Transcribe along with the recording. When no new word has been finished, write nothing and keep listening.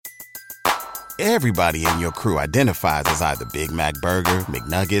Everybody in your crew identifies as either Big Mac Burger,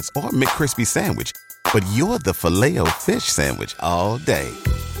 McNuggets, or McCrispy Sandwich. But you're the Filet-O-Fish Sandwich all day.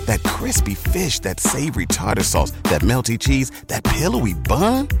 That crispy fish, that savory tartar sauce, that melty cheese, that pillowy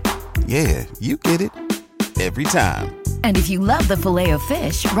bun. Yeah, you get it. Every time. And if you love the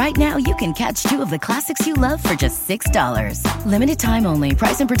Filet-O-Fish, right now you can catch two of the classics you love for just $6. Limited time only.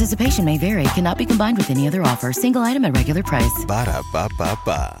 Price and participation may vary. Cannot be combined with any other offer. Single item at regular price.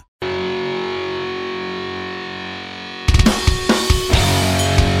 Ba-da-ba-ba-ba.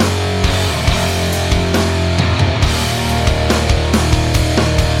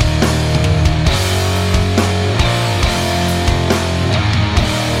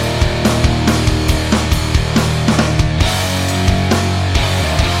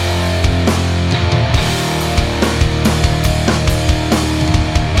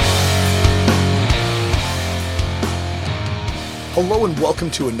 Hello and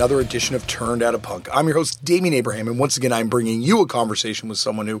welcome to another edition of Turned Out a Punk. I'm your host, Damian Abraham, and once again I'm bringing you a conversation with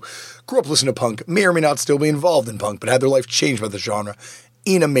someone who grew up listening to punk, may or may not still be involved in punk, but had their life changed by the genre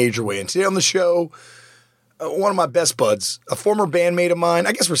in a major way. And today on the show, one of my best buds, a former bandmate of mine.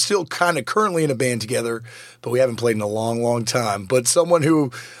 I guess we're still kind of currently in a band together, but we haven't played in a long, long time. But someone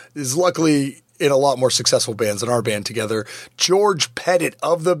who is luckily in a lot more successful bands than our band together, George Pettit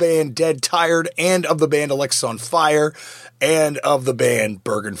of the band Dead Tired and of the band Alexisonfire and of the band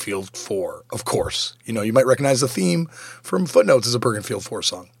Bergenfield 4, of course. You know, you might recognize the theme from Footnotes as a Bergenfield 4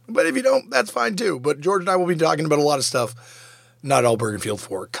 song. But if you don't, that's fine too. But George and I will be talking about a lot of stuff, not all Bergenfield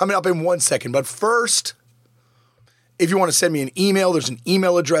 4. Coming up in 1 second. But first, if you want to send me an email, there's an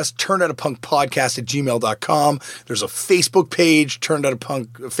email address, turnedoutapunk@gmail.com. There's a Facebook page,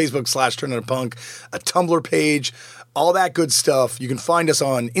 Facebook/turnedoutapunk, a Tumblr page, all that good stuff. You can find us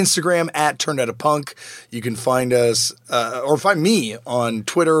on Instagram at turnedoutapunk. You can find us, or find me on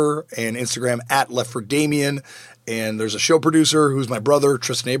Twitter and Instagram at leftfordamian. And there's a show producer who's my brother,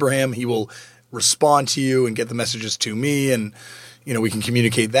 Tristan Abraham. He will respond to you and get the messages to me, and you know, we can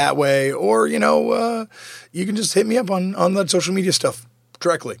communicate that way, or, you know, you can just hit me up on the social media stuff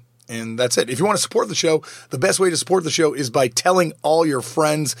directly. And that's it. If you want to support the show, the best way to support the show is by telling all your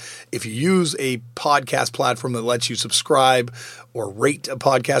friends. If you use a podcast platform that lets you subscribe or rate a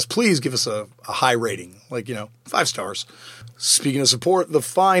podcast, please give us a high rating, like, you know, 5 stars. Speaking of support, the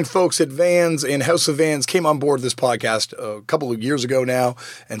fine folks at Vans and House of Vans came on board this podcast a couple of years ago now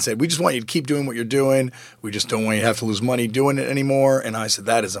and said, we just want you to keep doing what you're doing. We just don't want you to have to lose money doing it anymore. And I said,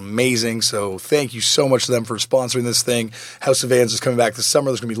 that is amazing. So thank you so much to them for sponsoring this thing. House of Vans is coming back this summer.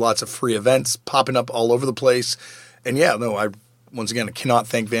 There's going to be lots of free events popping up all over the place. And yeah, no, I cannot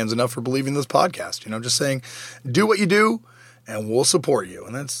thank Vans enough for believing this podcast. You know, just saying, do what you do and we'll support you.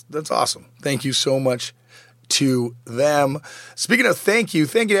 And that's awesome. Thank you so much to them. Speaking of thank you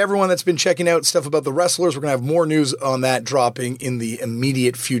to everyone that's been checking out stuff about the wrestlers. We're going to have more news on that dropping in the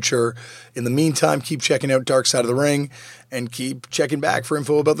immediate future. In the meantime, keep checking out Dark Side of the Ring and keep checking back for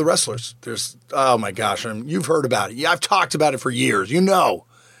info about the wrestlers. There's, oh my gosh, you've heard about it. Yeah, I've talked about it for years. You know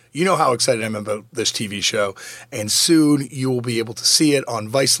how excited I am about this TV show. And soon you will be able to see it on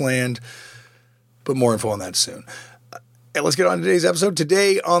Viceland. But more info on that soon. And let's get on to today's episode.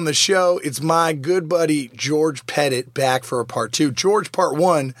 Today on the show, it's my good buddy George Pettit back for a part 2. George, part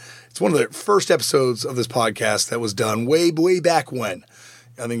 1, it's one of the first episodes of this podcast that was done way back when.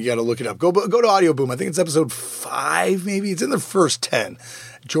 I think you got to look it up. Go to Audio Boom. I think it's episode 5, maybe. It's in the first 10.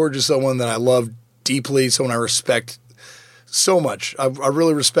 George is someone that I love deeply, someone I respect so much. I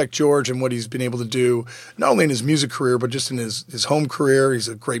really respect George and what he's been able to do, not only in his music career, but just in his home career. He's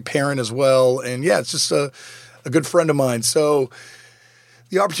a great parent as well. And yeah, it's just a good friend of mine. So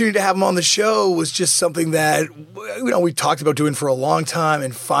the opportunity to have him on the show was just something that, you know, we talked about doing for a long time,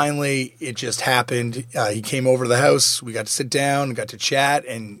 and finally it just happened. He came over to the house. We got to sit down and got to chat,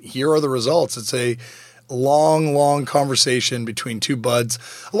 and here are the results. It's a long conversation between two buds,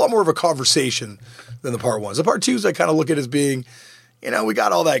 a lot more of a conversation than the part 1s. The part 2s I kind of look at as being, you know, we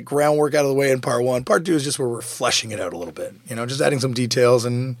got all that groundwork out of the way in part 1. Part 2 is just where we're fleshing it out a little bit, you know, just adding some details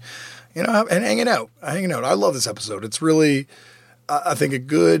and, you know, and hanging out. I love this episode. It's really, I think, a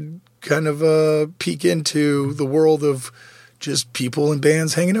good kind of a peek into the world of just people and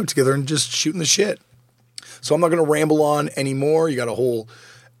bands hanging out together and just shooting the shit. So I'm not going to ramble on anymore. You got a whole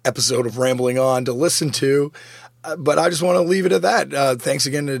episode of rambling on to listen to, but I just want to leave it at that. Thanks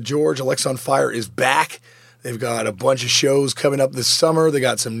again to George. Alexisonfire is back. They've got a bunch of shows coming up this summer. They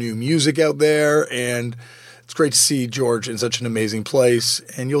got some new music out there, and it's great to see George in such an amazing place,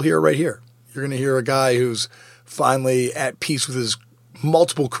 and you'll hear it right here. You're going to hear a guy who's finally at peace with his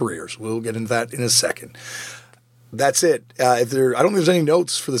multiple careers. We'll get into that in a second. That's it. I don't think there's any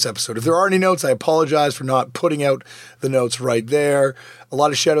notes for this episode. If there are any notes, I apologize for not putting out the notes right there. A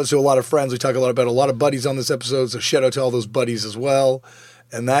lot of shout outs to a lot of friends. We talk a lot about a lot of buddies on this episode, so shout out to all those buddies as well.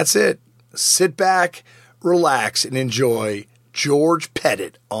 And that's it. Sit back, relax, and enjoy George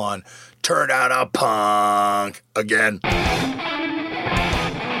Pettit on Turn Out a Punk again.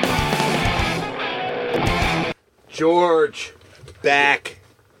 George, back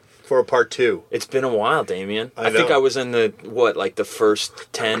for a part 2. It's been a while, Damien. I think know. I was in the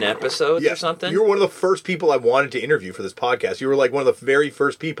first 10 episodes or something. You were one of the first people I wanted to interview for this podcast. You were like one of the very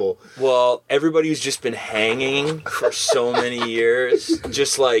first people. Well, everybody who's just been hanging for so many years,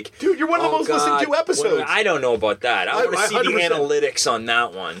 just like, dude, you're one of the most listened to episodes. I don't know about that. I want to see 100%. The analytics on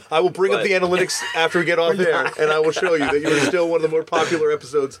that one. I will bring up the analytics after we get off air, and I will show you that you are still one of the more popular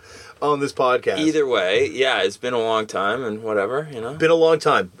episodes on this podcast. Either way, yeah, it's been a long time and whatever, you know. Been a long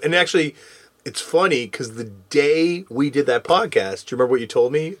time. And actually, it's funny because the day we did that podcast, do you remember what you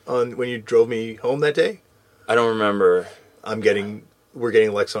told me when you drove me home that day? I don't remember. We're getting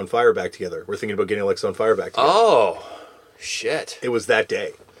Alexisonfire back together. We're thinking about getting Alexisonfire back together. Oh, shit. It was that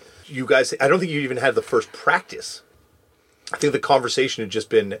day. You guys, I don't think you even had the first practice. I think the conversation had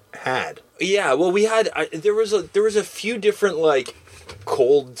just been had. Yeah, well, we had there was a few different like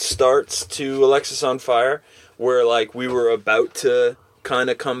cold starts to Alexisonfire where like we were about to kind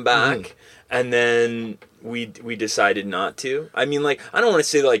of come back and then we decided not to. I mean, like, I don't want to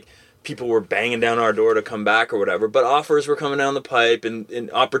say like people were banging down our door to come back or whatever, but offers were coming down the pipe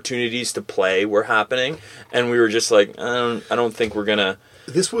and opportunities to play were happening, and we were just like, I don't think we're gonna.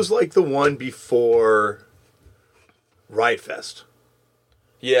 This was like the one before Riot Fest.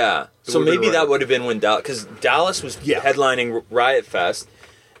 Yeah, so maybe that would have been when because Dallas was headlining Riot Fest,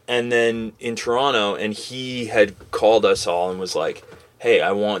 and then in Toronto, and he had called us all and was like, "Hey,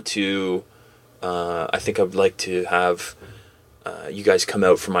 I want to. I think I'd like to have you guys come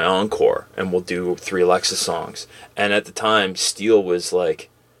out for my encore, and we'll do 3 Alexis songs." And at the time, Steel was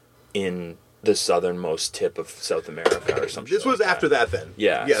like in the southernmost tip of South America or something. This was after that then.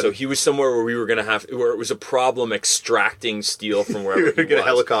 Yeah. So he was somewhere where we were going to where it was a problem extracting steel from wherever he was. Get a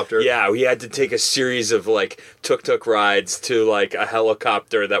helicopter. Yeah, we had to take a series of like tuk-tuk rides to like a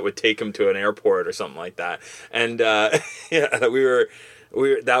helicopter that would take him to an airport or something like that. And yeah, we were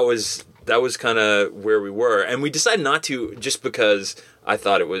that was kind of where we were. And we decided not to just because I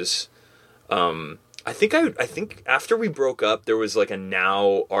thought it was I think after we broke up, there was like a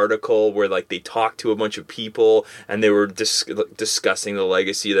Now article where like they talked to a bunch of people and they were discussing the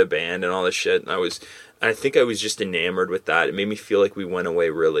legacy of the band and all this shit. And I think I was just enamored with that. It made me feel like we went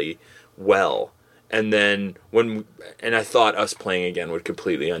away really well. And then and I thought us playing again would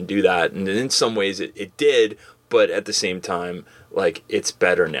completely undo that. And in some ways it did, but at the same time, like, it's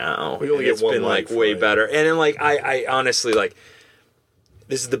better now. We only get one been like life, way right? better. And then like I honestly like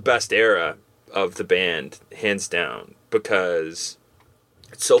this is the best era of the band, hands down, because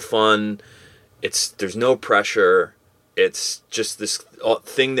it's so fun. There's no pressure. It's just this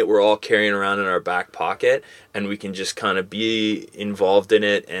thing that we're all carrying around in our back pocket, and we can just kind of be involved in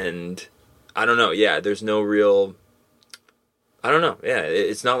it. And I don't know. Yeah, there's no real. I don't know. Yeah,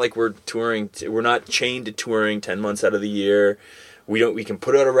 it's not like we're touring. We're not chained to touring 10 months out of the year. We can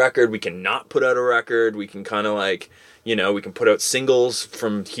put out a record. We can not put out a record. We can kind of like. You know, we can put out singles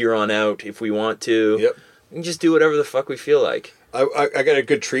from here on out if we want to. Yep. We can just do whatever the fuck we feel like. I got a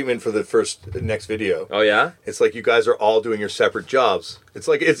good treatment for the next video. Oh, yeah? It's like you guys are all doing your separate jobs. It's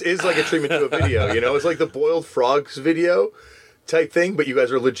like it's like a treatment to a video, you know? It's like the Boiled Frogs video type thing, but you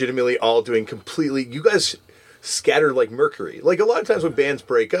guys are legitimately all doing completely... You guys scattered like mercury. Like, a lot of times when bands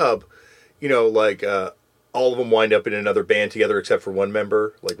break up, you know, like... all of them wind up in another band together except for one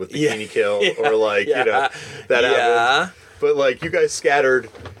member, like with Bikini Kill, or like, you know, that happens. But like, you guys scattered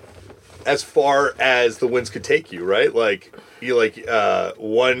as far as the winds could take you, right? Like, you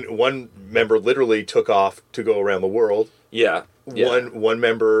one member literally took off to go around the world. Yeah. One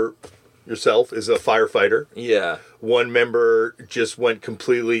member, yourself, is a firefighter. Yeah. One member just went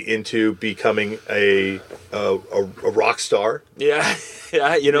completely into becoming a rock star. Yeah.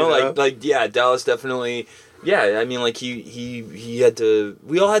 Yeah, you know? Like Dallas definitely. Yeah, I mean, like he had to.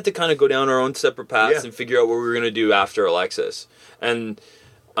 We all had to kind of go down our own separate paths and figure out what we were gonna do after Alexis. And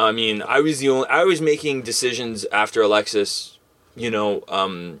I mean, I was making decisions after Alexis. You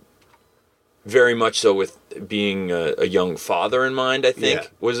know, very much so with being a young father in mind. I think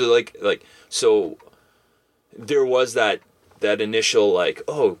was it like so. There was that initial like,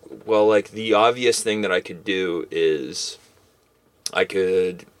 oh well, like the obvious thing that I could do is I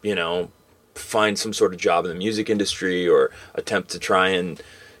could, you know, find some sort of job in the music industry or attempt to try and,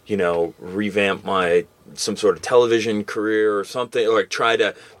 revamp some sort of television career or something, or like try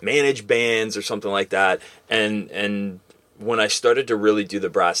to manage bands or something like that. And when I started to really do the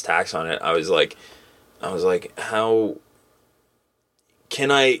brass tacks on it, I was like, how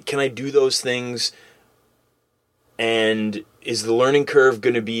can I do those things? And is the learning curve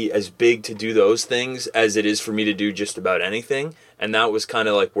going to be as big to do those things as it is for me to do just about anything? And that was kind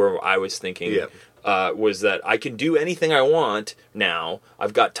of like where I was thinking, was that I can do anything I want now.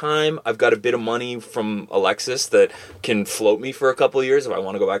 I've got time. I've got a bit of money from Alexis that can float me for a couple of years if I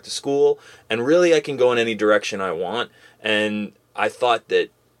want to go back to school. And really, I can go in any direction I want. And I thought that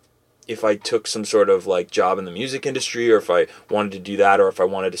if I took some sort of like job in the music industry, or if I wanted to do that, or if I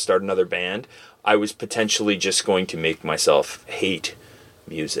wanted to start another band, I was potentially just going to make myself hate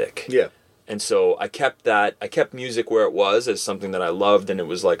music. Yeah. And so I kept music where it was as something that I loved, and it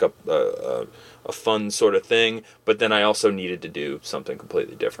was like a fun sort of thing. But then I also needed to do something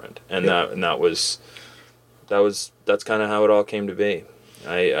completely different, and that's kind of how it all came to be.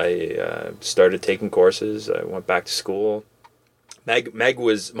 I started taking courses. I went back to school. Meg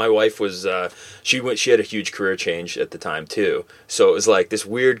was, my wife was, she had a huge career change at the time too. So it was like this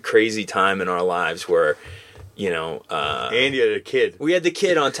weird, crazy time in our lives where, and you had a kid. We had the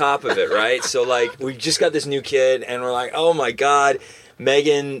kid on top of it, right? So like we just got this new kid, and we're like, oh my God.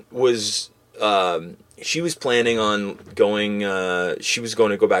 Megan was, she was planning on going, she was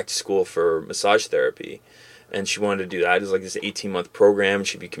going to go back to school for massage therapy. And she wanted to do that. It was like this 18-month program.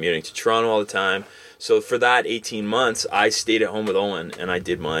 She'd be commuting to Toronto all the time. So for that 18 months, I stayed at home with Owen, and I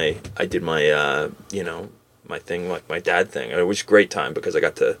did my my thing, like my dad thing. And it was a great time because I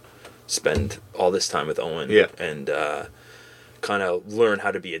got to spend all this time with Owen and kind of learn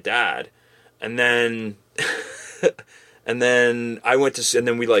how to be a dad. And then and then I went to, and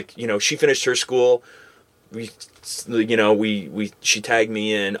then we she finished her school. She tagged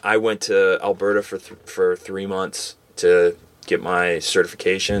me in. I went to Alberta for 3 months to get my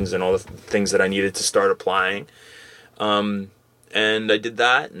certifications and all the things that I needed to start applying. And I did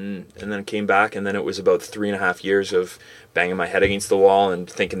that, and then came back, and then it was about 3.5 years of banging my head against the wall and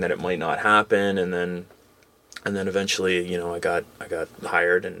thinking that it might not happen, and then eventually, I got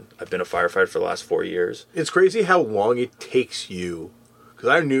hired, and I've been a firefighter for the last 4 years. It's crazy how long it takes you. Because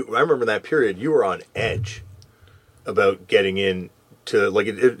I remember that period, you were on edge about getting in to, like,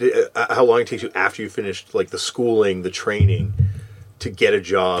 how long it takes you after you finished, like, the schooling, the training, to get a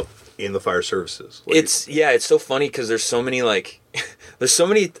job in the fire services. Like, it's so funny because there's so many, there's so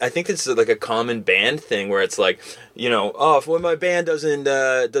many, I think it's like a common band thing where it's like, if when my band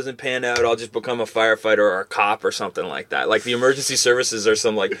doesn't pan out, I'll just become a firefighter or a cop or something like that. Like the emergency services are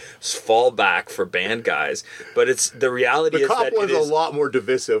some like fallback for band guys, but it's the reality is that the cop one's a lot more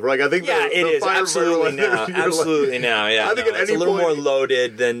divisive. Like I think it is absolutely now. Absolutely now, yeah. I think at it's a little more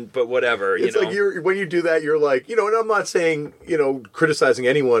loaded than, but whatever. It's like when you do that, you're like, and I'm not saying criticizing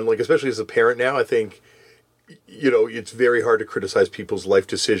anyone, like especially as a parent now. I think it's very hard to criticize people's life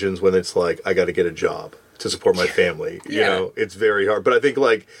decisions when it's like I got to get a job to support my family. It's very hard. But I think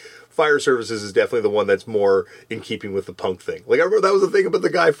like fire services is definitely the one that's more in keeping with the punk thing. Like I remember that was the thing about the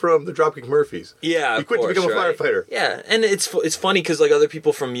guy from the Dropkick Murphys. Yeah, he quit to become a firefighter. Yeah, and it's funny because like other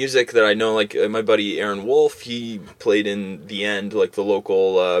people from music that I know, like my buddy Aaron Wolf, he played in The End, like the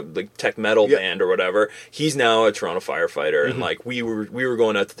local like tech metal band or whatever. He's now a Toronto firefighter, and like we were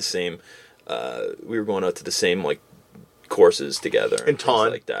going out to the same. Like courses together and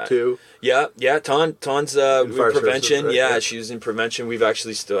Ton like that too. Yeah. Ton's prevention. Right? Yeah, she was in prevention. We've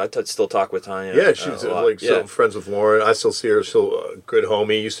actually still talk with Tanya. Yeah, she's so friends with Lauren. I still see her. Still a good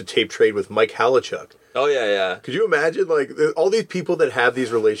homie. Used to tape trade with Mike Halachuk. Oh yeah. Could you imagine like all these people that have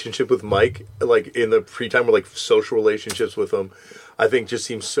these relationships with Mike, like in the free time or like social relationships with him? I think just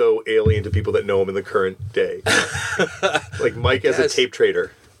seems so alien to people that know him in the current day. Like Mike as a tape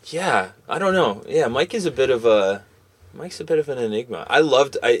trader. Yeah, I don't know. Yeah, Mike's a bit of an enigma. I don't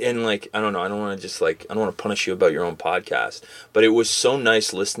know, I don't want to punish you about your own podcast, but it was so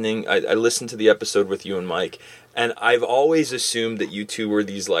nice listening. I listened to the episode with you and Mike, and I've always assumed that you two were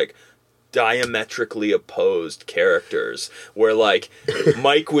these like diametrically opposed characters where like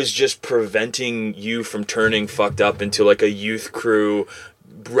Mike was just preventing you from turning fucked up into like a youth crew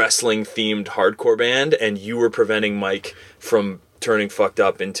wrestling themed hardcore band, and you were preventing Mike from turning fucked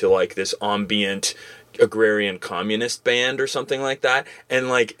up into like this ambient agrarian communist band or something like that, and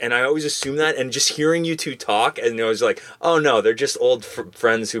I always assume that, and just hearing you two talk, and I was like, oh no, they're just old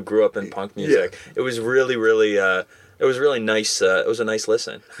friends who grew up in punk music. It was really nice. It was a nice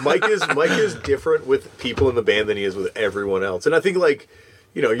listen. Mike is different with people in the band than he is with everyone else, and I think like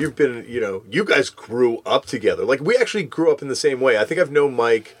you know, you've been, you know, you guys grew up together. Like, we actually grew up in the same way. I think I've known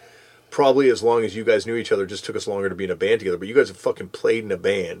Mike probably as long as you guys knew each other. It just took us longer to be in a band together. But you guys have fucking played in a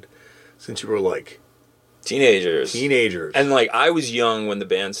band since you were, like... Teenagers. And, like, I was young when the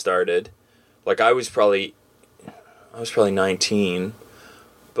band started. Like, I was probably 19,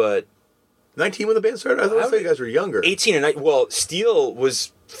 but... 19 when the band started? I thought you guys were younger. 18 and 19. Well, Steele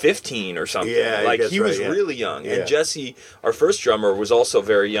was 15 or something. Yeah, like he was really young. Yeah. And Jesse, our first drummer, was also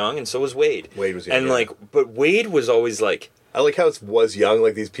very young, and so was Wade. Wade was young. And like, but Wade was always like, I like how it was young.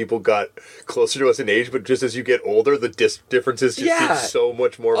 Like, these people got closer to us in age, but just as you get older, the differences just seem so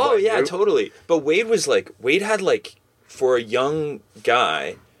much more. Oh minute. yeah, totally. But Wade had like, for a young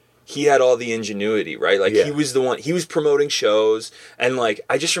guy, he had all the ingenuity, right? Like, he was the one, he was promoting shows, and like,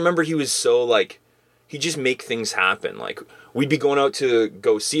 I just remember he was so like, he'd just make things happen. Like, we'd be going out to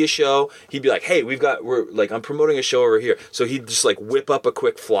go see a show, he'd be like, hey, I'm promoting a show over here. So he'd just like whip up a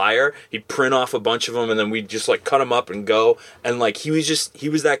quick flyer, he'd print off a bunch of them, and then we'd just like cut them up and go. And like, he was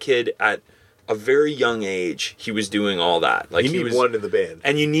that kid at a very young age. He was doing all that. Like, you need one in the band,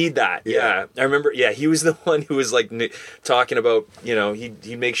 and you need that. Yeah, I remember. Yeah, he was the one who was like talking about, you know,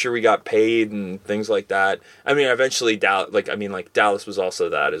 he'd make sure we got paid and things like that. I mean, eventually Dallas was also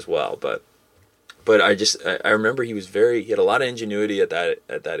that as well. But I remember he had a lot of ingenuity at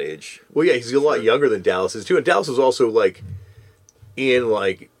that age. Well, yeah, he's a lot younger than Dallas is too, and Dallas was also like in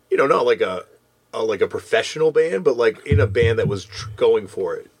like, you know, not like a professional band, but like in a band that was going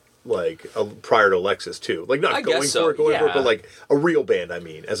for it. Like, prior to Alexis, too. Like, not going for it, but like a real band, I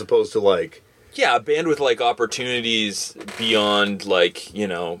mean, as opposed to like... Yeah, a band with like opportunities beyond like, you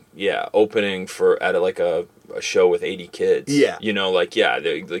know, opening at a show with 80 kids. Yeah. You know, like,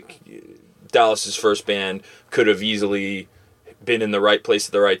 Dallas's first band could have easily been in the right place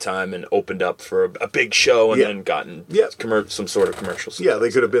at the right time and opened up for a big show and then gotten some sort of commercial success. Yeah, they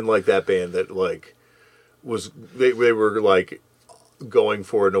could have been like that band that like they were like going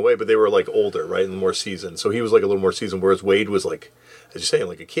for it in a way, but they were like older, right, and more seasoned. So he was like a little more seasoned, whereas Wade was like, as you're saying,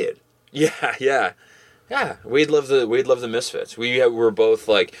 like a kid. Yeah. Wade loved the Misfits. We were both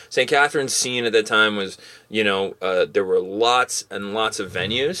like, St. Catharines scene at that time was, you know, there were lots and lots of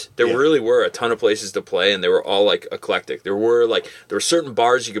venues. There really were a ton of places to play, and they were all like eclectic. There were certain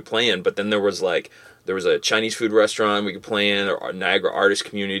bars you could play in, but then there was a Chinese food restaurant we could play in, or Niagara Artist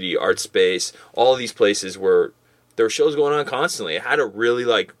Community, Art Space. All of these places there were shows going on constantly. It had a really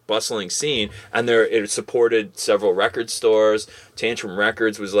like bustling scene, and it supported several record stores. Tantrum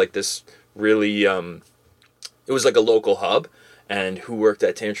Records was like this really, it was like a local hub. And who worked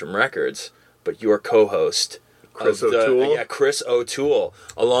at Tantrum Records? But your co-host, Chris O'Toole. Yeah, Chris O'Toole,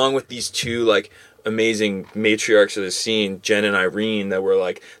 along with these two like amazing matriarchs of the scene, Jen and Irene, that were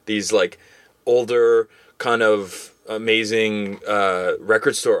like these like older kind of amazing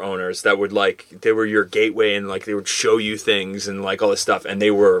record store owners that would like, they were your gateway, and like they would show you things and like all this stuff, and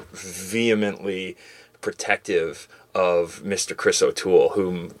they were vehemently protective of Mr. Chris O'Toole,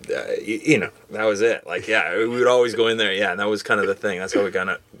 whom you know, that was it. Like, we would always go in there, and that was kind of the thing. That's how we kind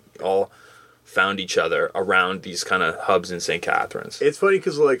of all found each other around these kind of hubs in St. Catharines. It's funny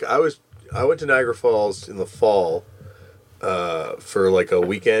because like I went to Niagara Falls in the fall for like a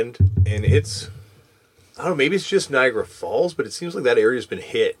weekend, and I don't know, maybe it's just Niagara Falls, but it seems like that area's been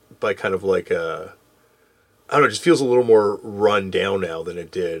hit by kind of like I don't know, it just feels a little more run down now than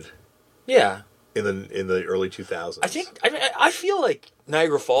it did. Yeah. In the early 2000s. I feel like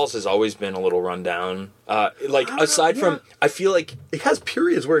Niagara Falls has always been a little run down. Like, aside from, I feel like it has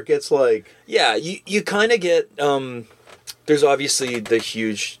periods where it gets like... Yeah, you kind of get, there's obviously the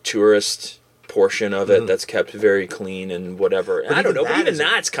huge tourist portion of it that's kept very clean and whatever. I don't know, but even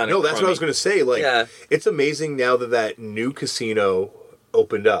that's kind of No, that's crummy. what I was going to say. Like, it's amazing now that new casino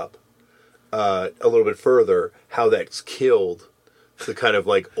opened up a little bit further, how that's killed the kind of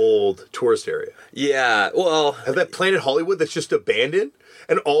like old tourist area. Yeah, well... And that Planet Hollywood that's just abandoned,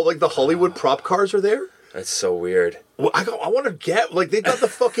 and all like the Hollywood prop cars are there. That's so weird. Well, I want to get like they got the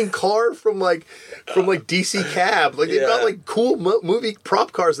fucking car from DC Cab. Like they've got like cool movie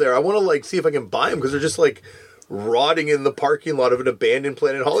prop cars there. I want to like see if I can buy them because they're just like rotting in the parking lot of an abandoned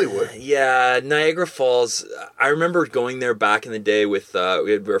Planet Hollywood. Yeah, Niagara Falls. I remember going there back in the day with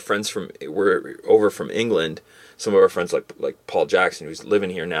we had our friends were over from England. Some of our friends like Paul Jackson, who's living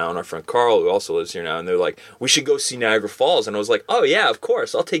here now, and our friend Carl, who also lives here now, and they're like, we should go see Niagara Falls. And I was like, oh yeah, of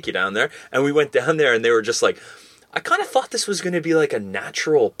course, I'll take you down there. And we went down there, and they were just like, I kind of thought this was going to be like a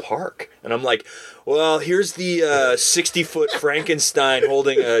natural park. And I'm like, well, here's the 60-foot Frankenstein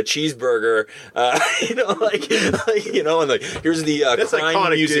holding a cheeseburger, and like here's the crime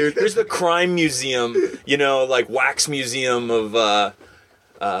museum. Here's the crime museum, like wax museum of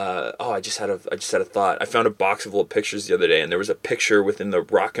I just had a thought. I found a box of old pictures the other day, and there was a picture within the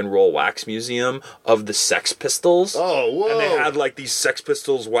Rock and Roll Wax Museum of the Sex Pistols. Oh, whoa! And they had like these Sex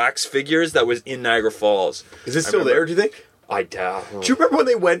Pistols wax figures that was in Niagara Falls. Is it still there? Do you think? I doubt. Do you remember when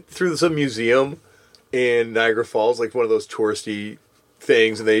they went through some museum in Niagara Falls, like one of those touristy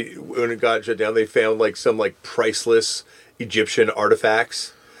things, and when it got shut down, they found like some like priceless Egyptian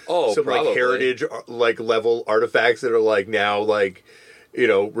artifacts. Oh, some probably. like heritage like level artifacts that are like now like, you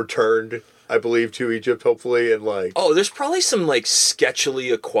know, returned, I believe, to Egypt, hopefully, and like... Oh, there's probably some, like,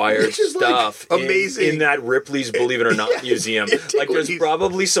 sketchily acquired stuff amazing in that Ripley's Believe It or Not museum. Like, there's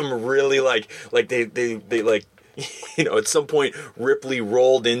probably some really, like they like, you know, at some point, Ripley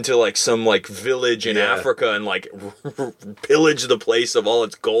rolled into, like, some, like, village in Africa and, like, pillaged the place of all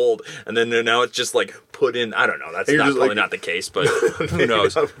its gold, and then now it's just, like, put in... I don't know, that's probably not the case, but who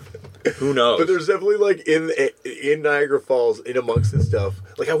knows? Who knows? But there's definitely, like, in Niagara Falls, in amongst this stuff,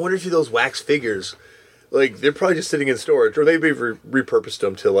 like, I wonder if those wax figures, like, they're probably just sitting in storage, or maybe repurposed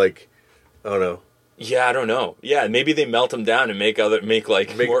them to, like, I don't know. Yeah, I don't know. Yeah, maybe they melt them down and make more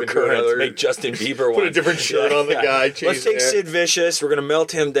current, make Justin Bieber ones. Put a different shirt on the guy. Let's take Sid Vicious, we're going to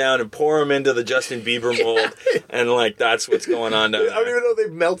melt him down and pour him into the Justin Bieber mold, and, like, that's what's going on down there. I don't even know they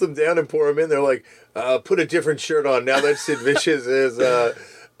melt him down and pour him in. They're like, put a different shirt on now that Sid Vicious is...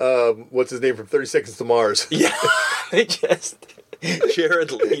 what's his name from 30 Seconds to Mars? Yeah,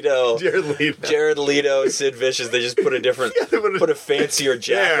 Jared Leto, Sid Vicious. They just put put a fancier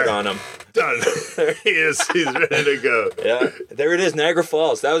jacket on him. Done. There he is. He's ready to go. Yeah, there it is. Niagara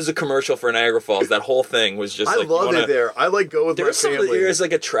Falls. That was a commercial for Niagara Falls. That whole thing was just. I love it there. I like go with my family. There's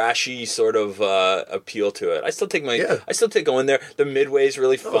like a trashy sort of appeal to it. I still take going there. The Midway's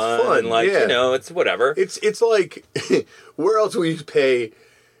really fun. And like you know, it's whatever. It's like where else will you pay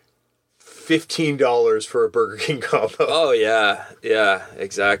 $15 for a Burger King combo? Oh yeah,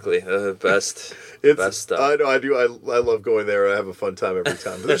 exactly. The best stuff. I know, I do. I love going there. I have a fun time every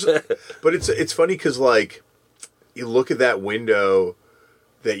time. But it's funny because like you look at that window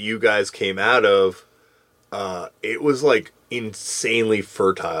that you guys came out of. It was like insanely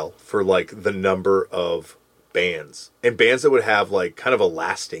fertile for like the number of bands and bands that would have like kind of a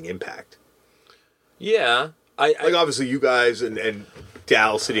lasting impact. Yeah, like obviously you guys and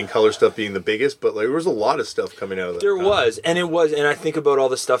Dow City and Color stuff being the biggest, but like there was a lot of stuff coming out of that. There was, and I think about all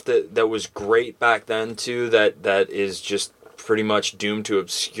the stuff that was great back then too. That is just pretty much doomed to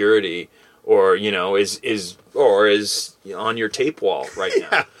obscurity, or you know, is on your tape wall right now.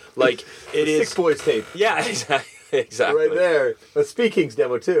 Yeah. Like it is Sick Boys tape. Yeah, exactly. Right there. The Speaking's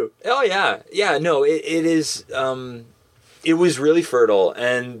demo too. Oh yeah. No, it is. It was really fertile,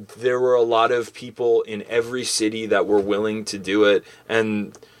 and there were a lot of people in every city that were willing to do it.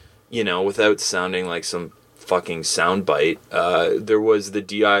 And, you know, without sounding like some fucking soundbite, there was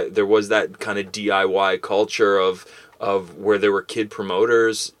that kind of DIY culture of where there were kid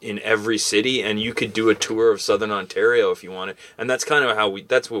promoters in every city, and you could do a tour of Southern Ontario if you wanted. And that's kind of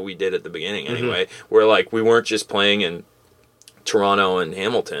that's what we did at the beginning anyway, where like we weren't just playing in Toronto and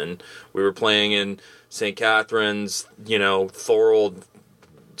Hamilton, we were playing in St. Catharines, you know, Thorold,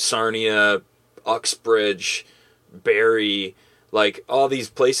 Sarnia, Uxbridge, Barrie, like all these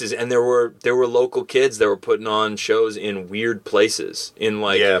places, and there were local kids that were putting on shows in weird places, in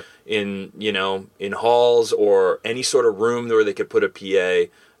in halls or any sort of room where they could put a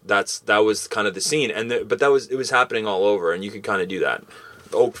PA. That was kind of the scene, but it was happening all over, and you could kind of do that.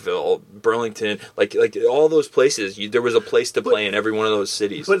 Oakville, Burlington, like all those places, there was a place to play in every one of those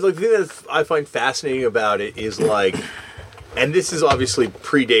cities. But the thing that I find fascinating about it is like, and this is obviously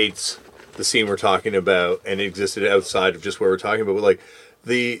predates the scene we're talking about, and it existed outside of just where we're talking about, but like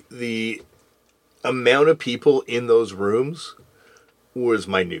the amount of people in those rooms was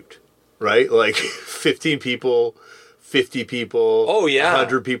minute, right? Like 15 people, 50 people. Oh yeah,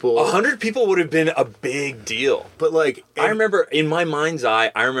 100 people. 100 people would have been a big deal. But like, I remember in my mind's eye,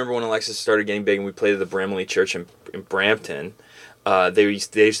 when Alexis started getting big and we played at the Bramley Church in Brampton. They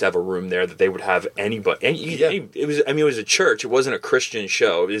used to have a room there that they would have anybody. And it was a church. It wasn't a Christian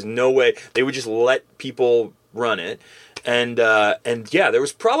show. There's no way they would just let people run it. And there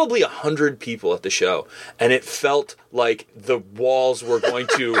was probably 100 people at the show, and it felt like the walls were going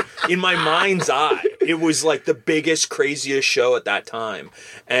to, in my mind's eye, it was like the biggest, craziest show at that time,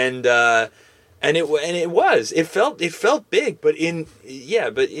 and it felt big, but in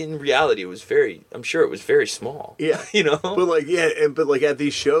reality, it was I'm sure it was very small. Yeah, you know, but like at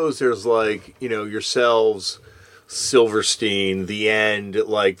these shows, there's like, you know, yourselves, Silverstein, The End,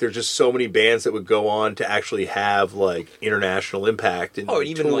 like there's just so many bands that would go on to actually have like international impact. And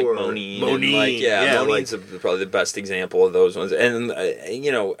even tour. like Moneen. Moneen's Moneen's probably the best example of those ones. And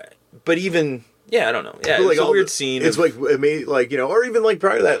but even I don't know. Yeah, like it's a weird scene. It's like amazing, like or even like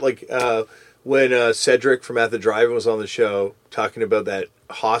prior to that, like when Cedric from At the Drive-In was on the show talking about that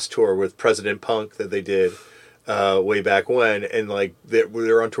Haas tour with President Punk that they did way back when, and like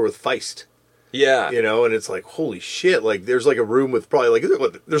they're on tour with Feist. Yeah. And it's like, holy shit, like there's like a room with probably like,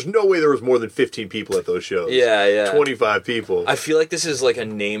 there's no way there was more than 15 people at those shows. Yeah. 25 people. I feel like this is like a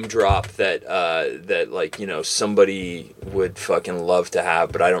name drop that like, somebody would fucking love to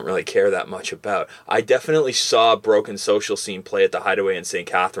have, but I don't really care that much about. I definitely saw Broken Social Scene play at the Hideaway in St.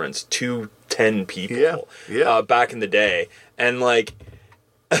 Catharines to 10 people back in the day. And like...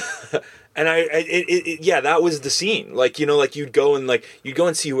 And that was the scene. Like, like you'd go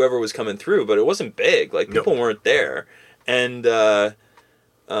and see whoever was coming through, but it wasn't big. Like people weren't there. And, I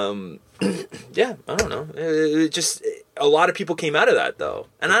don't know. It just, a lot of people came out of that though.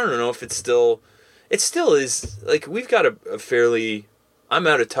 And I don't know if it still is, like, we've got a fairly, I'm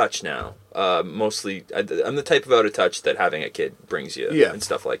out of touch now. Mostly, I'm the type of out of touch that having a kid brings you and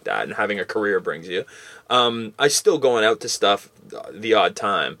stuff like that. And having a career brings you. I still going out to stuff the odd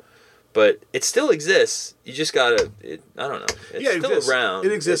time. But it still exists. You just gotta. I don't know. It's still around.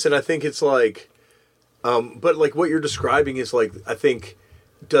 It exists, and I think it's like, but like what you're describing is like I think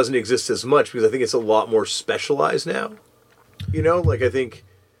doesn't exist as much because I think it's a lot more specialized now. Like I think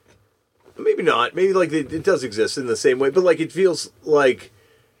maybe not. Maybe like it does exist in the same way, but like it feels like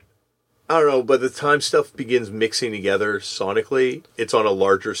I don't know. By the time stuff begins mixing together sonically, it's on a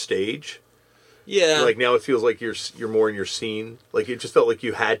larger stage. Yeah. Like now it feels like you're more in your scene. Like it just felt like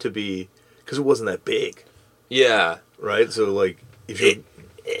you had to be because it wasn't that big. Yeah. Right. So like if you,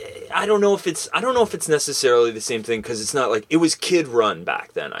 I don't know if it's necessarily the same thing because it's not like it was kid run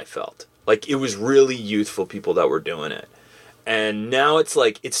back then. I felt like it was really youthful people that were doing it, and now it's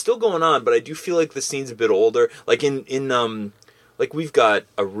like it's still going on, but I do feel like the scene's a bit older. Like in like we've got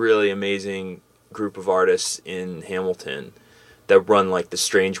a really amazing group of artists in Hamilton that run like the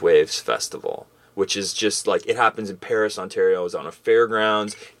Strange Waves Festival, which is just like, it happens in Paris, Ontario. It's on a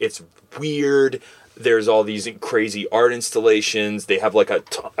fairgrounds. It's weird. There's all these crazy art installations. They have like a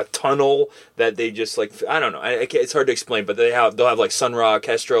tunnel that they just like, I don't know. It's hard to explain, but they'll have like Sun Ra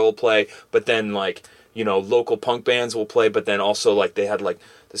Orchestra will play, but then like, local punk bands will play, but then also like they had like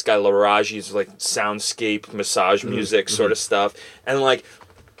this guy Laraji's like soundscape massage music sort of stuff. And like,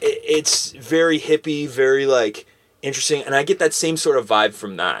 it's very hippie, very like, interesting, and I get that same sort of vibe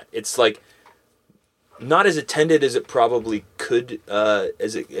from that. It's like not as attended as it probably could,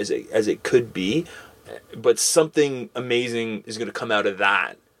 as it could be, but something amazing is going to come out of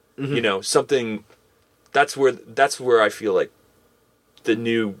that. Something that's where I feel like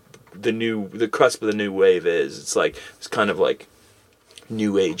the cusp of the new wave is. It's like it's kind of like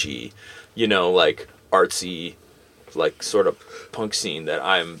new agey, like artsy, like sort of punk scene that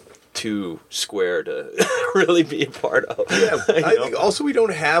I'm too square to really be a part of. Yeah, I think also we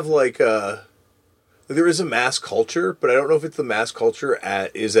don't have like there is a mass culture, but I don't know if it's the mass culture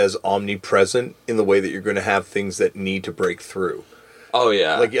is as omnipresent in the way that you're going to have things that need to break through. Oh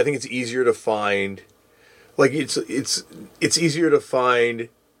yeah, like I think it's easier to find, like it's easier to find,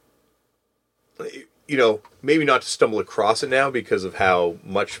 maybe not to stumble across it now because of how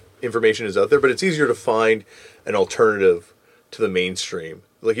much information is out there, but it's easier to find an alternative to the mainstream.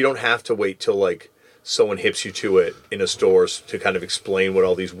 Like, you don't have to wait till, like, someone hips you to it in a store to kind of explain what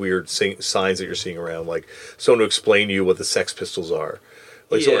all these weird signs that you're seeing around. Like, someone to explain to you what the Sex Pistols are.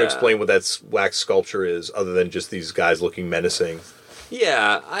 Like, someone to explain what that wax sculpture is, other than just these guys looking menacing.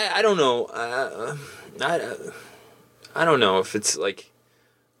 Yeah, I don't know. I don't know if it's, like...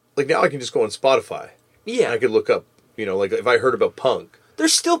 Like, now I can just go on Spotify. Yeah. And I could look up, like, if I heard about punk.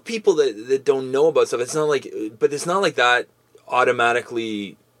 There's still people that don't know about stuff. It's not like... But it's not like that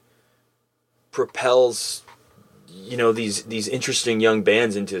automatically propels these interesting young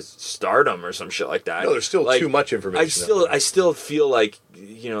bands into stardom or some shit like that. No, there's still too much information. I still feel like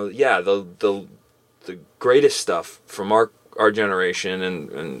the greatest stuff from our generation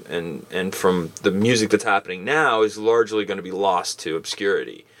and from the music that's happening now is largely going to be lost to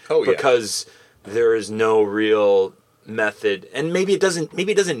obscurity. Oh yeah, because there is no real method, and maybe it doesn't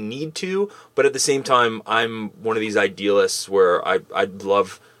need to, but at the same time I'm one of these idealists where I'd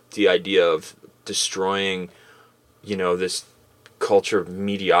love the idea of destroying this culture of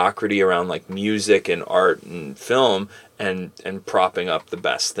mediocrity around like music and art and film and propping up the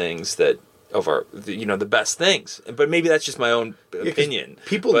best things that the best things. But maybe that's just my own opinion.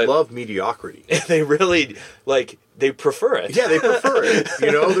 People love mediocrity. They really they prefer it. Yeah, they prefer it.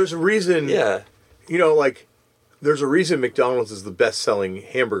 There's a reason. Yeah. There's a reason McDonald's is the best-selling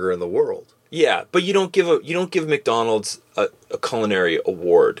hamburger in the world. Yeah, but you don't give McDonald's a culinary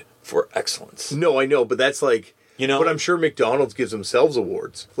award for excellence. No, I know, but that's like. But I'm sure McDonald's gives themselves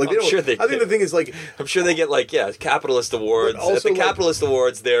awards. I'm sure they do. I think the thing is I'm sure they get capitalist awards. At the capitalist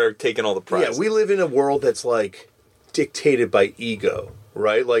awards, they're taking all the prizes. Yeah, we live in a world that's dictated by ego,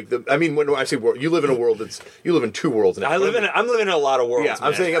 right? When I say world, you live in a world you live in two worlds now. I'm living in a lot of worlds. Yeah,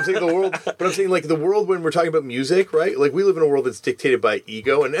 I'm saying the world, but I'm saying the world when we're talking about music, right? We live in a world that's dictated by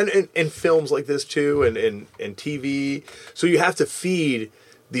ego, and films like this too, and TV. So you have to feed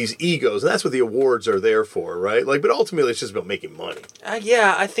these egos, and that's what the awards are there for, right? But ultimately, it's just about making money.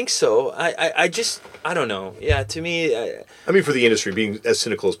 Yeah, I think so. I don't know. Yeah, to me, for the industry, being as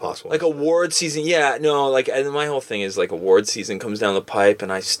cynical as possible. Award season. Yeah, no. And my whole thing is award season comes down the pipe,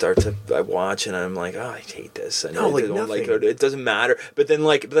 and I watch, and I'm like, oh, I hate this. I know it doesn't matter. But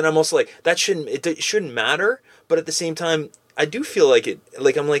then I'm also it shouldn't matter. But at the same time, I do feel like it.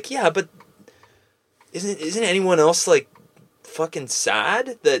 I'm yeah, but isn't anyone else fucking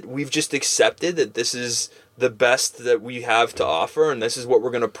sad that we've just accepted that this is the best that we have to offer, and this is what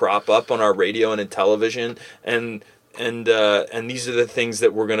we're going to prop up on our radio and in television, and these are the things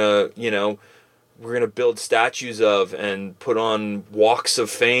that we're gonna build statues of and put on walks of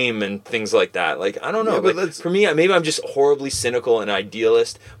fame and things like that. I don't know. Yeah, for me, maybe I'm just horribly cynical and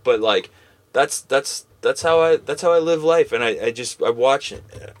idealist, but that's how I live life, and I watch.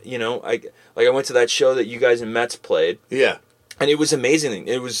 I went to that show that you guys in Mets played. Yeah. And it was amazing.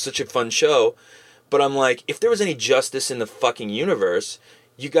 It was such a fun show. But I'm if there was any justice in the fucking universe,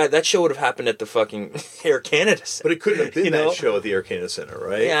 that show would have happened at the fucking Air Canada Center. But it couldn't have been that show at the Air Canada Center,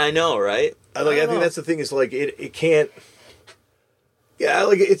 right? Yeah, I know, right? I think that's the thing is it can't. Yeah,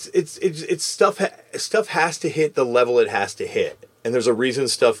 it's stuff has to hit the level it has to hit, and there's a reason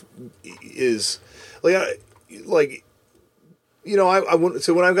stuff is I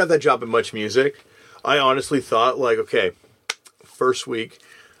so when I got that job at Much Music, I honestly thought okay. First week,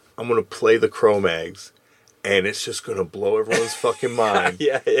 I'm going to play the Cro-Mags, and it's just going to blow everyone's fucking mind.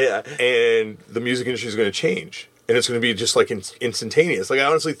 Yeah. And the music industry is going to change, and it's going to be just instantaneous. I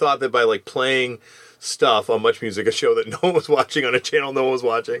honestly thought that by playing stuff on Much Music, a show that no one was watching on a channel no one was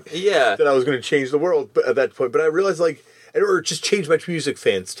watching, that I was going to change the world at that point. But I realized or just change Much Music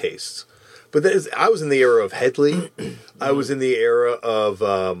fans' tastes. But I was in the era of Headley. I was in the era of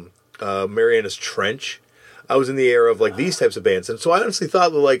Mariana's Trench. I was in the era of these types of bands. And so I honestly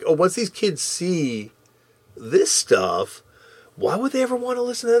thought once these kids see this stuff, why would they ever want to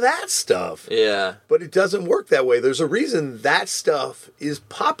listen to that stuff? Yeah. But it doesn't work that way. There's a reason that stuff is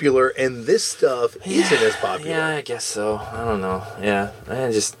popular and this stuff isn't as popular. Yeah, I guess so. I don't know. Yeah. I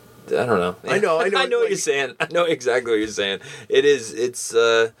don't know. I know. I know what you're saying. I know exactly what you're saying. It's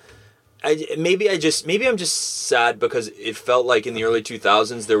maybe I'm just sad because it felt like in the early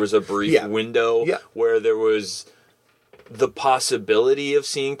 2000s there was a brief window where there was the possibility of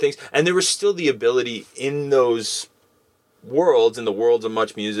seeing things, and there was still the ability in those worlds, in the worlds of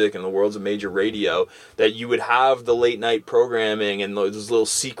Much Music and the worlds of major radio, that you would have the late night programming and those little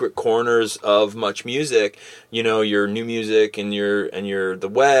secret corners of Much Music, your new music and your the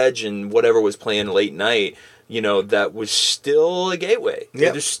Wedge and whatever was playing late night. That was still a gateway.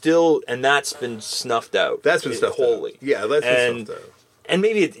 Yeah. There's still, and that's been snuffed out. That's been snuffed wholly. out. Yeah, that's been snuffed out. And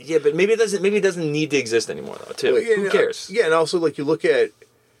maybe it doesn't need to exist anymore though, too. Well, who cares? Yeah, and also you look at,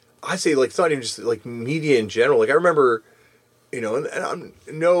 I say it's not even just media in general. I remember, and I'm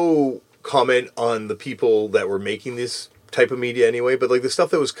no comment on the people that were making this type of media anyway, but the stuff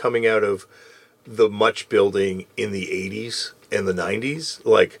that was coming out of the Much building in the 80s and the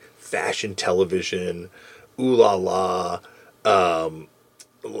 90s, fashion television, Ooh La La,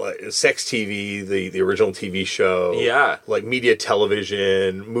 Sex TV, the original TV show. Yeah. Media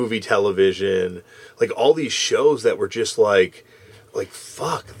television, movie television. All these shows that were just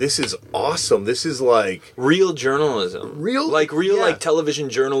fuck, this is awesome. This is real journalism. Television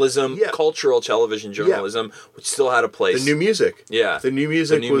journalism, cultural television journalism, which still had a place. The New Music. Yeah. The New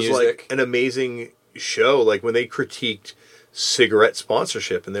Music was an amazing show. When they critiqued cigarette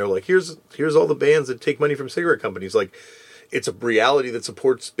sponsorship, and they're here's all the bands that take money from cigarette companies. It's a reality that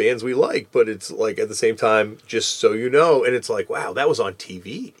supports bands we like, but it's at the same time, just so you know, and it's wow, that was on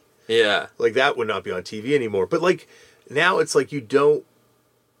TV. Yeah. That would not be on TV anymore. But now it's you don't,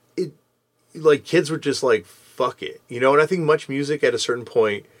 it kids were just fuck it, and I think Much Music at a certain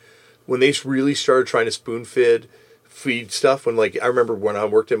point, when they really started trying to spoon feed feed stuff when, like, I remember when I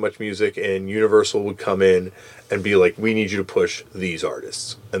worked at Much Music and Universal would come in and be like, we need you to push these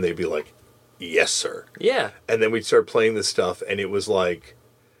artists. And they'd be like, yes, sir. Yeah. And then we'd start playing this stuff, and it was like,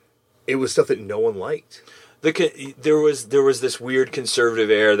 it was stuff that no one liked. There was this weird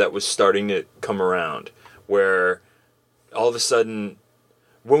conservative air that was starting to come around, where all of a sudden,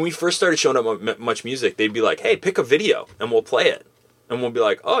 when we first started showing up at Much Music, they'd be like, hey, pick a video, and we'll play it. And we'll be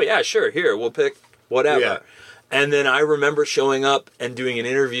like, oh, yeah, sure, here, we'll pick whatever. Yeah. And then I remember showing up and doing an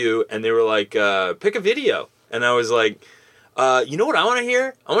interview, and they were like, pick a video. And I was like, you know what I want to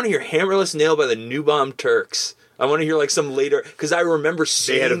hear? I want to hear Hammerless Nail by the New Bomb Turks. I want to hear like some later, because I remember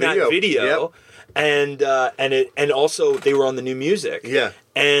seeing that video. Yep. And also they were on the New Music. Yeah.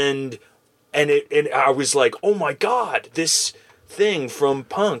 And I was like, oh my God, this thing from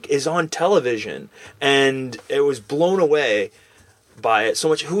punk is on television. And it was blown away by it so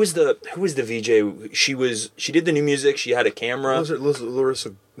much. Who was the VJ? She did the New Music. She had a camera. Was it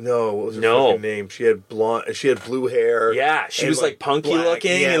Larissa? No, what was her fucking name? She had blue hair. Yeah, she was like punky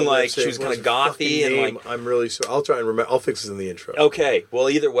looking, and like she was kind of gothy, and like I'm really sorry. I'll try and remember. I'll fix this in the intro. Okay. Well,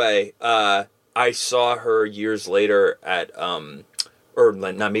 either way, I saw her years later at or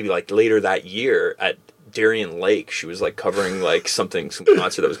not maybe like later that year at Darien Lake. She was like covering like some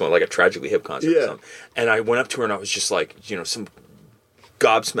concert that was going, like a Tragically Hip concert or something. And I went up to her and I was just like, some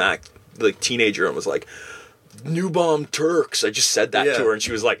gobsmacked like teenager, and was like, New Bomb Turks. I just said that to her, and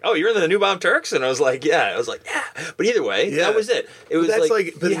she was like, oh, you're in the New Bomb Turks? And I was like, yeah. I was like, yeah. But either way, that was it. It was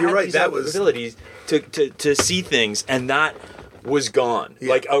but you're right, that was abilities to see things, and that was gone.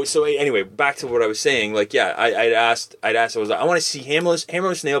 Yeah. Like, oh, so anyway, back to what I was saying. Like, yeah, I'd asked, I was like, I want to see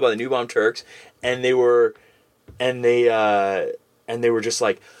Hammerless Nail by the New Bomb Turks, and they were just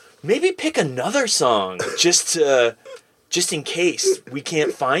like, maybe pick another song just in case we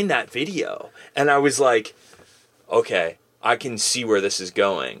can't find that video. And I was like, okay, I can see where this is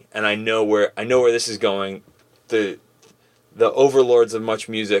going, and I know where this is going. The overlords of Much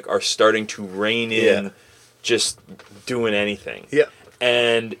Music are starting to rein in just doing anything. Yeah.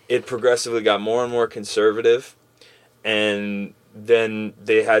 And it progressively got more and more conservative, and then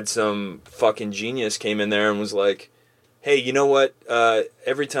they had some fucking genius came in there and was like, hey, you know what?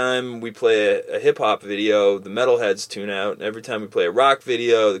 Every time we play a hip-hop video, the metalheads tune out. And every time we play a rock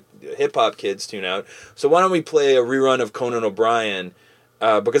video, the hip-hop kids tune out. So why don't we play a rerun of Conan O'Brien?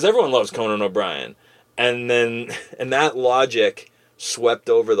 Because everyone loves Conan O'Brien. And that logic swept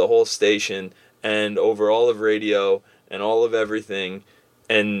over the whole station and over all of radio and all of everything.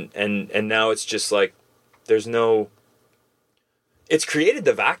 And now it's just like, there's no... It's created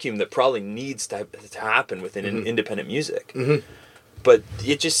the vacuum that probably needs to happen within independent music, but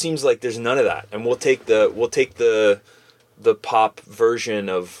it just seems like there's none of that. And we'll take the pop version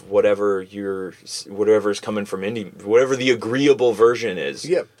of whatever's coming from indie, whatever the agreeable version is.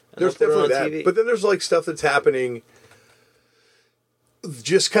 Yeah, there's definitely that. TV. But then there's like stuff that's happening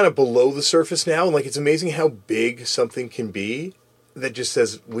just kind of below the surface now, and like it's amazing how big something can be that just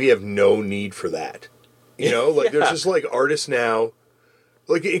says we have no need for that. There's just like artists now.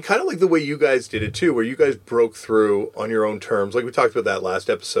 Like, it kind of like the way you guys did it, too, where you guys broke through on your own terms. Like, we talked about that last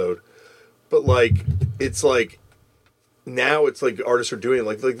episode. But, like, it's like, now it's like artists are doing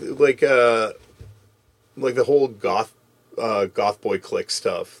like the whole goth boy clique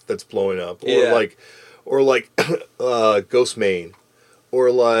stuff that's blowing up. Or like Ghost Main.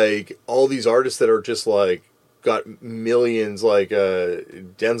 Or, like, all these artists that are just, like, got millions, like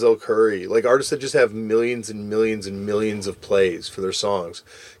Denzel Curry, like artists that just have millions and millions and millions of plays for their songs.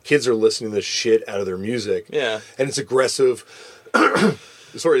 Kids are listening to the shit out of their music. Yeah. And it's aggressive.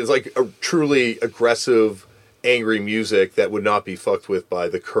 It's like a truly aggressive, angry music that would not be fucked with by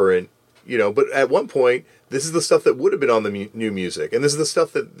the current, but at one point, this is the stuff that would have been on the new music. And this is the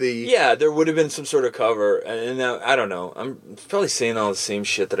stuff that there would have been some sort of cover. And now, I don't know. I'm probably saying all the same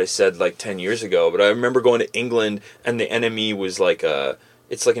shit that I said like 10 years ago. But I remember going to England and the NME was like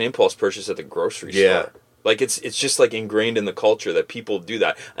it's like an impulse purchase at the grocery store. Like it's just like ingrained in the culture that people do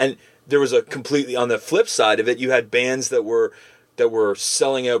that. And there was a completely, on the flip side of it, you had bands that were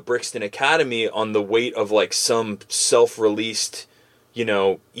selling out Brixton Academy on the weight of like some self-released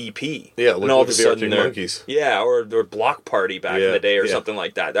EP. Yeah, and all of a sudden the Monkeys. Yeah, or Block Party back in the day or something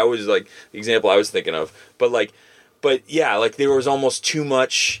like that. That was like the example I was thinking of. But yeah, like there was almost too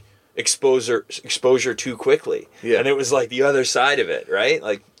much exposure too quickly. Yeah. And it was like the other side of it, right?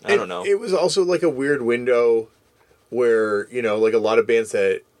 Like, I don't know. It was also like a weird window where, like a lot of bands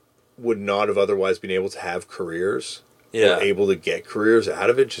that would not have otherwise been able to have careers were able to get careers out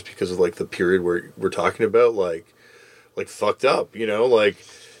of it just because of like the period where we're talking about, like fucked up, like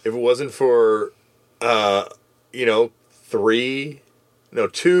if it wasn't for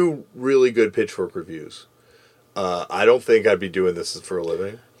two really good Pitchfork reviews. I don't think I'd be doing this for a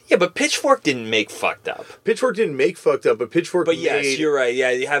living. Yeah, but Pitchfork didn't make Fucked Up. Pitchfork didn't make Fucked Up, but Pitchfork But yes, you're right.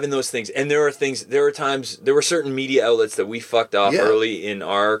 Yeah, having those things. And there were times, there were certain media outlets that we fucked off early in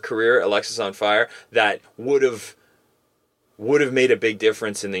our career, Alexisonfire, that would have made a big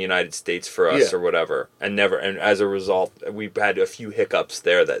difference in the United States for us or whatever. And as a result, we had a few hiccups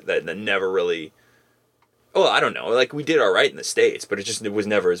there that never really... Well, I don't know. Like, we did all right in the States, but it was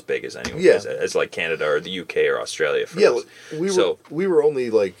never as big as anyone as like Canada or the UK or Australia for us. We were only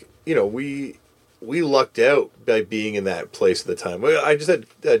like, we lucked out by being in that place at the time. I just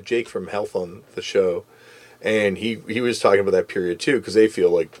had Jake from Health on the show, and he was talking about that period too, because they feel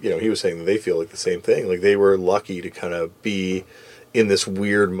like, he was saying that they feel like the same thing. Like, they were lucky to kind of be in this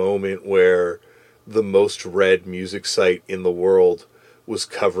weird moment where the most read music site in the world was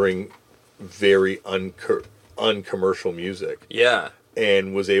covering very uncommercial music. Yeah.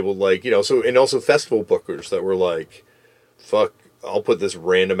 And was able, and also festival bookers that were like, fuck, I'll put this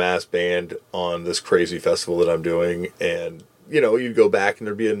random ass band on this crazy festival that I'm doing. And, you'd go back and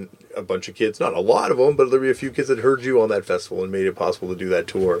there'd be a bunch of kids, not a lot of them, but there'd be a few kids that heard you on that festival and made it possible to do that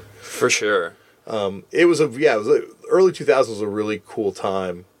tour. For sure. It was early 2000s was a really cool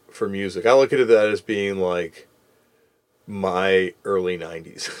time for music. I look at that as being like my early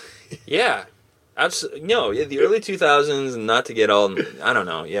 90s. Yeah, absolutely. No, the early 2000s, not to get all, I don't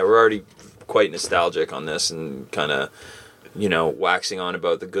know. Yeah, we're already quite nostalgic on this and kind of, waxing on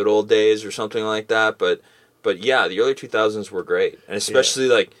about the good old days or something like that. But yeah, the early 2000s were great. And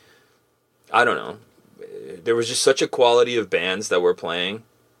especially, I don't know. There was just such a quality of bands that were playing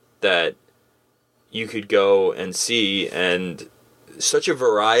that you could go and see, and such a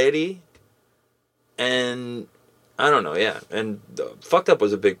variety. And... I don't know, yeah. And Fucked Up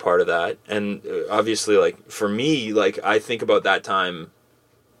was a big part of that. And obviously, for me, I think about that time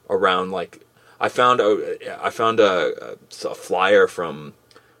around, I found a flyer from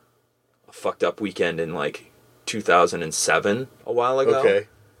a Fucked Up weekend in, 2007 a while ago. Okay.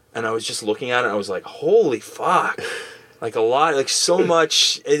 And I was just looking at it, and I was like, holy fuck. A lot, so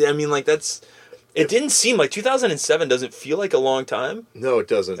much. That's... It didn't seem like 2007 doesn't feel like a long time. No, it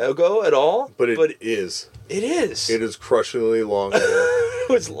doesn't. Ago at all. But it is. It is. It is crushingly long ago.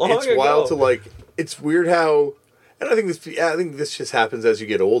 It was long ago. It's wild to it's weird how, and I think this just happens as you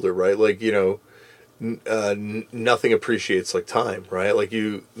get older, right? Nothing appreciates time, right?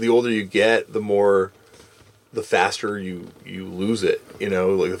 The older you get, the faster you lose it.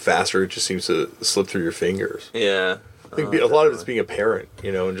 The faster it just seems to slip through your fingers. Yeah. I think a lot of it's being a parent,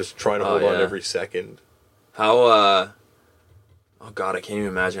 and just trying to hold on every second. How, oh God, I can't even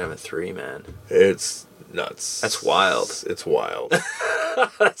imagine having 3, man. It's nuts. That's wild. It's wild.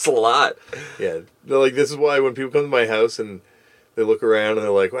 That's a lot. Yeah. This is why when people come to my house and they look around and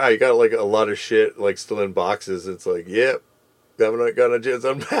they're like, wow, you got a lot of shit still in boxes. It's yep. Haven't got a chance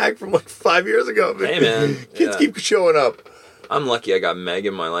to unpack from 5 years ago. Hey, man. Kids keep showing up. I'm lucky I got Meg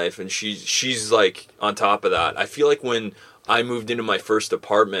in my life, and she's on top of that. I feel like when I moved into my first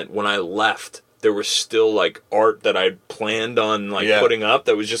apartment, when I left, there was still art that I planned on putting up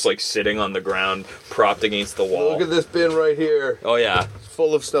that was just sitting on the ground, propped against the wall. Look at this bin right here. Oh yeah, it's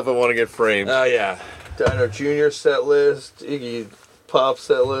full of stuff I want to get framed. Oh yeah, Dino Junior set list, Iggy Pop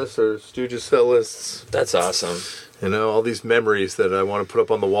set list, or Stooges set lists. That's awesome. All these memories that I want to put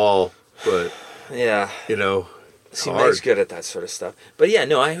up on the wall, but yeah, See, Meg's good at that sort of stuff. But yeah,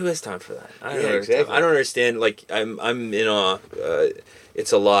 no, who has time for that? Exactly. I don't understand. I'm in awe.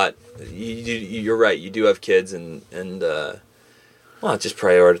 It's a lot. You're right. You do have kids, and it just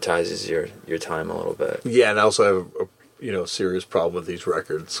prioritizes your time a little bit. Yeah, and I also have a serious problem with these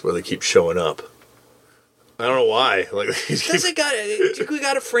records where they keep showing up. I don't know why. Does it got? We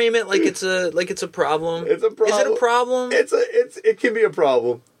got to frame it like it's a problem. It's a problem. Is it a problem? It can be a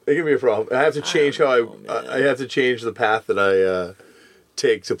problem. It can be a problem. I have to change I have to change the path that I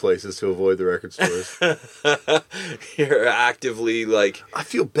take to places to avoid the record stores. You're actively I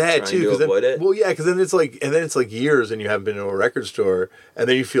feel bad too because well, yeah, because then it's years and you haven't been to a record store, and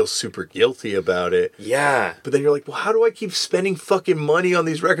then you feel super guilty about it. Yeah, but then you're like, well, how do I keep spending fucking money on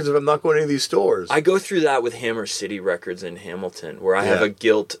these records if I'm not going to any of these stores? I go through that with Hammer City Records in Hamilton, where I have a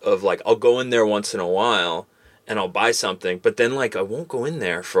guilt of I'll go in there once in a while and I'll buy something, but then I won't go in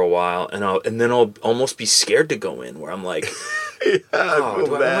there for a while, and then I'll almost be scared to go in, where I'm like, am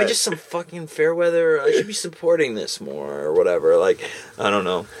I just some fucking fair weather? I should be supporting this more or whatever. I don't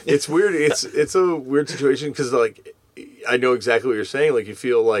know. It's weird. It's a weird situation because I know exactly what you're saying. You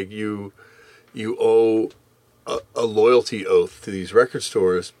feel like you owe a loyalty oath to these record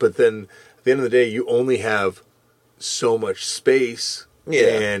stores, but then at the end of the day, you only have so much space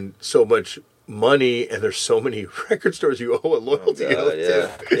and so much money, and there's so many record stores you owe a loyalty to.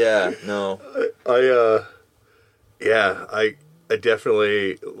 Yeah, no. I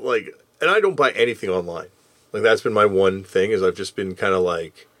definitely, like, and I don't buy anything online. Like, that's been my one thing, is I've just been kind of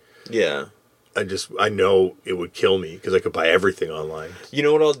like, I know it would kill me because I could buy everything online. You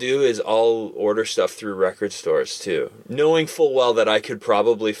know what I'll do is I'll order stuff through record stores too, knowing full well that I could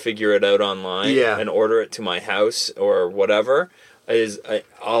probably figure it out online and order it to my house or whatever.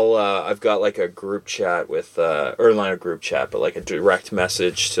 I've got like a group chat with or not a group chat, but like a direct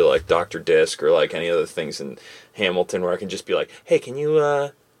message to like Dr. Disc or like any other things in Hamilton where I can just be like, hey, can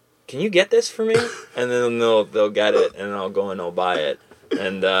you get this for me? And then they'll get it, and I'll go and I'll buy it.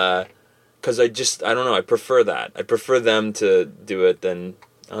 And because I don't know, I prefer that. I prefer them to do it than,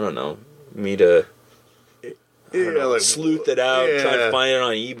 I don't know, me to like, sleuth it out, try to find it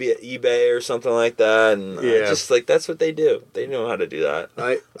on eBay or something like that. And just like, that's what they do. They know how to do that.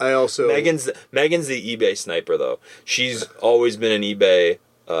 I also... Megan's the eBay sniper, though. She's always been an eBay...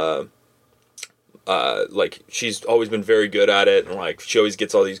 like, she's always been very good at it, and like, she always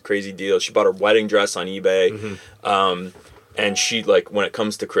gets all these crazy deals. She bought her wedding dress on eBay. And she, like, when it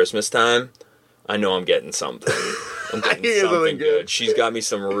comes to Christmas time, I know I'm getting something. I'm getting something good. She's got me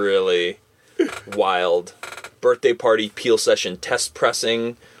some really wild birthday party peel session test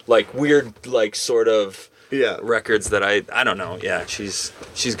pressing, like, weird, like, sort of records that I don't know. Yeah, she's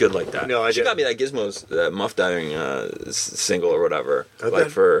good like that. No, she got me that Gizmo's Muff Diving single or whatever, like,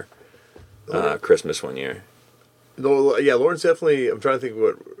 for Christmas one year. No, yeah, Lauren's definitely... I'm trying to think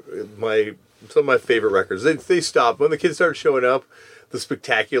what some of my favorite records. They stopped. When the kids started showing up, the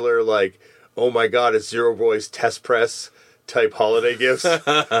spectacular, like, oh my god, it's Zero Boy's test press type holiday gifts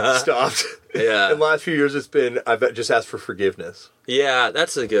stopped. Yeah. In the last few years, it's been, I've just asked for forgiveness. Yeah,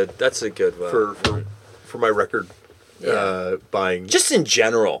 that's a good one. For my record buying. Just in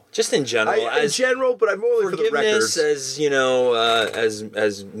general. In general, but I'm only for the records. As, you know,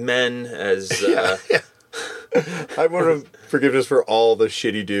 as men, as... I want forgiveness for all the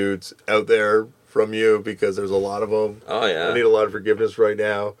shitty dudes out there from you, because there's a lot of them. Oh, yeah. I need a lot of forgiveness right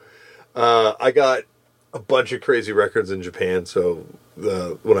now. I got a bunch of crazy records in Japan, so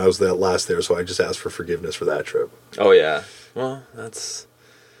when I was last there, so I just asked for forgiveness for that trip. Oh, yeah. Well,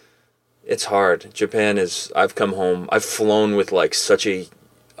 it's hard. Japan is... I've come home. I've flown with, like, such a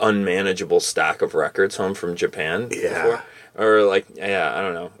unmanageable stack of records home from Japan before. Or, like, I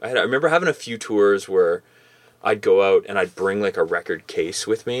don't know. I remember having a few tours where I'd go out and I'd bring, like, a record case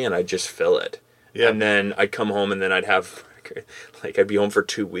with me and I'd just fill it. Yeah. And then I'd come home and then I'd have, like, I'd be home for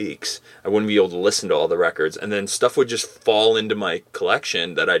 2 weeks. I wouldn't be able to listen to all the records. And then stuff would just fall into my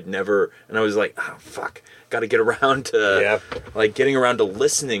collection that I'd never... And I was like, oh, fuck. Got to get around to, like, getting around to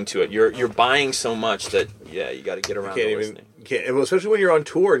listening to it. You're buying so much that, you got to get around to listening. Especially when you're on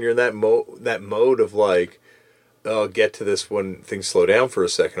tour and you're in that mode of, like, I'll get to this when things slow down for a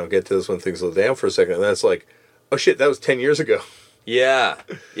second. I'll get to this when things slow down for a second. And then it's like, oh shit, that was 10 years ago. Yeah.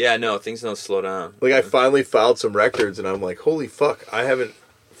 Yeah, no, things don't slow down. Like, I finally filed some records, and I'm like, holy fuck, I haven't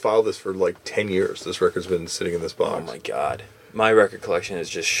filed this for, like, 10 years. This record's been sitting in this box. Oh, my God. My record collection is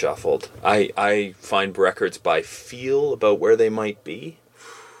just shuffled. I find records by feel about where they might be.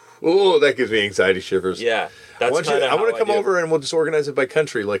 Oh, that gives me anxiety shivers. Yeah. I want to come over and we'll just organize it by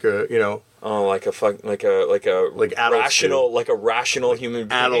country, like a, you know. Oh, like a rational human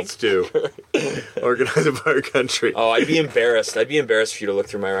being. Adults do. Organize it by our country. Oh, I'd be embarrassed. I'd be embarrassed for you to look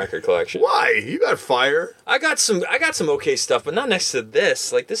through my record collection. Why? You got fire. I got some okay stuff, but not next to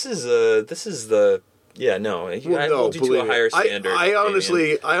this. Like, this is the. Yeah, no. I hold you to a higher standard. I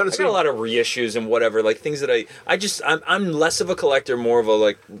honestly I got a lot of reissues and whatever, like things that I'm less of a collector, more of a,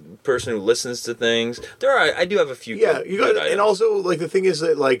 like, person who listens to things. I do have a few. Yeah, you got, and also, like, the thing is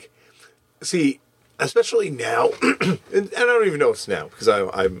that, like, see, especially now, and I don't even know if it's now because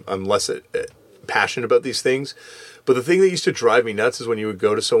I'm less passionate about these things. But the thing that used to drive me nuts is when you would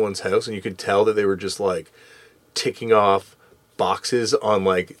go to someone's house and you could tell that they were just, like, ticking off boxes on,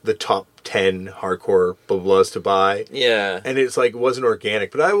 like, the top 10 hardcore blah blahs to buy. Yeah. And it's like, it wasn't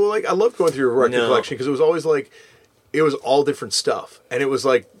organic. But I love going through your record collection because it was always like, it was all different stuff. And it was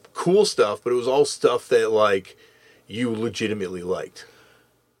like cool stuff, but it was all stuff that, like, you legitimately liked.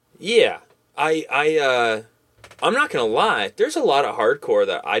 Yeah. I'm not gonna lie, there's a lot of hardcore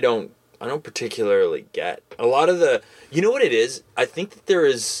that I don't particularly get. A lot of you know what it is? I think that there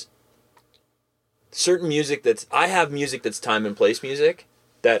is certain music I have music that's time and place music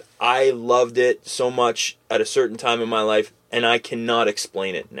that I loved it so much at a certain time in my life, and I cannot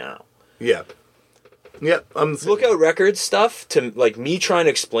explain it now. Yeah. Yep. Lookout Records stuff, to, like, me trying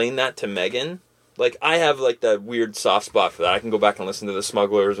to explain that to Megan, like I have like that weird soft spot for that. I can go back and listen to the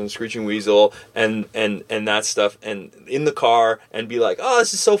Smugglers and Screeching Weasel and that stuff, and in the car and be like, oh,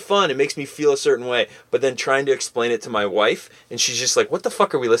 this is so fun. It makes me feel a certain way. But then trying to explain it to my wife, and she's just like, what the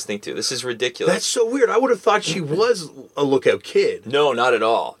fuck are we listening to? This is ridiculous. That's so weird. I would have thought she was a Lookout Kid. No, not at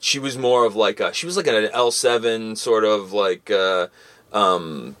all. She was more of like she was like an L7 sort of like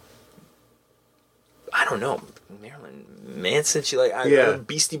I don't know, Marilyn Manson. She like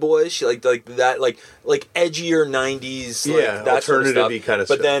Beastie Boys. She liked like that like edgier 90s like that sort of stuff. Kind of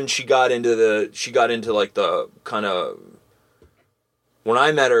but stuff. then she got into like the kind of, when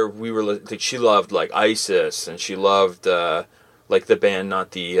I met her, we were like, she loved like ISIS, and she loved like the band,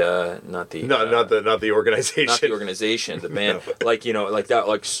 not the organization. Not the organization, the band. Like, you know, like that,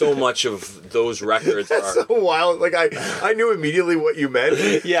 like so much of those records That's are... so wild. Like, I knew immediately what you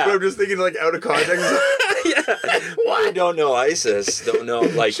meant. Yeah. But I'm just thinking, like, out of context. Yeah. Why? I don't know ISIS. Don't know,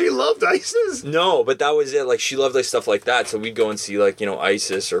 like... She loved ISIS? No, but that was it. Like, she loved like stuff like that. So we'd go and see, like, you know,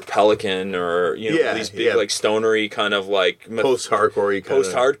 ISIS or Pelican or, you know, these big, like, stonery kind of, like...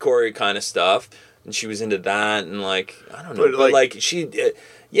 Post-hardcore kind of stuff. And she was into that, and like, I don't know, but like she,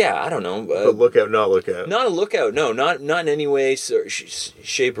 I don't know. But lookout, not lookout. Not a lookout, no, not in any way,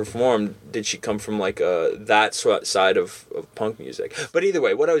 shape, or form did she come from like that side of punk music. But either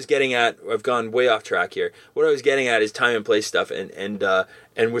way, what I was getting at, I've gone way off track here. What I was getting at is time and place stuff,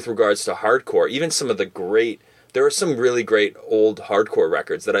 and with regards to hardcore, even some of the great, there are some really great old hardcore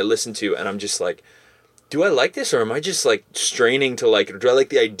records that I listen to, and I'm just like, do I like this, or am I just like straining to like? Do I like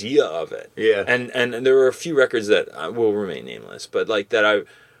the idea of it? Yeah. And there were a few records that will remain nameless, but like that I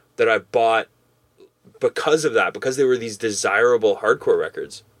bought because of that, because they were these desirable hardcore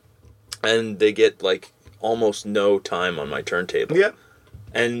records, and they get like almost no time on my turntable. Yeah.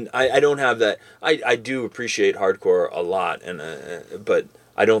 And I don't have that. I do appreciate hardcore a lot, and but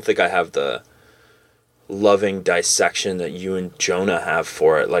I don't think I have the loving dissection that you and Jonah have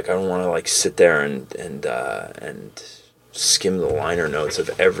for it. Like, I don't want to like sit there and skim the liner notes of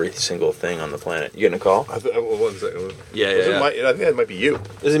every single thing on the planet. You getting a call? One second. Yeah. I think that might be you.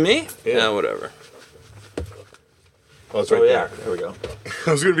 Is it me? Yeah, whatever. Oh, it's right there. There we go.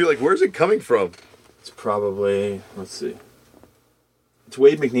 I was gonna be like, where's it coming from? It's probably, let's see. It's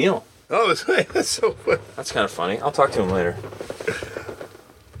Wade McNeil. Oh, that's so funny. That's kind of funny. I'll talk to him later.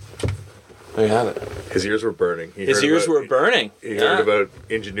 There you have it. His ears were burning. His ears were burning. He heard about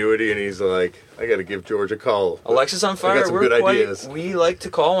Ingenuity, and he's like, I got to give George a call. Alexisonfire, I got some good ideas. We like to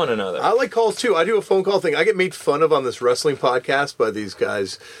call one another. I like calls too. I do a phone call thing. I get made fun of on this wrestling podcast by these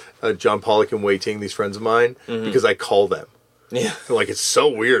guys, John Pollock and Wei Ting, these friends of mine, because I call them. Yeah. Like, it's so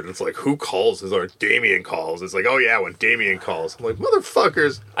weird. It's like, who calls? It's like, Damien calls. It's like, oh yeah, when Damien calls. I'm like,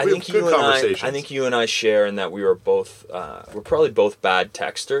 motherfuckers. I think you and I share in that we were both, we're probably both bad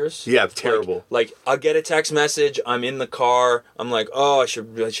texters. Yeah, terrible. Like, I'll get a text message, I'm in the car, I'm like, oh, I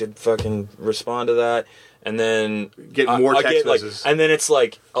should fucking respond to that. And then get more text messages. And then it's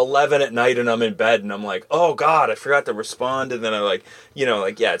like 11 at night and I'm in bed and I'm like, oh God, I forgot to respond. And then I like, you know,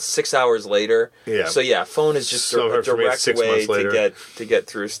 like, yeah, it's 6 hours later. Yeah. So yeah, phone is just a direct way to get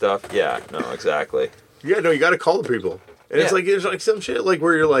through stuff. Yeah, no, exactly. Yeah, no, you got to call the people. And it's like, there's like some shit like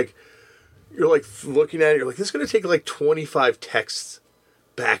where you're like looking at it, you're like, this is going to take like 25 texts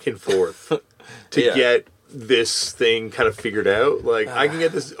back and forth to get this thing kind of figured out. Like, I can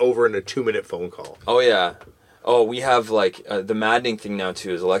get this over in a 2-minute phone call. Oh yeah. Oh, we have like the maddening thing now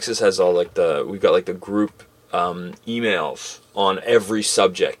too is Alexis has all like we've got like the group emails on every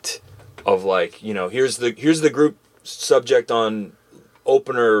subject of like, you know, here's the group subject on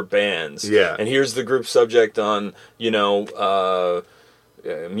opener bands. Yeah. And here's the group subject on, you know,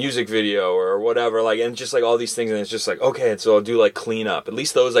 music video or whatever, like, and just like all these things, and it's just like, okay, so I'll do like cleanup. At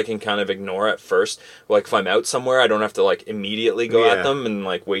least those I can kind of ignore at first. Like, if I'm out somewhere, I don't have to like immediately go at them and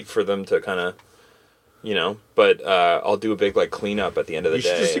like wait for them to kind of, you know. But I'll do a big like cleanup at the end of the day.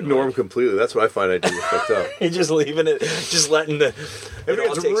 You should just ignore them completely. That's what I find I do fucked up. You're just leaving it, just letting the. If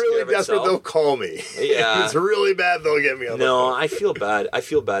it's really desperate, they'll call me. Yeah. If it's really bad, they'll get me on the phone. No, I feel bad.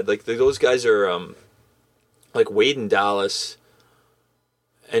 Like, those guys are like Wade and Dallas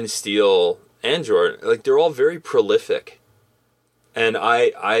and Steele and Jordan, like, they're all very prolific, and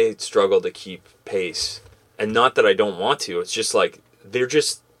I struggle to keep pace. And not that I don't want to, it's just like they're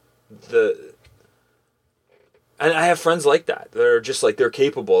just and I have friends like that. They're just like, they're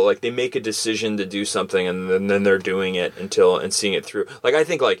capable. Like, they make a decision to do something, and then they're doing it and seeing it through. Like, I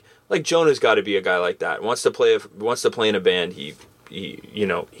think like Jonah's got to be a guy like that. Wants to play in a band. He you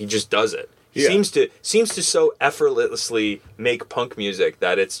know, he just does it. He seems to so effortlessly make punk music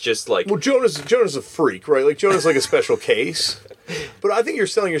that it's just like... Well, Jonah's a freak, right? Like, Jonah's like a special case. But I think you're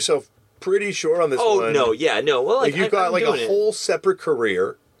selling yourself pretty short on this Oh, one. no, yeah, no. Well, like, you've got I'm like doing a it. whole separate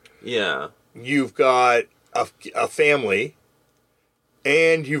career. Yeah. You've got a family,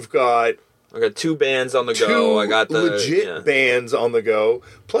 and you've got I got 2 bands on the two go. I got the legit bands on the go.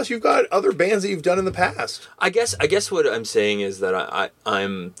 Plus, you've got other bands that you've done in the past. I guess what I'm saying is that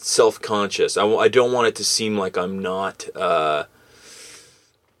I'm self-conscious. I don't want it to seem like I'm not. I'm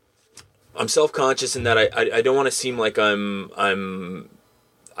self-conscious in that I don't want to seem like I don't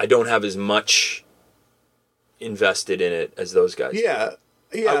have as much invested in it as those guys. Yeah.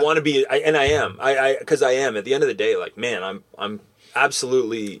 I want to be, and I am. Because I am. At the end of the day, like, man, I'm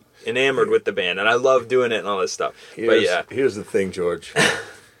absolutely enamored with the band, and I love doing it and all this stuff. Here's the thing, George.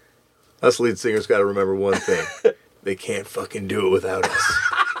 Us lead singers got to remember one thing: they can't fucking do it without us.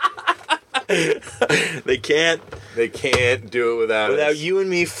 They can't do it without you and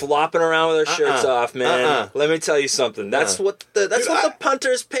me flopping around with our shirts off, man. Let me tell you something. That's what the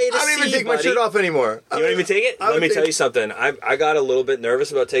punters pay to see. I don't even take buddy. my shirt off anymore. You don't even take it? Let me tell you something. I got a little bit nervous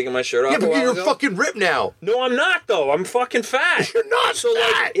about taking my shirt off. Yeah, but you're ago. fucking ripped now. No, I'm not though. I'm fucking fat. You're not so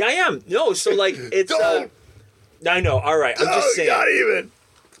fat. Like, yeah, I am. No, so like it's. Don't. I know. All right. I'm just saying. Not even.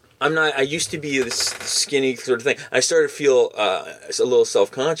 I'm not. I used to be this skinny sort of thing. I started to feel a little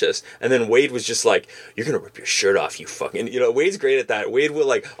self-conscious, and then Wade was just like, "You're gonna rip your shirt off, you fucking." You know, Wade's great at that. Wade will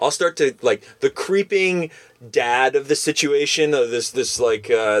like, I'll start to like the creeping dad of the situation, of this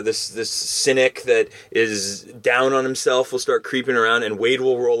cynic that is down on himself will start creeping around, and Wade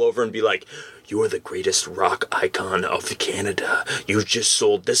will roll over and be like, "You're the greatest rock icon of Canada. You've just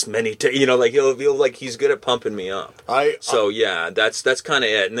sold this many like he'll feel like he's good at pumping me up. That's kind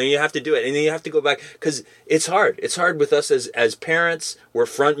of it. And then you have to do it, and then you have to go back because it's hard. It's hard with us as parents. We're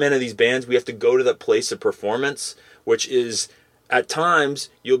frontmen of these bands. We have to go to the place of performance, which is at times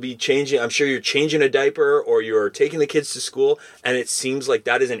you'll be changing. I'm sure you're changing a diaper or you're taking the kids to school, and it seems like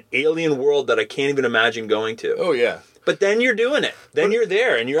that is an alien world that I can't even imagine going to. Oh yeah. But then you're doing it. Then you're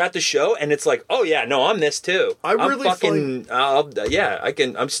there, and you're at the show, and it's like, oh yeah, no, I'm this too. I'm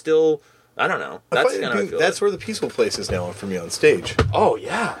still. I don't know. That's kind of I feel. That's where the peaceful place is now for me on stage. Oh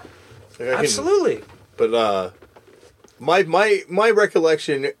yeah, absolutely. But my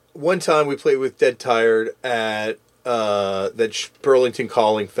recollection. One time we played with Dead Tired at that Burlington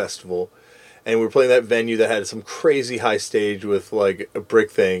Calling Festival, and we were playing that venue that had some crazy high stage with like a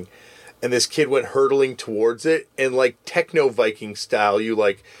brick thing. And this kid went hurtling towards it, and like techno Viking style, you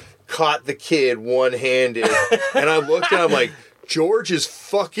like caught the kid one-handed. And I looked and I'm like, George is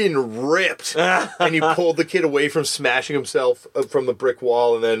fucking ripped. And you pulled the kid away from smashing himself from the brick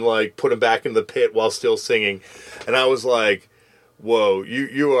wall, and then like put him back in the pit while still singing. And I was like, whoa,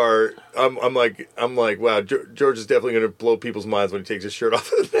 you are. I'm like, wow. George is definitely going to blow people's minds when he takes his shirt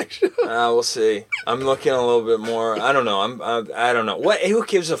off at the next show. We'll see. I'm looking a little bit more. I don't know. I don't know. What? Who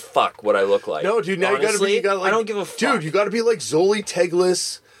gives a fuck what I look like? No, dude. Now honestly, you gotta like, I don't give a fuck. Dude, you got to be like Zoli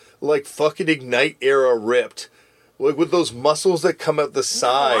Teglis, like fucking Ignite era ripped. Like with those muscles that come out the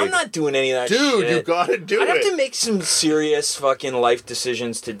side. No, I'm not doing any of that shit. Dude, you gotta do it. I have to make some serious fucking life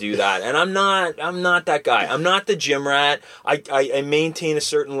decisions to do that. And I'm not that guy. I'm not the gym rat. I maintain a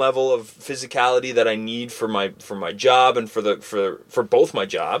certain level of physicality that I need for my job and for both my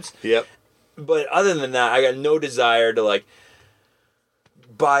jobs. Yep. But other than that, I got no desire to like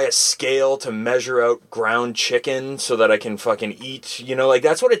buy a scale to measure out ground chicken so that I can fucking eat, like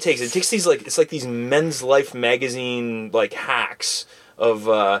that's what it takes. It takes these like, it's like these Men's Life magazine like hacks of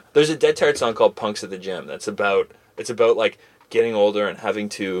there's a Dead Tired song called Punks at the Gym it's about like getting older and having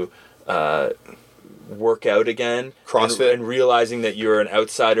to work out again, CrossFit, and realizing that you're an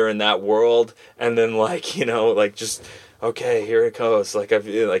outsider in that world, and then like like just okay, here it goes. Like I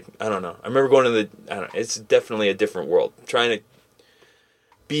feel like I don't know. I remember going to it's definitely a different world. I'm trying to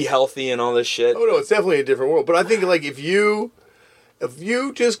be healthy and all this shit. Oh no, it's definitely a different world. But I think like if you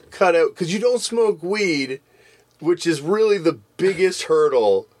just cut out, because you don't smoke weed, which is really the biggest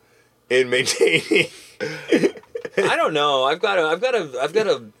hurdle in maintaining. I don't know. I've got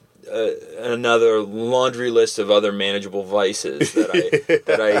another laundry list of other manageable vices that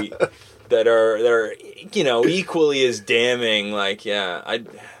are equally as damning. Like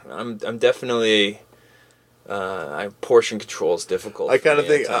I'm definitely. Portion control is difficult. I kind of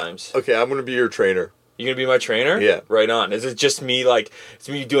think. at times. Okay, I'm going to be your trainer. You gonna be my trainer? Yeah. Right on. Is it just me it's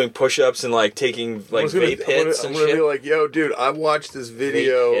me doing push-ups and like taking like vape hits and shit? I'm gonna be like, yo, dude, I watched this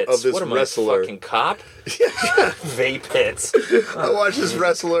video of this what am wrestler. I, fucking cop? Vape hits. I watched this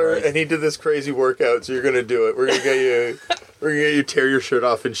wrestler and he did this crazy workout. So you're gonna do it. We're gonna get you tear your shirt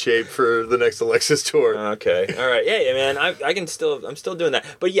off in shape for the next Alexis tour. Okay. All right. Yeah, man. I'm still doing that.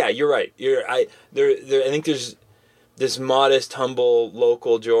 But yeah, you're right. I think there's this modest, humble,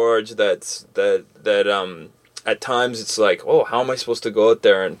 local George that at times it's like, oh, how am I supposed to go out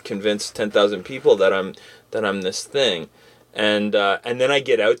there and convince 10,000 people that I'm this thing, and then I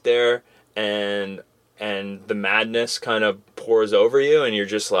get out there and the madness kind of pours over you, and you're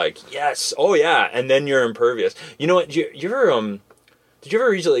just like, yes, oh yeah, and then you're impervious. You know what? Did you ever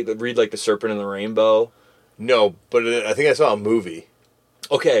read like The Serpent and the Rainbow? No, but I think I saw a movie.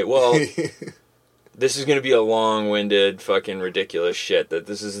 Okay, well, this is going to be a long-winded, fucking ridiculous shit. That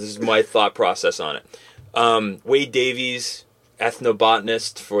this is my thought process on it. Wade Davies,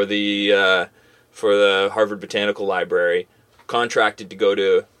 ethnobotanist for the Harvard Botanical Library, contracted to go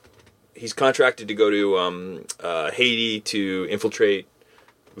to Haiti to infiltrate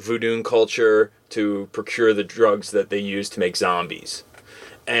voodoo culture to procure the drugs that they use to make zombies,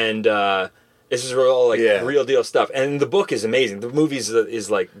 and this is all like real deal stuff. And the book is amazing. The movie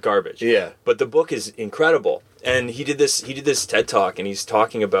is like garbage. Yeah, but the book is incredible. And he did this TED Talk, and he's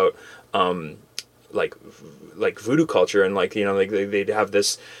talking about like voodoo culture, and like, you know, like they'd have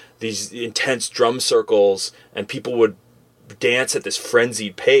these intense drum circles, and people would dance at this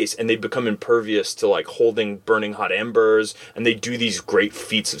frenzied pace, and they become impervious to like holding burning hot embers, and they do these great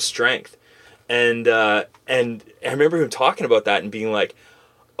feats of strength. And I remember him talking about that and being like,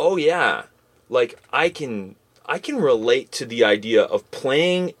 oh yeah, like I can relate to the idea of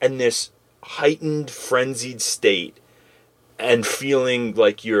playing in this heightened frenzied state and feeling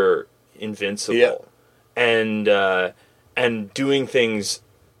like you're invincible, and doing things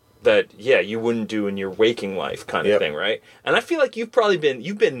that you wouldn't do in your waking life, kind of thing, right? And I feel like you've got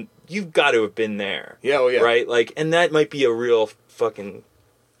to have been there. Yeah, oh yeah. Right? Like, and that might be a real fucking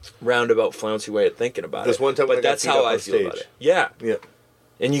roundabout flouncy way of thinking about it. One time, but that's how I feel about it. Yeah. Yeah.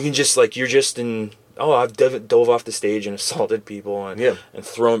 And you can just like, you're just in, I've dove off the stage and assaulted people and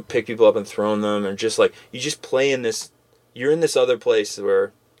picked people up and thrown them, and just like, you just play in this, you're in this other place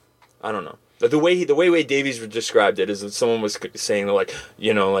where, I don't know. The way Wade Davies described it is that someone was saying that, like,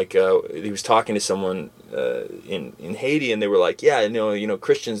 you know, like he was talking to someone in Haiti, and they were like, yeah, you know,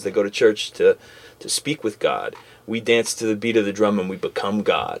 Christians, they go to church to speak with God. We dance to the beat of the drum and we become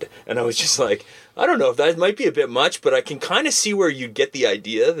God. And I was just like, I don't know if that might be a bit much, but I can kind of see where you get the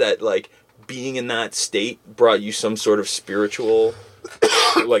idea that like being in that state brought you some sort of spiritual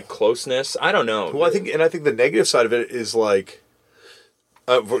like closeness. I don't know. Well, I think the negative side of it is like,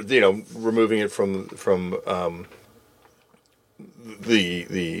 you know, removing it from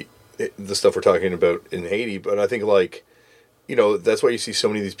the stuff we're talking about in Haiti, but I think, like, you know, that's why you see so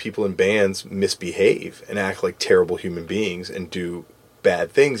many of these people in bands misbehave and act like terrible human beings and do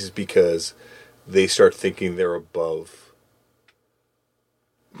bad things, is because they start thinking they're above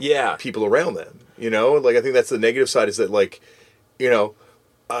people around them, you know? Like, I think that's the negative side, is that, like, you know,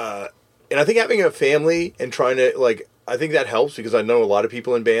 and I think having a family and trying to, like, I think that helps, because I know a lot of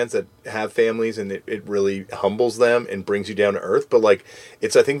people in bands that have families, and it really humbles them and brings you down to earth. But like,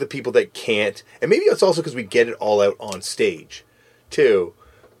 it's, I think the people that can't, and maybe it's also because we get it all out on stage too,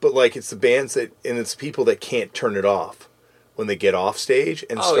 but like, it's the bands and it's people that can't turn it off when they get off stage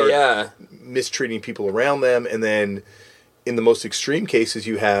and start mistreating people around them. And then in the most extreme cases,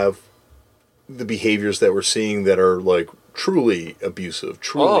 you have the behaviors that we're seeing that are like truly abusive,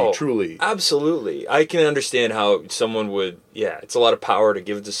 truly. Absolutely. I can understand how someone would, it's a lot of power to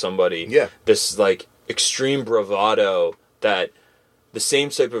give to somebody. Yeah. This, like, extreme bravado, that the same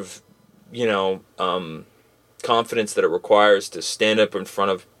type of, you know, confidence that it requires to stand up in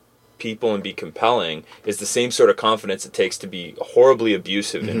front of people and be compelling is the same sort of confidence it takes to be a horribly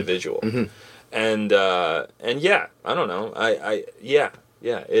abusive individual. Mm-hmm. And yeah, I don't know. It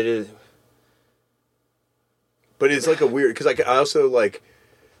is. But it's like a weird, because I also, like,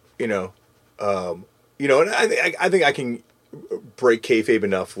 you know, and I think I can break kayfabe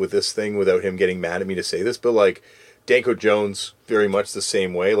enough with this thing without him getting mad at me to say this, but like, Danko Jones, very much the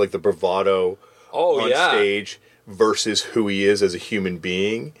same way, like the bravado on stage versus who he is as a human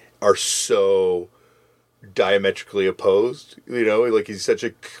being are so diametrically opposed. You know, like, he's such a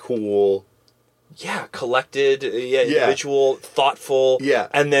cool, collected, individual, thoughtful,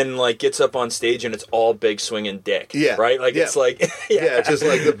 and then like gets up on stage and it's all big swinging dick, right? Like, it's like, just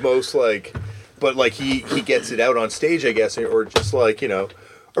like the most, like, but like he gets it out on stage, I guess, or just like, you know,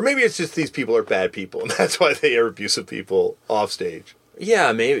 or maybe it's just these people are bad people and that's why they are abusive people off stage.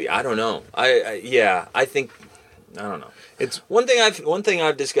 Yeah, maybe, I don't know. I think, I don't know. It's one thing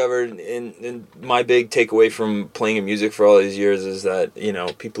I've discovered in my big takeaway from playing in music for all these years is that, you know,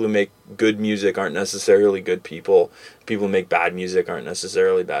 people who make good music aren't necessarily good people. People who make bad music aren't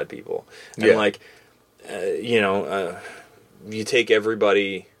necessarily bad people. And like, you know, you take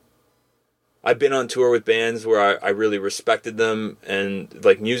everybody I've been on tour with bands where I really respected them and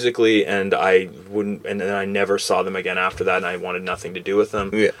like musically, and I wouldn't, and then I never saw them again after that, and I wanted nothing to do with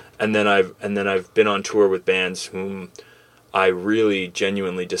them. Yeah. And then I've been on tour with bands whom I really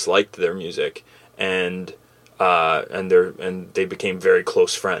genuinely disliked their music, and they became very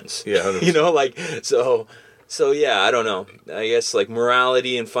close friends. Yeah, 100%. You know, like so yeah. I don't know. I guess like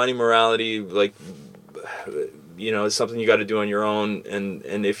morality and finding morality, like, you know, is something you got to do on your own,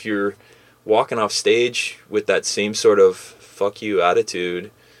 and if you're walking off stage with that same sort of fuck you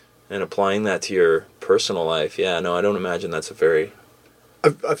attitude and applying that to your personal life, yeah, no, I don't imagine that's a very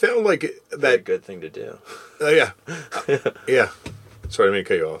I found like that good thing to do. Yeah. Yeah. Sorry, I didn't mean to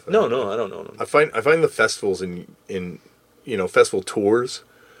cut you off. No, I don't know. I find the festivals in you know, festival tours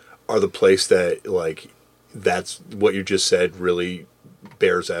are the place that, like, that's what you just said really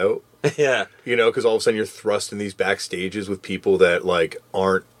bears out. Yeah. You know, because all of a sudden you're thrust in these backstages with people that, like,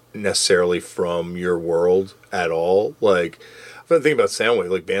 aren't necessarily from your world at all. Like, I've been thinking about Soundwave,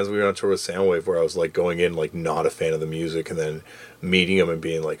 like bands we were on tour with Soundwave, where I was like going in like not a fan of the music, and then meeting them and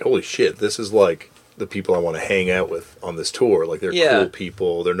being like, holy shit, this is like the people I want to hang out with on this tour. Like, they're cool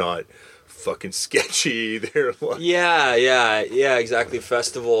people. They're not fucking sketchy. They're like, yeah, exactly.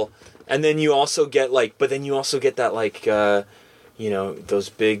 Festival. And then you also get like, but then you also get that like, you know, those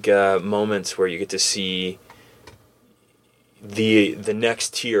big moments where you get to see the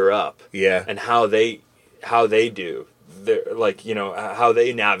next tier up, yeah, and how they do, they're like, you know, how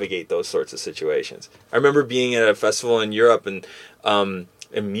they navigate those sorts of situations. I remember being at a festival in Europe, and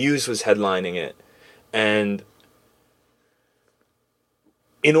Muse was headlining it, and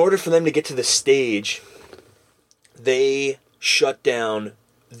in order for them to get to the stage, they shut down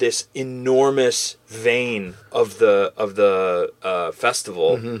this enormous vein of the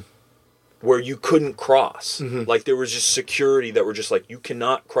festival. Mm-hmm. Where you couldn't cross. Mm-hmm. Like, there was just security that were just like, you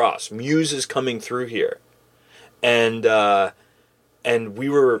cannot cross. Muse is coming through here. And we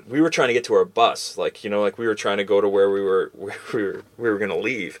were trying to get to our bus. Like, you know, like we were trying to go to where we were going to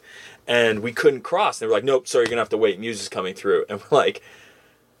leave. And we couldn't cross. They were like, nope, sorry, you're going to have to wait. Muse is coming through. And we're like,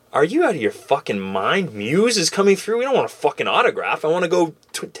 are you out of your fucking mind? Muse is coming through? We don't want a fucking autograph. I want to go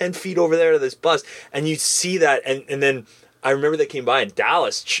 10 feet over there to this bus. And you see that, and then I remember they came by and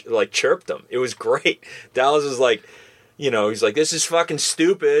Dallas chirped them. It was great. Dallas was like, you know, he's like, this is fucking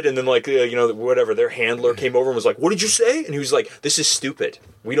stupid. And then like, you know, whatever, their handler came over and was like, what did you say? And he was like, this is stupid.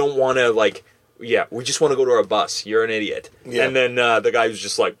 We don't want to like, yeah, we just want to go to our bus. You're an idiot. Yeah. And then the guy was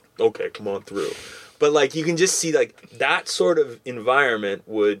just like, okay, come on through. But like, you can just see like that sort of environment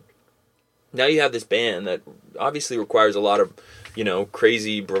would, now you have this band that obviously requires a lot of, you know,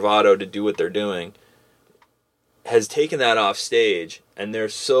 crazy bravado to do what they're doing, has taken that off stage, and they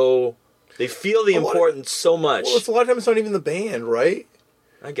feel the importance so much. Well, it's a lot of times it's not even the band, right?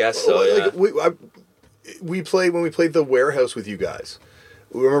 I guess so, yeah. Like, we played, when we played the Warehouse with you guys,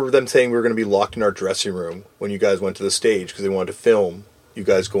 we remember them saying we were going to be locked in our dressing room when you guys went to the stage because they wanted to film you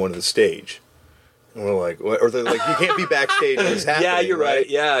guys going to the stage. And we're like, what? Or they're like, you can't be backstage when it's happening. Yeah, you're right.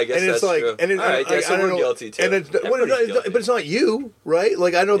 Yeah, I guess and that's it's like, true. And all right, yeah, so we're guilty too. And but it's not you, right?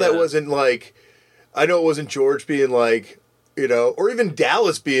 Like, I know that wasn't like, I know it wasn't George being like, you know, or even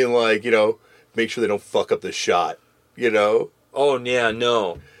Dallas being like, you know, make sure they don't fuck up the shot, you know? Oh, yeah,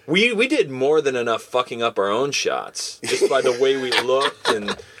 no. We did more than enough fucking up our own shots just by the way we looked and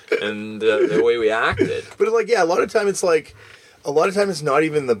the way we acted. But like, yeah, a lot of time it's not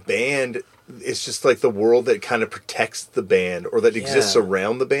even the band. It's just like the world that kind of protects the band or that exists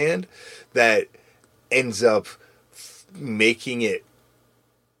around the band that ends up making it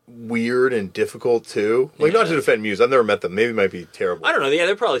weird and difficult too. Like, not to defend Muse, I've never met them. Maybe it might be terrible. I don't know. Yeah,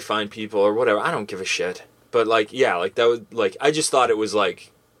 they're probably fine people or whatever. I don't give a shit. But like, yeah, like that was like, I just thought it was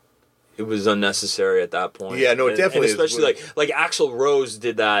like, it was unnecessary at that point. Yeah, no, it definitely and especially is. Like Axl Rose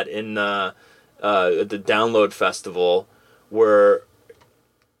did that in the Download Festival where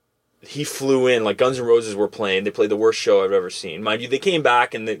he flew in, like Guns N' Roses were playing. They played the worst show I've ever seen. Mind you, they came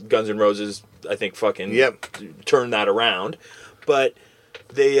back and the Guns N' Roses, I think, fucking turned that around. But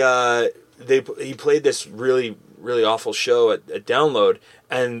he played this really, really awful show at Download,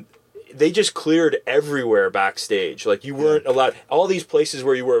 and they just cleared everywhere backstage. Like, you weren't allowed. All these places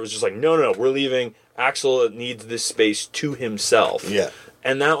where you were, it was just like, no, we're leaving. Axl needs this space to himself. Yeah.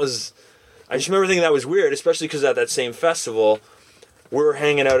 And that was, I just remember thinking that was weird, especially because at that same festival, we were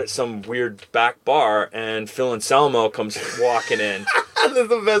hanging out at some weird back bar, and Phil Anselmo comes walking in. This is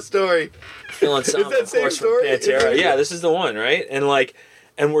the best story. Phil Anselmo, is that of course, story? From Pantera. Yeah, this is the one, right? And like,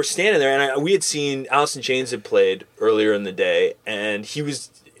 and we're standing there, and we had seen Alice in Chains had played earlier in the day, and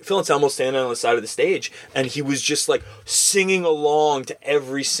Phil Anselmo standing on the side of the stage, and he was just like singing along to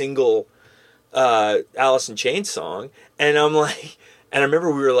every single Alice in Chains song, and I'm like, and I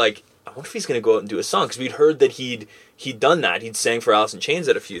remember we were like, I wonder if he's going to go out and do a song, because we'd heard that he'd done that. He'd sang for Alice in Chains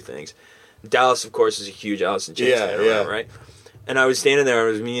at a few things. Dallas, of course, is a huge Alice in Chains fan, right? And I was standing there.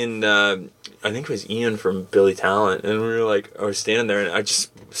 It was me and I think it was Ian from Billy Talent, and we were like, I was standing there, and I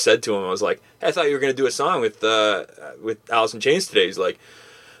just said to him, I was like, hey, I thought you were going to do a song with Alice in Chains today. He's like,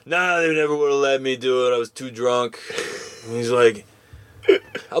 nah, they never would have let me do it. I was too drunk. And he's like,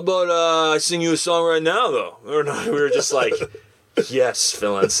 how about I sing you a song right now, though? Or no, we were just like, yes,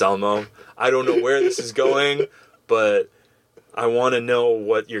 Phil Anselmo. I don't know where this is going, but I want to know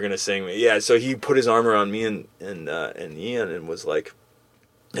what you're going to sing me. Yeah, so he put his arm around me and Ian and was like,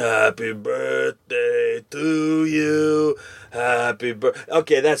 happy birthday to you. Happy birthday.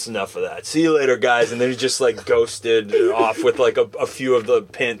 Okay, that's enough of that. See you later, guys. And then he just like ghosted off with like a few of the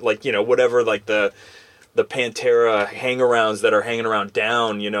whatever, like the Pantera hang-arounds that are hanging around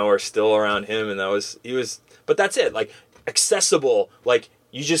down, are still around him. And but that's it. Like, accessible, like,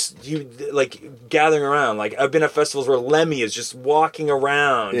 you like gathering around. Like, I've been at festivals where Lemmy is just walking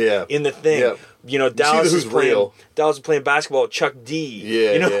around in the thing. Yeah. Dallas is playing basketball with Chuck D.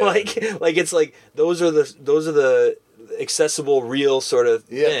 Yeah. Like it's like those are the accessible, real sort of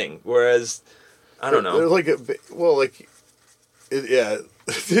thing. Whereas I don't know. They're like did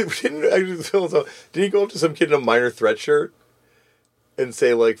he go up to some kid in a Minor Threat shirt and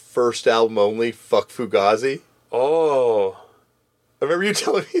say like, first album only, fuck Fugazi? Oh. I remember you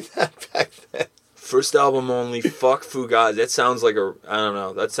telling me that back then. First album only, fuck Fugazi. That sounds like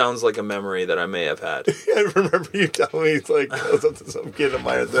that sounds like a memory that I may have had. I remember you telling me, it's like, goes up to some kid in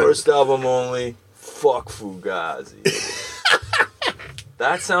Minor Threat. First album only, fuck Fugazi.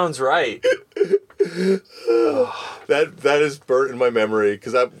 That sounds right. That is burnt in my memory,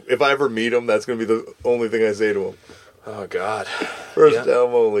 because if I ever meet him, that's going to be the only thing I say to him. Oh, God. First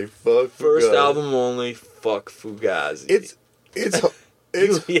album only, fuck Fugazi. First album only, fuck Fugazi. It's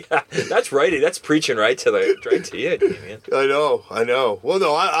yeah, that's right. That's preaching right to you, Damien. I know. Well,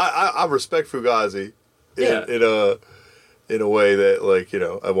 no, I respect Fugazi in a way that, like,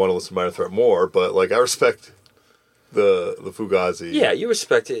 I want to listen to Minor Threat more, but like, I respect the Fugazi. Yeah, you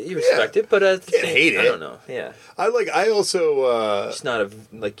respect it. It, but can't hate it. I don't know. Yeah, I also it's not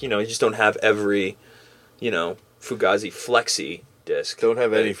you just don't have every Fugazi flexi disc. Don't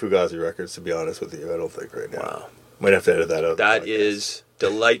have any Fugazi records, to be honest with you. I don't think right now. Wow. Might have to edit that out. That is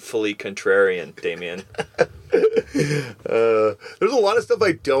delightfully contrarian, Damien. There's a lot of stuff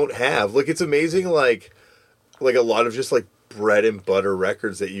I don't have. Like, it's amazing, like a lot of just like bread and butter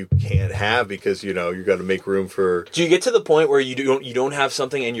records that you can't have because you got to make room for. Do you get to the point where you don't have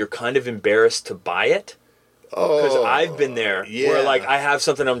something and you're kind of embarrassed to buy it? Oh, because I've been there where like I have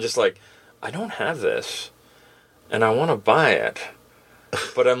something, I'm just like, I don't have this, and I want to buy it,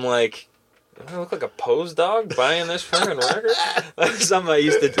 but I'm like, do I look like a pose dog buying this fucking record? That's something I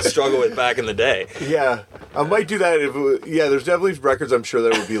used to struggle with back in the day. Yeah, I might do that. There's definitely records I'm sure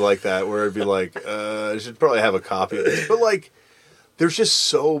that would be like that, where I'd be like, I should probably have a copy of this. But like, there's just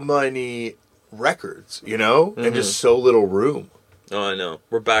so many records, and just so little room. Oh, I know.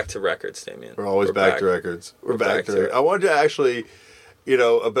 We're back to records, Damien. We're always back to records. We're back to records. I wanted to actually,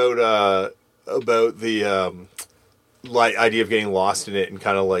 about the idea of getting lost in it and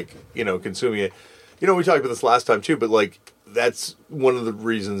kind of like, consuming it. We talked about this last time too, but like, that's one of the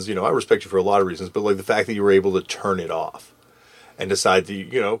reasons, I respect you for a lot of reasons, but like the fact that you were able to turn it off and decide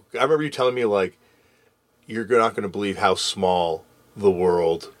to, I remember you telling me like, you're not going to believe how small the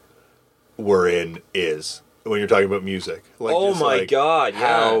world we're in is when you're talking about music. Like, oh my God.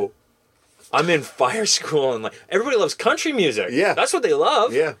 Yeah. I'm in fire school and like, everybody loves country music. Yeah. That's what they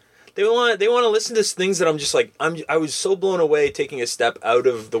love. Yeah. They want to listen to things that I'm just like, I was so blown away taking a step out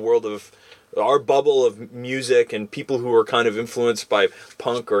of the world of our bubble of music and people who are kind of influenced by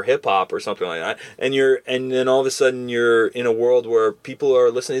punk or hip hop or something like that. And then all of a sudden you're in a world where people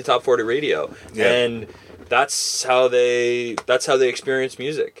are listening to Top 40 radio. Yeah. And that's how they experience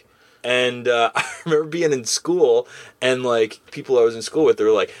music. And I remember being in school, and like people I was in school with, they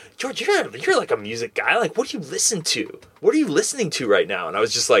were like, "George, you're like a music guy. Like, what do you listen to? What are you listening to right now?" And I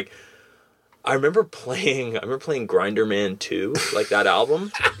was just like, I remember playing Grinder Man 2, like that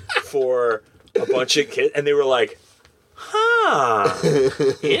album, for a bunch of kids, and they were like, "Huh,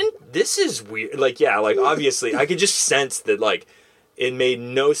 this is weird." Like, yeah, like obviously, I could just sense that like. It made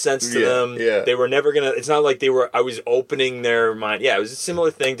no sense to them. Yeah. They were never gonna. It's not like I was opening their mind. Yeah, it was a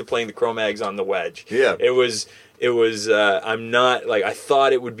similar thing to playing the Cro-Mags on the Wedge. Yeah. It was. I'm not like I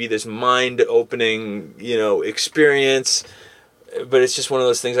thought it would be this mind-opening, experience, but it's just one of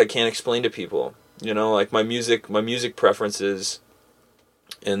those things I can't explain to people. Like my music preferences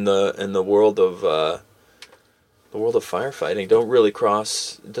in the world of firefighting don't really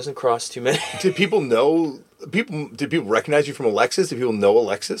doesn't cross too many. Did people know Did people recognize you from Alexis? Did people know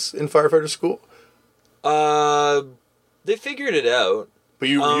Alexis in firefighter school? They figured it out. But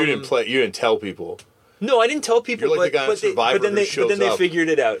you didn't tell people. No, I didn't tell people. You're like the guy on Survivor but then they figured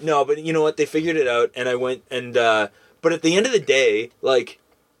it out. No, but you know what? They figured it out, and I went and. But at the end of the day, like,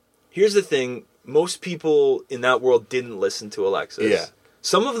 here's the thing: most people in that world didn't listen to Alexis. Yeah.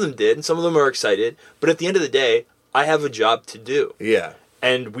 Some of them did, and some of them are excited. But at the end of the day, I have a job to do. Yeah.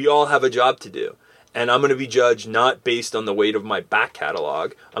 And we all have a job to do. And I'm going to be judged not based on the weight of my back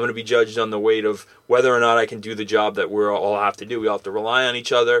catalog. I'm going to be judged on the weight of whether or not I can do the job that we all have to do. We all have to rely on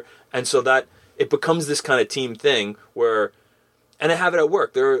each other. And so that it becomes this kind of team thing where, and I have it at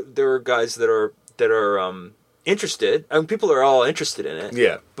work. There are guys that are interested. I mean, people are all interested in it.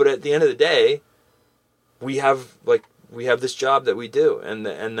 Yeah. But at the end of the day, we have this job that we do, and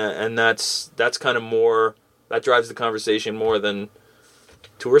that's kind of more, that drives the conversation more than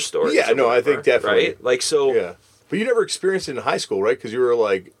tour stories. Yeah, no, I think definitely. Right? Like, so. Yeah. But you never experienced it in high school, right? Because you were,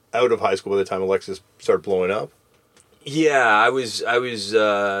 like, out of high school by the time Alexis started blowing up. Yeah, I was, by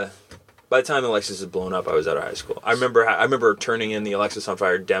the time Alexis had blown up, I was out of high school. I remember turning in the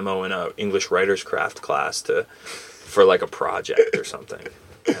Alexisonfire demo in a English writer's craft class for like a project or something.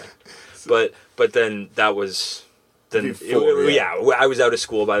 Yeah. But then that was... Then I was out of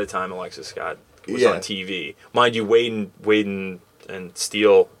school by the time Alexis was on TV. Mind you, Wade and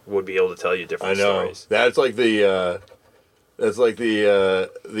Steele would be able to tell you different stories. That's like the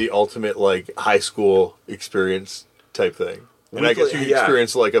ultimate like high school experience type thing. And I guess you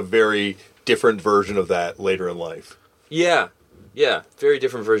experienced like a very different version of that later in life. Yeah, very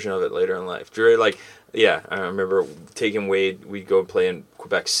different version of it later in life. Very I remember taking Wade. We'd go play in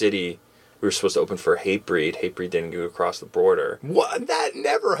Quebec City. We were supposed to open for Hatebreed. Hatebreed didn't go across the border. What? That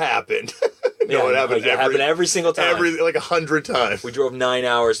never happened. No, it happened. It happened every single time. Like 100 times. We drove 9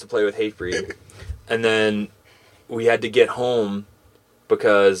 hours to play with Hatebreed, and then we had to get home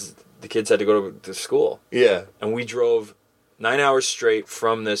because the kids had to go to school. Yeah, and we drove 9 hours straight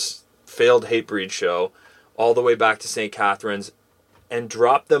from this failed Hatebreed show all the way back to St. Catharines and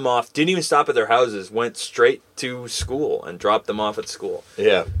dropped them off. Didn't even stop at their houses. Went straight to school and dropped them off at school.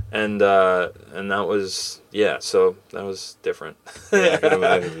 Yeah. And that was, so that was different. Yeah, I can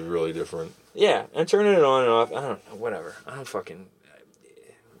imagine it was really different. Yeah, and turning it on and off, I don't know, whatever.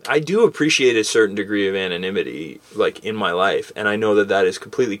 I do appreciate a certain degree of anonymity, like, in my life, and I know that is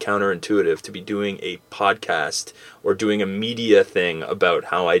completely counterintuitive to be doing a podcast or doing a media thing about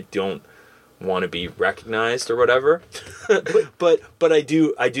how I don't want to be recognized or whatever. but I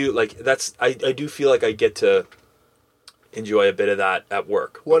do like I do feel like I get to enjoy a bit of that at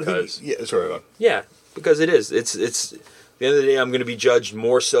work. Because it is. It's at the end of the day, I'm going to be judged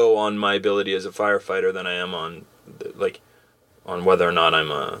more so on my ability as a firefighter than I am on whether or not I'm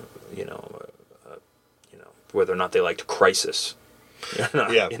whether or not they liked Crisis. Yeah.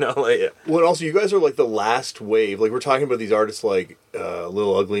 Yeah. Well, and also, you guys are like the last wave. Like, we're talking about these artists like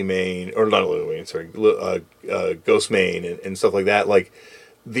Little Ugly Mane, or not Little Mane, sorry, Ghost Mane and stuff like that. Like,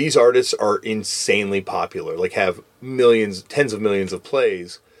 these artists are insanely popular, like, have millions, tens of millions of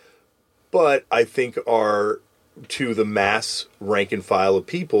plays, but I think are, to the mass rank and file of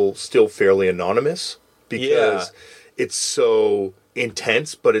people, still fairly anonymous because it's so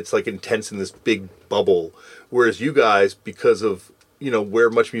intense, but it's like intense in this big bubble. Whereas you guys, because of where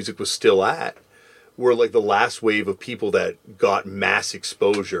Much Music was still at, were like the last wave of people that got mass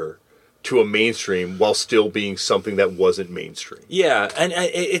exposure to a mainstream while still being something that wasn't mainstream. Yeah, and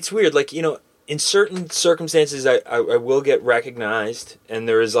it's weird. Like, in certain circumstances, I will get recognized, and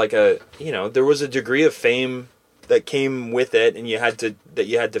there is like there was a degree of fame that came with it, and you had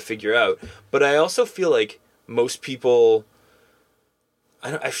to figure out. But I also feel like most people.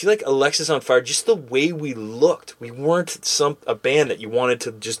 I feel like Alexisonfire, just the way we looked, we weren't a band that you wanted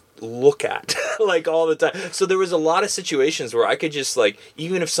to just look at like all the time. So there was a lot of situations where I could just like,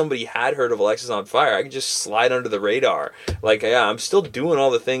 even if somebody had heard of Alexisonfire, I could just slide under the radar. Like, I'm still doing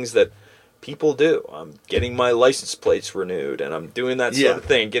all the things that people do. I'm getting my license plates renewed, and I'm doing that sort of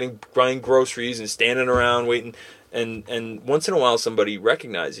thing, buying groceries and standing around waiting. And once in a while somebody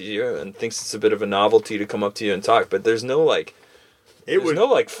recognizes you and thinks it's a bit of a novelty to come up to you and talk, but there's no like. There's no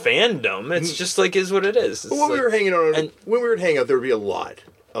like fandom. It's just like is what it is. But when we were hanging out, there would be a lot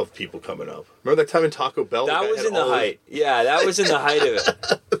of people coming up. Remember that time in Taco Bell? That was in the height. Yeah, that was in the height of it.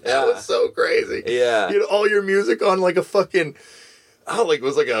 That was so crazy. Yeah, you had all your music on like a fucking it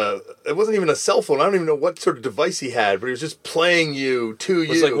wasn't even a cell phone. I don't even know what sort of device he had, but he was just playing you to you. It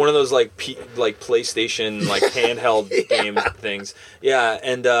was like one of those like PlayStation like handheld game things. Yeah,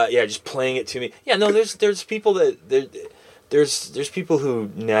 and just playing it to me. Yeah, no, there's people there's people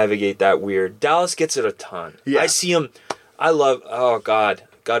who navigate that weird. Dallas gets it a ton. Yeah. I see him. Oh God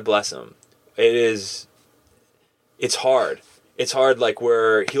bless him. It's hard. It's hard, like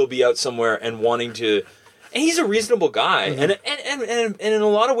where he'll be out somewhere and wanting to. And he's a reasonable guy, and in a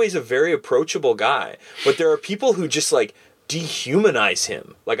lot of ways a very approachable guy. But there are people who just like dehumanize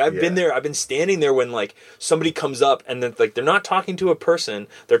him. Like I've been there. I've been standing there when like somebody comes up and then like they're not talking to a person.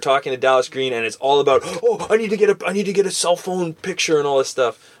 They're talking to Dallas Green, and it's all about I need to get a cell phone picture and all this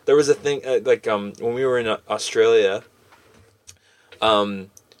stuff. There was a thing when we were in Australia.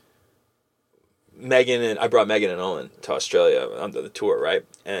 I brought Megan and Owen to Australia on the tour, right?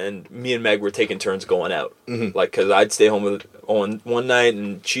 And me and Meg were taking turns going out. Mm-hmm. Like, because I'd stay home with Owen one night,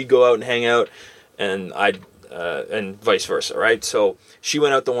 and she'd go out and hang out, and and vice versa, right? So she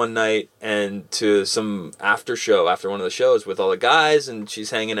went out the one night and to some after one of the shows with all the guys, and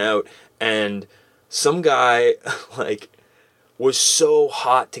she's hanging out, and some guy, like, was so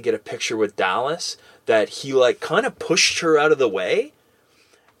hot to get a picture with Dallas that he, like, kind of pushed her out of the way,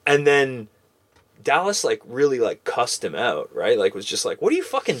 and then Dallas like really like cussed him out, right? Like was just like, "What are you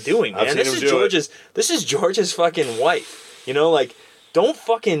fucking doing, man? This is George's fucking wife. You know, like don't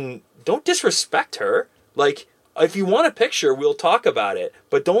disrespect her. Like if you want a picture, we'll talk about it,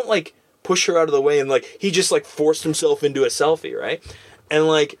 but don't like push her out of the way." And like he just like forced himself into a selfie, right? And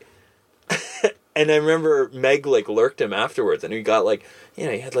like and I remember Meg like lurked him afterwards, and he got like, he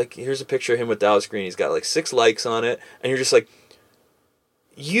had like, here's a picture of him with Dallas Green. He's got like 6 likes on it, and you're just like,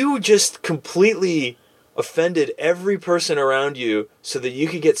 you just completely offended every person around you so that you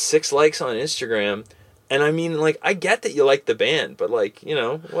could get 6 likes on Instagram. And I mean, like, I get that you like the band, but like,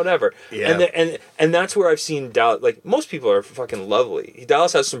 whatever. Yeah. And that's where I've seen Dallas. Like, most people are fucking lovely.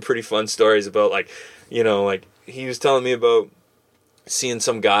 Dallas has some pretty fun stories about like, like he was telling me about seeing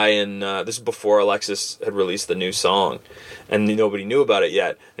some guy in this is before Alexis had released the new song, and nobody knew about it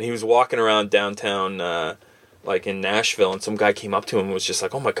yet. And he was walking around downtown. Like in Nashville, and some guy came up to him and was just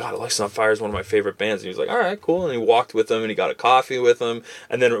like, "Oh my God, Alexisonfire is one of my favorite bands." And he was like, "All right, cool." And he walked with him, and he got a coffee with him.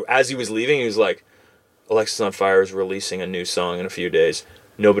 And then as he was leaving, he was like, "Alexisonfire is releasing a new song in a few days.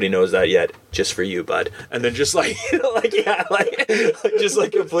 Nobody knows that yet. Just for you, bud." And then just like, just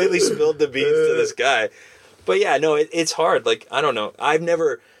like completely spilled the beans to this guy. But yeah, no, it's hard. Like, I don't know. I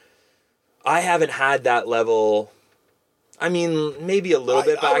haven't had that level. I mean, maybe a little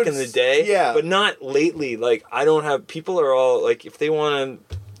bit back in the day, but not lately. Like, I don't have, people are all, like, if they want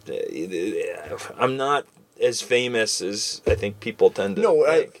to, I'm not as famous as I think people tend to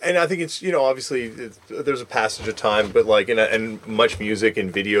think. And I think it's, obviously, there's a passage of time, but, like, and much music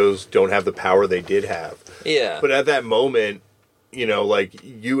and videos don't have the power they did have. Yeah. But at that moment, like,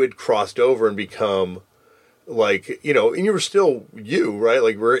 you had crossed over and become... like, and you were still you, right?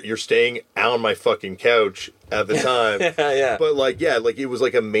 Like, you're staying on my fucking couch at the time. Yeah. But, like, it was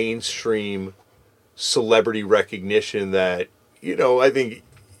like a mainstream celebrity recognition that, I think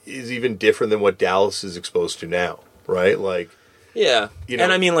is even different than what Dallas is exposed to now, right? Like, yeah.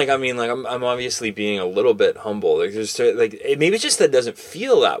 And I mean, I'm obviously being a little bit humble. Like, maybe it's just that it doesn't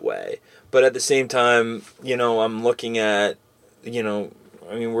feel that way. But at the same time, I'm looking at, I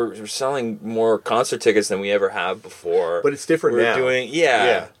mean, we're selling more concert tickets than we ever have before. But it's different now.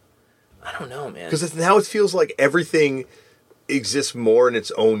 Yeah. I don't know, man. Because now it feels like everything exists more in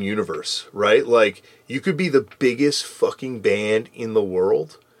its own universe, right? Like, you could be the biggest fucking band in the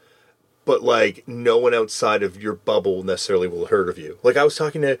world, but, like, no one outside of your bubble necessarily will have heard of you. Like, I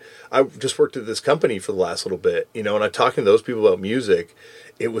just worked at this company for the last little bit, and I'm talking to those people about music.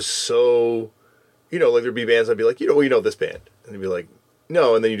 It was so, like, there'd be bands I'd be like, this band. And they'd be like,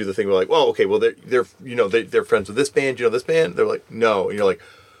 no, and then you do the thing where like, well, okay, well they're friends with this band, this band? They're like, no, and you're like,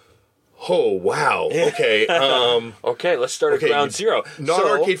 oh wow, okay, okay, let's start at ground zero. Not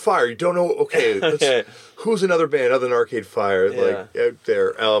Arcade Fire, you don't know? Okay, who's another band other than Arcade Fire like out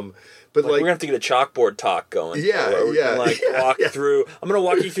there? But like we're gonna have to get a chalkboard talk going. Walk through. I'm gonna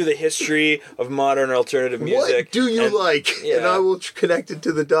walk you through the hirea of modern alternative music. What do you like? Yeah. And I will connect it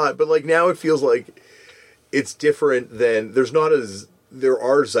to the dot. But like now, it feels like it's different than there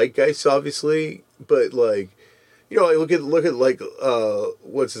are zeitgeists, obviously, but like, look at like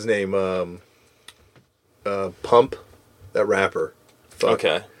what's his name, Pump, that rapper. Fuck.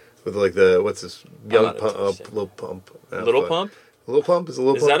 Okay. With like what's this young Pump, Lil Pump. Little Pump. Little Pump is a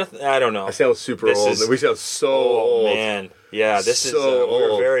Little Pump. Is that I don't know. I sound super old. We sound so old. Man, yeah,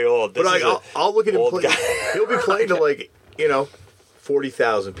 we're very old. But I'll look at him play. He'll be playing to like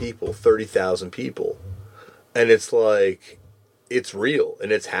 40,000 people, 30,000 people. And it's like, it's real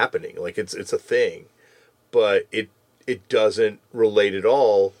and it's happening. Like it's a thing, but it doesn't relate at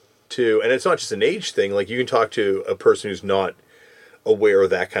all to, and it's not just an age thing. Like you can talk to a person who's not aware of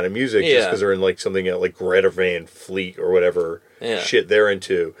that kind of music just because they're in like something like Greta Van Fleet or whatever shit they're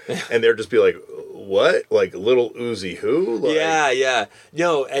into. And they'll just be like, what? Like Little Uzi who? Like,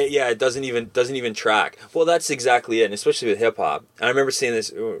 No, it doesn't even track. Well, that's exactly it, and especially with hip hop. And I remember seeing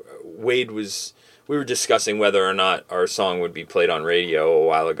this. We were discussing whether or not our song would be played on radio a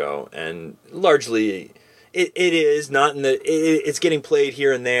while ago, and largely it is not in the. It's getting played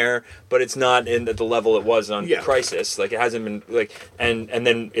here and there, but it's not in the level it was on Crisis. Like it hasn't been like, and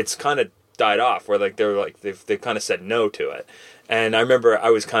then it's kind of died off. Where like they've kind of said no to it. And I remember I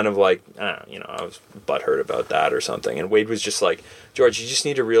was kind of like, I was butthurt about that or something. And Wade was just like, George, you just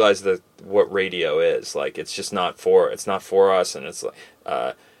need to realize that what radio is. Like, it's just not for us. And it's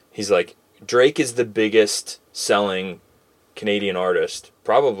like, he's like, Drake is the biggest selling Canadian artist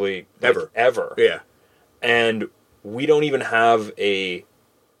probably ever. Yeah. And we don't even have a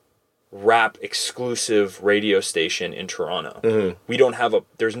rap exclusive radio station in Toronto. Mm-hmm. We don't have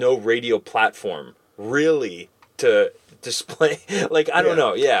there's no radio platform really to display. Like, I don't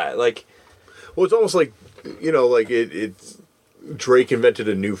know. Yeah. Like, well, it's almost like, like it's Drake invented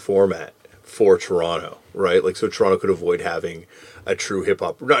a new format for Toronto, right? Like, so Toronto could avoid having a true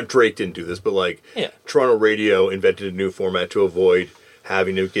hip-hop... Not Drake didn't do this, but, like, Toronto radio invented a new format to avoid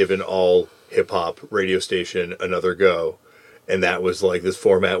having to give an all-hip-hop radio station another go. And that was, like, this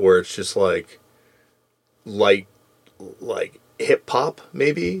format where it's just, like hip-hop,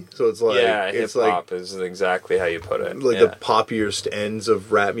 maybe? So it's like... Yeah, it's hip-hop is exactly how you put it. Like the poppiest ends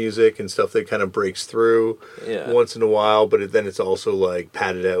of rap music and stuff that kind of breaks through once in a while, but then it's also, like,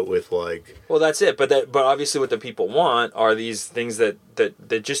 padded out with, like... Well, that's it. But obviously what the people want are these things that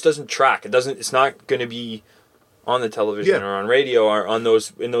just doesn't track. It's not going to be on the television or on radio or in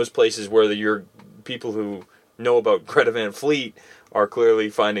those places where your people who know about Greta Van Fleet are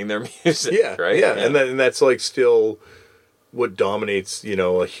clearly finding their music, right? Yeah, and that's, like, still... what dominates,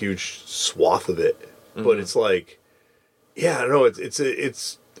 a huge swath of it. Mm-hmm. But it's like, I don't know, it's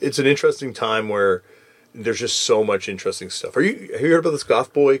an interesting time where there's just so much interesting stuff. Have you heard about this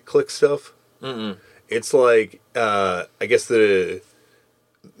goth boy clique stuff? Mm-mm. It's like, I guess the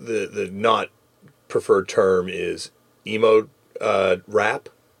not preferred term is emo rap.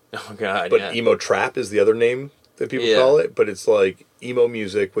 Oh God! But emo trap is the other name that people call it. But it's like emo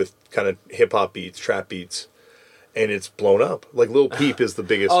music with kind of hip hop beats, trap beats. And it's blown up. Like Lil Peep is the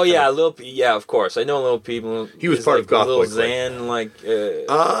biggest. Oh yeah, Lil Peep. Yeah, of course. I know Lil Peep. He was part of Goth Boy. Lil Xan, like.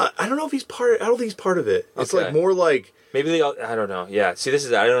 I don't know if he's part. I don't think he's part of it. It's like more like maybe they. I don't know. Yeah. See, this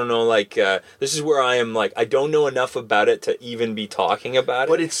is. I don't know. Like, this is where I am. Like, I don't know enough about it to even be talking about it.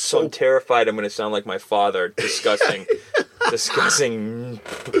 But it's so I'm terrified. I'm going to sound like my father discussing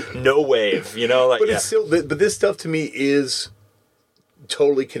no wave. Like. But it's still. But this stuff to me is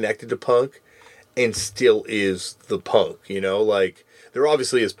totally connected to punk. And still is the punk, like there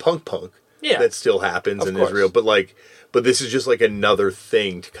obviously is punk that still happens and is real, but this is just like another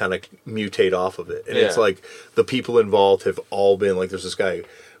thing to kind of mutate off of it, and it's like the people involved have all been like there's this guy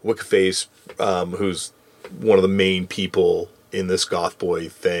Wickaface, who's one of the main people in this goth boy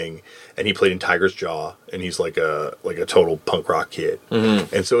thing, and he played in Tiger's Jaw, and he's like a total punk rock kid,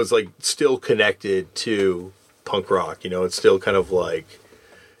 and so it's like still connected to punk rock, it's still kind of like.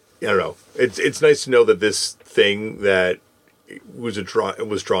 I don't know. It's nice to know that this thing that was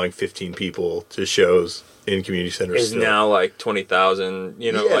drawing 15 people to shows in community centers is now like 20,000.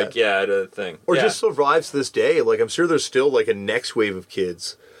 Like at a thing, or just survives to this day. Like I'm sure there's still like a next wave of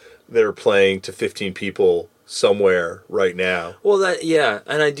kids that are playing to 15 people somewhere right now. Well,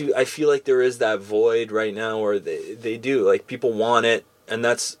 and I feel like there is that void right now where they do like people want it, and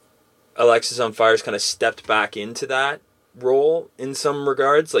that's Alexisonfire's kind of stepped back into that role in some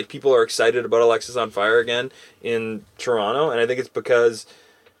regards. Like people are excited about Alexisonfire again in Toronto, and I think it's because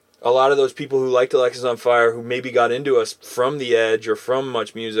a lot of those people who liked Alexisonfire, who maybe got into us from The Edge or from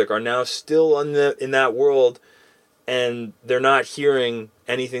Much Music, are now still in that world, and they're not hearing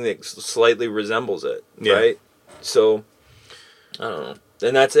anything that slightly resembles it, right? So I don't know,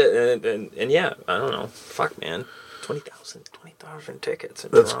 and that's it, and I don't know. Fuck, man, 20,000 tickets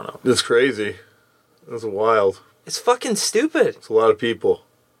in Toronto. That's crazy. That's wild. It's fucking stupid. It's a lot of people.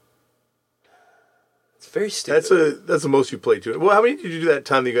 It's very stupid. That's the most you played to it. Well, how many did you do that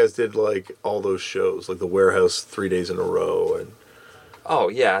time that you guys did like all those shows, like the Warehouse 3 days in a row, and? Oh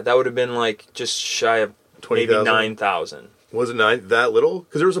yeah, that would have been like just shy of 20,000? maybe 9,000. Was it that little?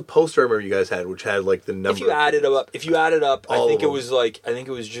 Because there was a poster I remember you guys had, which had like the number. If you added up, I think it was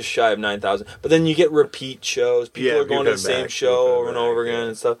just shy of 9,000. But then you get repeat shows. People are going to the same show over and over again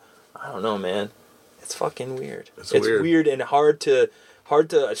and stuff. I don't know, man. It's fucking weird. It's weird and hard to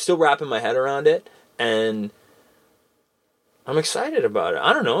still wrapping my head around it, and I'm excited about it.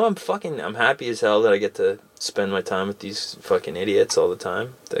 I don't know. I'm happy as hell that I get to spend my time with these fucking idiots all the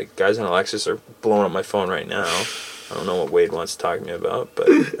time. The guys on Alexis are blowing up my phone right now. I don't know what Wade wants to talk to me about, but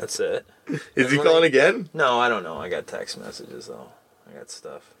that's it. Is he calling again? No, I don't know. I got text messages, though. I got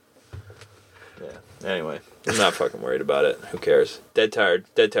stuff. Yeah. Anyway, I'm not fucking worried about it. Who cares? Dead Tired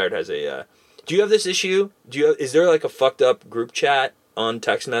has a... do you have this issue? Is there like a fucked up group chat on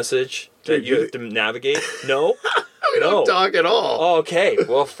text message that you have to navigate? No? We don't talk at all. Oh, okay.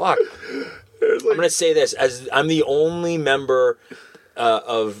 Well, fuck. I'm going to say this. As I'm the only member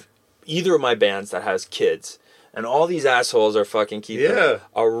of either of my bands that has kids, and all these assholes are fucking keeping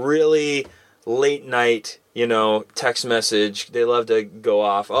a really late night, text message. They love to go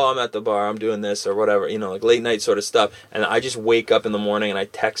off. Oh, I'm at the bar. I'm doing this or whatever. Like late night sort of stuff. And I just wake up in the morning and I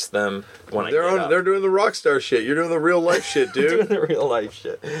text them when I get up. They're doing the rock star shit. You're doing the real life shit, dude. Doing the real life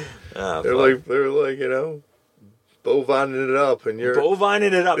shit. They're like, bovining it up, and you're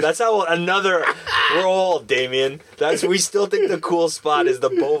bovining it up. That's how we're old, Damien. We still think the cool spot is the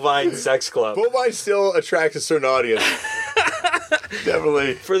Bovine Sex Club. Bovine still attracts a certain audience.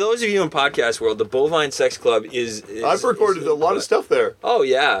 Definitely. For those of you in podcast world, the Bovine Sex Club is I've recorded a lot of stuff there. Oh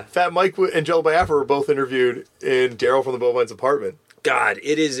yeah, Fat Mike and Joe Biafra were both interviewed in Daryl from the Bovine's apartment. God,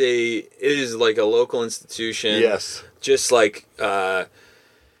 it is like a local institution. Yes, just like.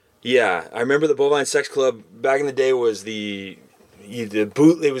 Yeah, I remember the Bovine Sex Club back in the day was the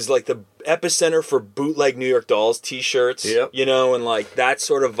boot. It was like the epicenter for bootleg New York Dolls T-shirts. Yep. And like that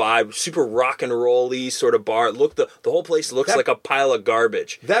sort of vibe, super rock and roll-y sort of bar. The whole place looks like a pile of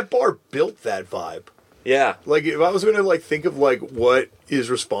garbage. That bar built that vibe. Yeah. Like if I was going to like think of like what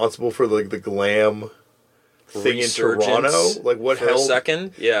is responsible for like the glam thing in Toronto, like what for a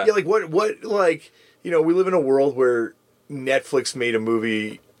second, yeah, like what like we live in a world where Netflix made a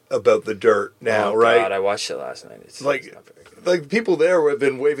movie about the dirt now, right? God, I watched it last night. It's not very good. Like people there have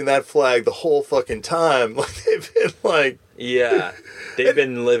been waving that flag the whole fucking time. Like they've been like, yeah, they've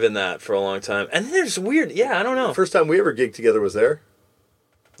been living that for a long time. And then there's weird, I don't know. The first time we ever gigged together was there.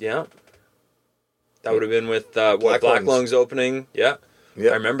 Yeah, that would have been with Black Lungs opening. Yeah,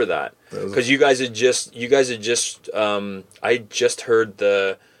 I remember that because you guys had just. I just heard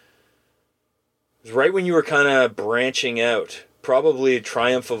it was right when you were kind of branching out. Probably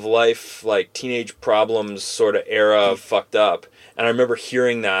Triumph of Life, like Teenage Problems sort of era of fucked up. And I remember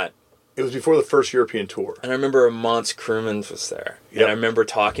hearing that. It was before the first European tour. And I remember Mons Crewman was there. Yep. And I remember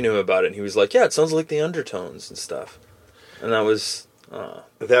talking to him about it. And he was like, yeah, it sounds like the Undertones and stuff. And that was...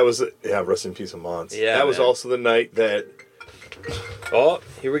 rest in peace of Mons. Yeah, that was also the night that... Oh,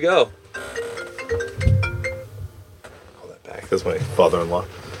 here we go. Call that back. That's my father-in-law.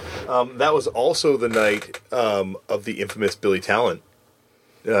 That was also the night of the infamous Billy Talent.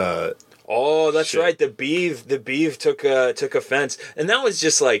 That's shit. right. The Beeve took offense, and that was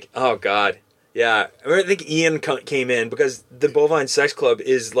just like, oh god, yeah. I think Ian came in because the Bovine Sex Club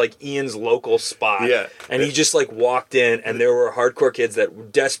is like Ian's local spot. Yeah, and he just like walked in, and there were hardcore kids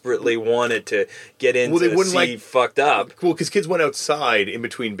that desperately wanted to get in. Well, they wouldn't see fucked up. Cool, because kids went outside in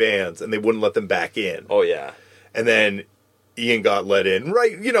between bands, and they wouldn't let them back in. Oh yeah, and then Ian got let in,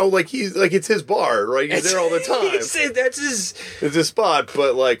 right? Like it's his bar, right? He's there all the time. It's his spot,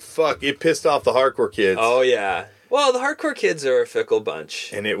 but like fuck, it pissed off the hardcore kids. Oh yeah. Well, the hardcore kids are a fickle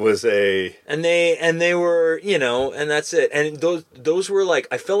bunch, and it was and they were, and that's it. And those were like,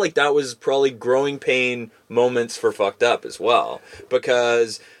 I felt like that was probably growing pain moments for fucked up as well,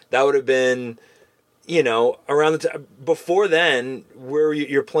 because that would have been, around the time before then, where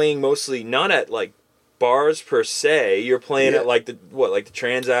you're playing mostly not at like bars per se. You're playing at like the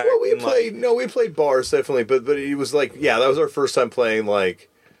Transact. Well, we played bars definitely, but it was like that was our first time playing like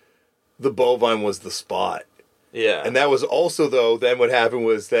the Bovine was the spot. Yeah, and that was also though. Then what happened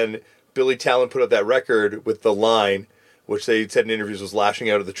was then Billy Talent put out that record with The Line, which they said in interviews was lashing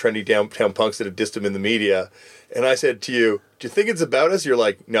out at the trendy downtown punks that had dissed him in the media. And I said to you, "Do you think it's about us?" You're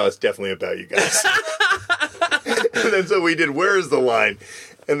like, "No, it's definitely about you guys." And then so we did "Where Is the Line?"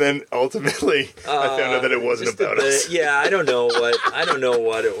 And then ultimately, I found out that it wasn't about us. Yeah, I don't know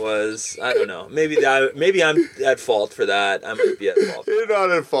what it was. I don't know. Maybe I'm at fault for that. I might be at fault. You're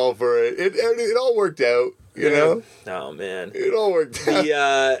not at fault for it. It all worked out. You know? Oh man, it all worked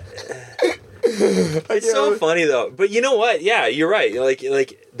out. It's so funny though. But you know what? Yeah, you're right. Like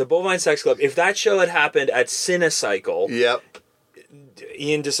the Bovine Sex Club. If that show had happened at Cinecycle, Yep.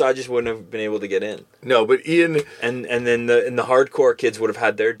 Ian Desai just wouldn't have been able to get in. No, but Ian and then the hardcore kids would have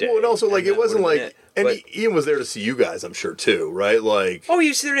had their day. Well, and also like it wasn't like, but Ian was there to see you guys, I'm sure too, right? Like, oh, he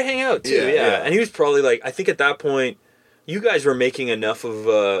was there to hang out too. Yeah. And he was probably like, I think at that point, you guys were making enough of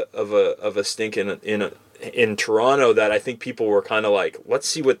a stink in Toronto that I think people were kind of like, let's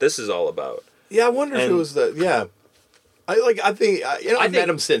see what this is all about. Yeah, I wonder if it was that. Yeah. I think I've met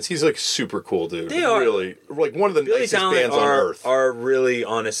him since. He's like super cool dude. They are really like one of the Billy nicest Talent bands on earth. Are really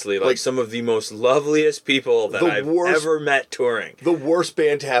honestly like some of the most loveliest people that I've ever met touring. The worst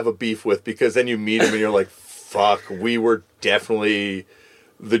band to have a beef with, because then you meet him and you're like, fuck, we were definitely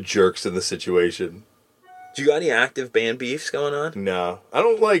the jerks in the situation. Do you got any active band beefs going on? No, I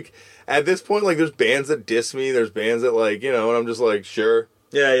don't like. At this point, like, there's bands that diss me. There's bands that like, and I'm just like, sure.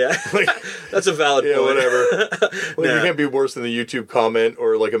 Yeah. Like, that's a valid point. Whatever. Like, you can't be worse than the YouTube comment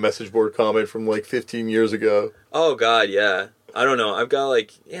or like a message board comment from like 15 years ago. Oh God, yeah. I don't know. I've got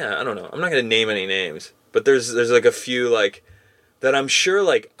like, I don't know. I'm not gonna name any names, but there's like a few like that I'm sure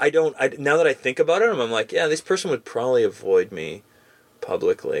like now that I think about it, I'm like, yeah, this person would probably avoid me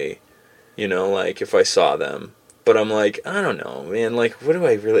publicly, like if I saw them. But I'm like, I don't know, man. Like, what do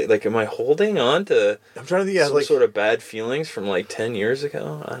I really like? Am I holding on to? I'm trying to think. Some sort of bad feelings from like 10 years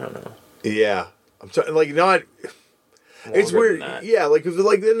ago. I don't know. Yeah, I'm like not. It's weird. Yeah, like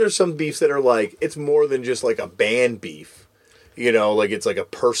then there's some beefs that are like it's more than just like a band beef. Like it's like a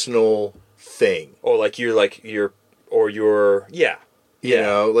personal thing. Or like you're yeah.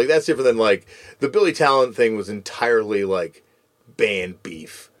 Like that's different than like the Billy Talent thing was entirely like band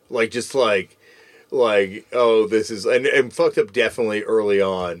beef. Like just like oh, this is and Fucked Up definitely early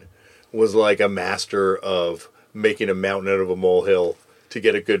on was like a master of making a mountain out of a molehill to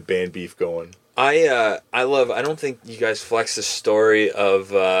get a good band beef going. I don't think you guys flex the story of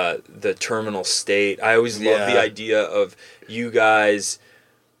the Terminal State. I always love the idea of you guys,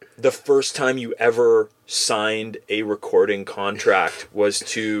 the first time you ever signed a recording contract was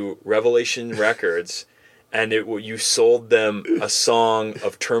to Revelation Records, and you sold them a song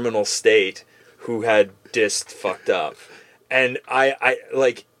of Terminal State who had dissed Fucked Up. And I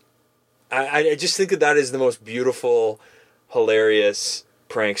just think that is the most beautiful, hilarious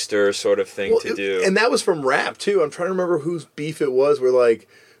prankster sort of thing to do. And that was from rap too. I'm trying to remember whose beef it was where like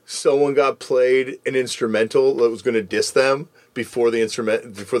someone got played an instrumental that was going to diss them before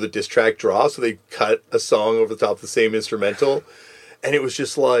the diss track dropped, so they cut a song over the top of the same instrumental. And it was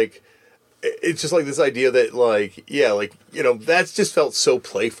just like, it's just like this idea that like, that's just felt so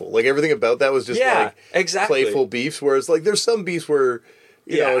playful. Like everything about that was just exactly playful beefs. Whereas like there's some beefs where,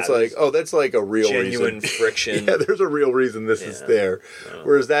 it's like, oh, that's like a real genuine reason. Friction. Yeah, there's a real reason this is there. No.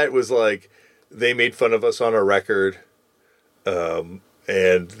 Whereas that was like, they made fun of us on a record, and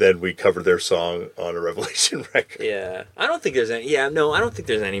then we covered their song on a Revelation record. Yeah. I don't think there's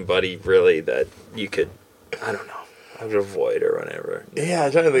anybody really that you could, I don't know, I would avoid or whatever. Yeah,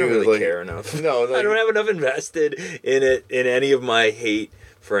 I'm trying to think. I don't really care enough. No, like, I don't have enough invested in it, in any of my hate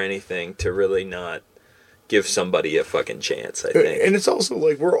for anything to really not give somebody a fucking chance, I think. And it's also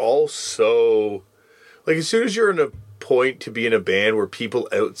like we're all so like as soon as you're in a point to be in a band where people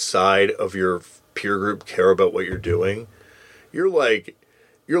outside of your peer group care about what you're doing, you're like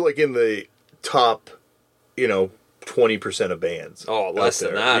in the top, 20% of bands. Oh, less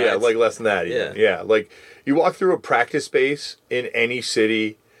than that. Yeah, like less than that even. Yeah, like you walk through a practice space in any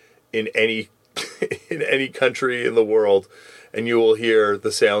city, in any in any country in the world, and you will hear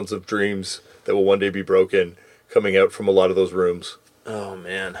the sounds of dreams that will one day be broken coming out from a lot of those rooms. Oh,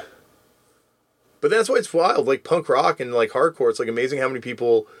 man. But that's why it's wild. Like punk rock and like hardcore, it's like amazing how many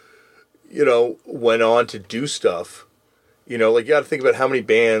people, went on to do stuff. Like you got to think about how many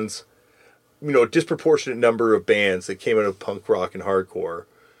bands, a disproportionate number of bands that came out of punk rock and hardcore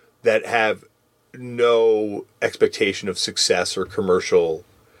that have no expectation of success or commercial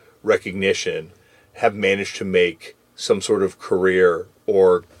recognition have managed to make some sort of career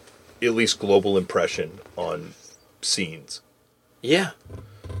or at least global impression on scenes. Yeah.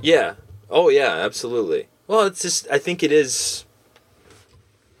 Yeah. Oh, yeah, absolutely. Well, it's just, I think it is,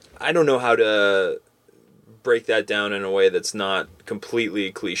 I don't know how to break that down in a way that's not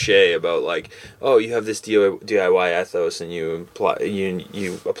completely cliche about like, oh, you have this DIY ethos and you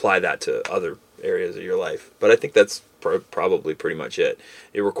apply that to other areas of your life. But I think that's probably pretty much it.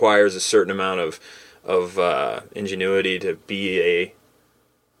 It requires a certain amount of ingenuity to be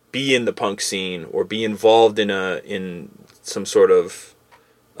in the punk scene or be involved in some sort of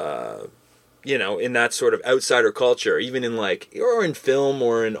you know, in that sort of outsider culture, even in like, or in film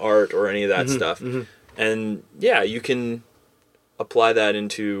or in art or any of that stuff. And yeah, you can apply that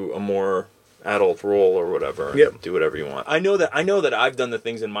into a more adult role or whatever. Yep. Do whatever you want. I know that I've done the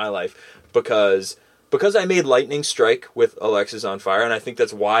things in my life because I made Lightning Strike with Alexisonfire, and I think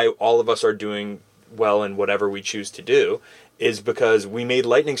that's why all of us are doing well in whatever we choose to do, is because we made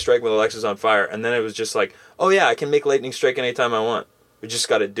Lightning Strike with Alexisonfire, and then it was just like, oh yeah, I can make Lightning Strike anytime I want. We just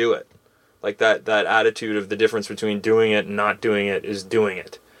got to do it. Like that attitude of the difference between doing it and not doing it is doing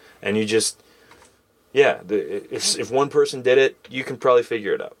it. And you just, yeah, if one person did it, you can probably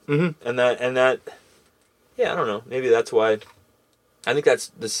figure it out. Mm-hmm. And that, yeah, I don't know. Maybe that's why. I think that's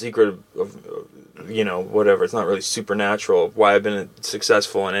the secret of you know, whatever. It's not really supernatural. Why I've been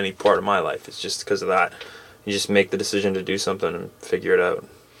successful in any part of my life. It's just because of that. You just make the decision to do something and figure it out.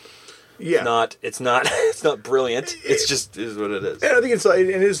 Yeah, it's not brilliant. It's just is what it is. And I think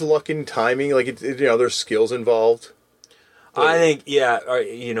it is luck and timing. Like you know, there's skills involved. I think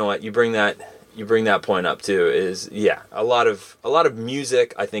you know what, you bring that point up too. Is a lot of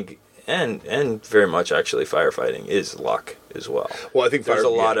music, I think, and very much actually firefighting is luck as well. Well, I think there's a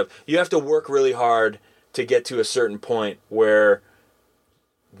lot of, you have to work really hard to get to a certain point where,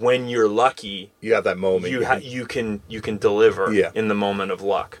 when you're lucky, you have that moment. You can deliver in the moment of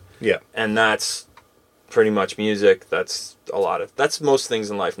luck. Yeah. And that's pretty much music. That's most things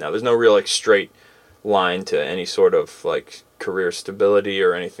in life now. There's no real like straight line to any sort of like career stability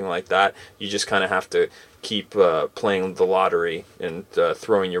or anything like that. You just kind of have to keep playing the lottery and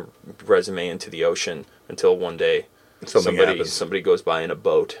throwing your resume into the ocean until one day somebody goes by in a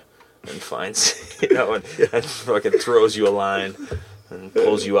boat and finds, you know, and fucking throws you a line and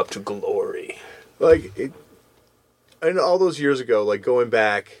pulls you up to glory. Like, and all those years ago, like going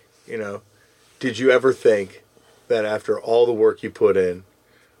back, you know, did you ever think that after all the work you put in,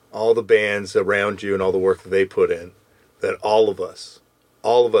 all the bands around you and all the work that they put in, that all of us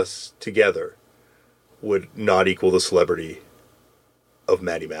together would not equal the celebrity of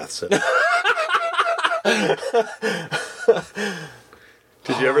Matty Matheson?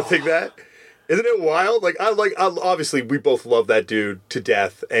 Did you ever think that? Isn't it wild? Obviously we both love that dude to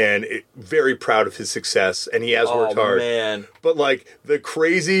death and very proud of his success, and he has worked hard. Man. But like the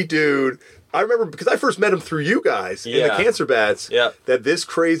crazy dude, I remember because I first met him through you guys in the Cancer Bats, that this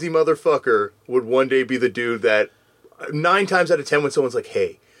crazy motherfucker would one day be the dude that 9 times out of 10 when someone's like,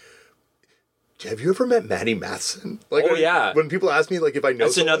 hey, have you ever met Matty Matheson? Like, when people ask me like if I know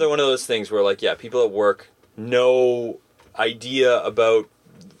that's someone. Another one of those things where like, people at work, no idea about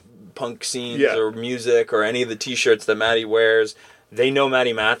punk scenes or music or any of the t-shirts that Matty wears. They know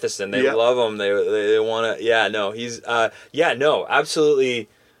Matty Matheson. They love him. They want to, he's absolutely.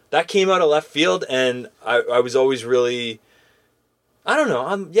 That came out of left field, and I was always really, I don't know,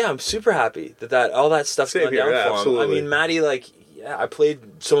 I'm super happy that all that stuff's gone down for him. Absolutely. I mean, Matty, I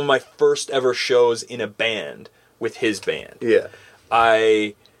played some of my first ever shows in a band with his band. Yeah.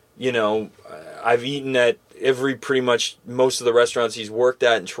 I've eaten at pretty much most of the restaurants he's worked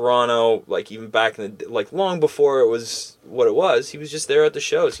at in Toronto, like even back in the, long before it was what it was, he was just there at the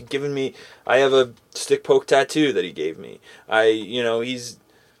shows. He'd given me, I have a stick poke tattoo that he gave me. I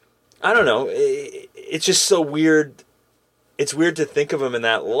don't know, it's just so weird. It's weird to think of him in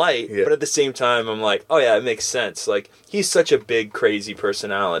that light, but at the same time, I'm like, oh yeah, it makes sense. Like, he's such a big, crazy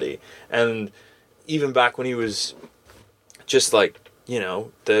personality. And even back when he was just the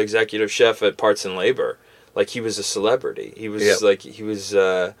executive chef at Parts and Labor, he was a celebrity. He was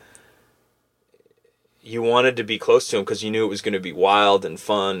you wanted to be close to him because you knew it was going to be wild and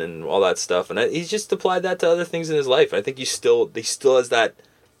fun and all that stuff. And he's just applied that to other things in his life. I think he still has that,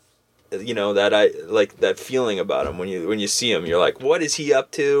 that feeling about him when you see him. You're like, what is he up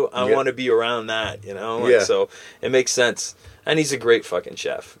to? I want to be around that, So it makes sense. And he's a great fucking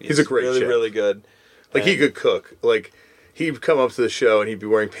chef. He's a great chef. Really good. He could cook. He'd come up to the show and he'd be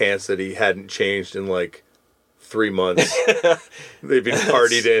wearing pants that he hadn't changed in 3 months. They've been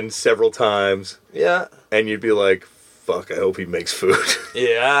partied in several times. Yeah. And you'd be like, fuck, I hope he makes food.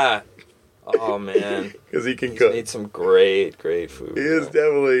 Yeah. Oh, man. Because he can cook. Made some great food. He is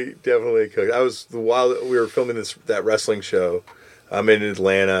definitely a cook. While we were filming that wrestling show, I'm in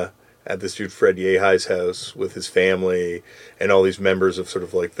Atlanta at this dude Fred Yehai's house with his family and all these members of sort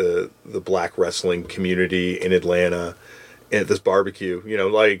of the black wrestling community in Atlanta at this barbecue.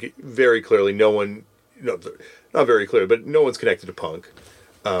 Very clearly no one... No, not very clear, but no one's connected to punk.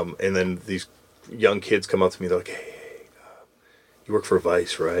 And then these young kids come up to me, they're like, hey, you work for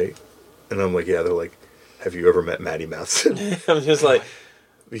Vice, right? And I'm like, yeah. They're like, have you ever met Matty Matheson? I'm just like,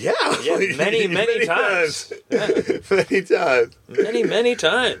 yeah. Many times. Yeah. Many times. Many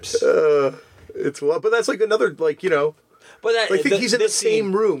times. It's well, but that's like another like But I think he's in the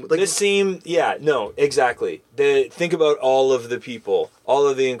same room. Like exactly. Think about all of the people, all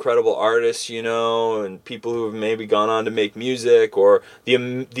of the incredible artists, and people who have maybe gone on to make music, or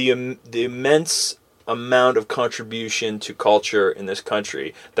the immense amount of contribution to culture in this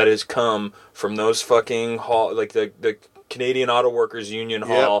country that has come from those fucking hall, like the Canadian Auto Workers Union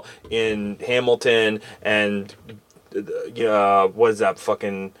Hall in Hamilton, and what is that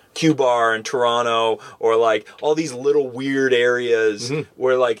fucking Q Bar in Toronto, or like all these little weird areas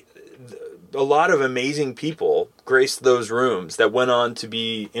where like a lot of amazing people graced those rooms that went on to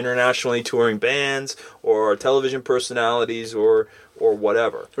be internationally touring bands or television personalities or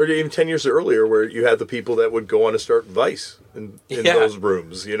whatever. Or even 10 years earlier, where you had the people that would go on to start Vice in those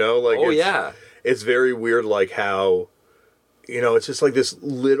rooms, it's very weird, like how, it's just like this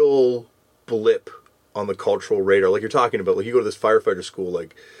little blip on the cultural radar. Like you're talking about, like you go to this firefighter school,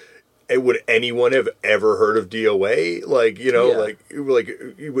 like, would anyone have ever heard of DOA? Like, like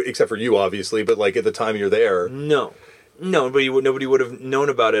except for you, obviously, but like at the time you're there. No, nobody would have known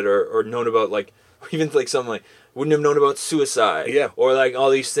about it or known about like, even like something like, wouldn't have known about suicide. Yeah. Or like all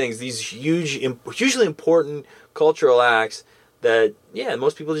these things, these hugely important cultural acts that,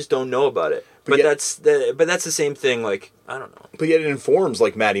 most people just don't know about it. But that's the same thing, like, I don't know. But yet it informs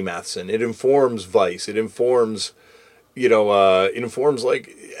like Matty Matheson. It informs Vice. It informs, it informs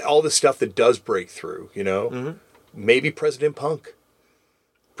like all the stuff that does break through, Maybe President Punk.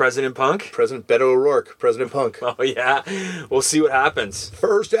 President Punk? President Beto O'Rourke. President Punk. Oh, yeah. We'll see what happens.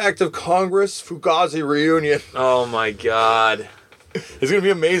 First act of Congress, Fugazi reunion. Oh, my God. It's going to be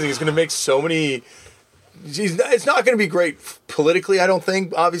amazing. He's going to make so many... It's not going to be great politically, I don't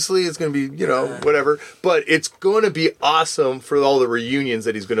think. Obviously, it's going to be, whatever. But it's going to be awesome for all the reunions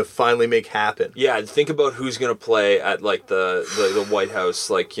that he's going to finally make happen. Yeah, think about who's going to play at, like, the White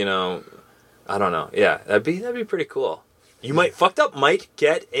House. Like, I don't know. Yeah, that'd be pretty cool. You might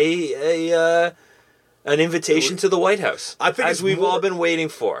get an invitation to the White House. I think as we've all been waiting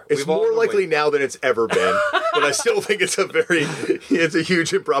for. It's more likely now than it's ever been, but I still think it's a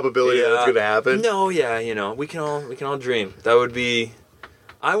huge improbability that it's going to happen. No, we can all dream. That would be.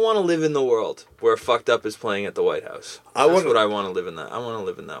 I want to live in the world where Fucked Up is playing at the White House. That's what I want to live in. I want to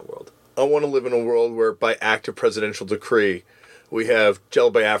live in that world. I want to live in a world where, by act of presidential decree, we have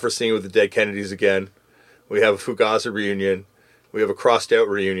Jello Biafra singing with the Dead Kennedys again. We have a Fugazi reunion. We have a crossed out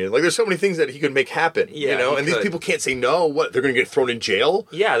reunion. Like, there's so many things that he could make happen, And these people can't say no. What, they're going to get thrown in jail?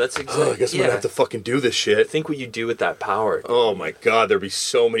 Yeah, that's exactly. I guess I'm going to have to fucking do this shit. Think what you do with that power. Oh, my God. There'd be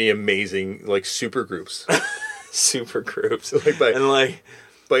so many amazing, like, super groups. Super groups.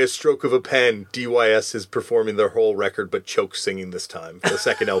 By a stroke of a pen, DYS is performing their whole record, but choke singing this time. The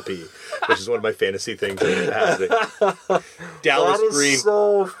second LP, which is one of my fantasy things that happening. Dallas Green.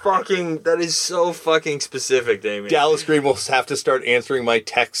 That is so fucking specific, Damien. Dallas Green will have to start answering my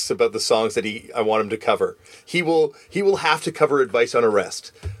texts about the songs that I want him to cover. He will have to cover Advice on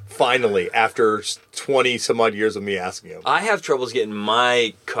Arrest. Finally, after 20 some odd years of me asking him. I have troubles getting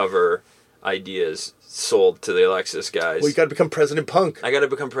my cover ideas sold to the Alexis guys. Well, you got to become President Punk. I got to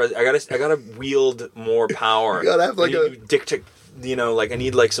become president. I got to wield more power. You got to have like a dictate. I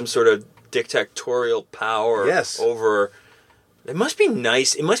need like some sort of dictatorial power. Yes. Over. It must be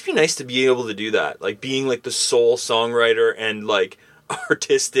nice. It must be nice to be able to do that. Like being like the sole songwriter and like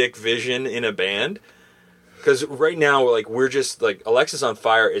artistic vision in a band. Because right now we're just like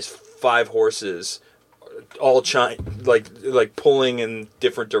Alexisonfire is 5 horses. All like pulling in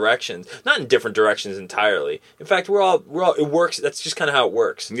different directions, not in different directions entirely. In fact, we're all it works. That's just kind of how it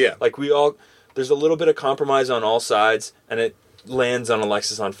works. Yeah, like there's a little bit of compromise on all sides, and it lands on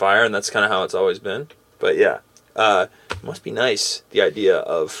Alexisonfire, and that's kind of how it's always been. But yeah, it must be nice, the idea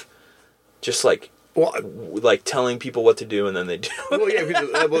of just like telling people what to do, and then they do.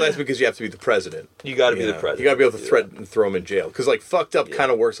 That's because you have to be the president. You got to be the president. You got to be able to threaten and throw them in jail. Because like Fucked Up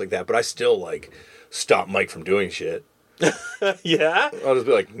kind of works like that, but I still like stop Mike from doing shit. Yeah? I'll just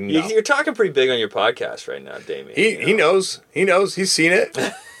be like, no. You're talking pretty big on your podcast right now, Damien. He knows. He knows. He's seen it.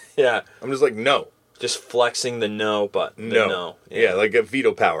 Yeah. I'm just like, no. Just flexing the no button. No. Yeah, like a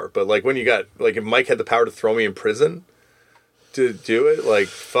veto power. But like when you got, like if Mike had the power to throw me in prison to do it, like,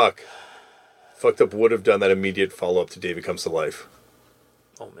 fuck. Fucked Up would have done that immediate follow-up to David Comes to Life.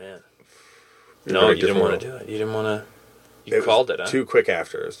 Oh, man. No, you didn't want to do it. You didn't want to... You called it, huh? Too quick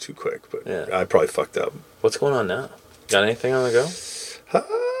after. It was too quick, but yeah. I probably fucked up. What's going on now? Got anything on the go? We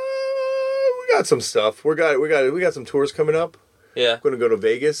got some stuff. We got some tours coming up. Yeah. We're going to go to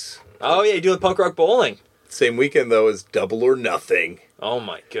Vegas. Oh, yeah, you're doing punk rock bowling. Same weekend, though, as Double or Nothing. Oh,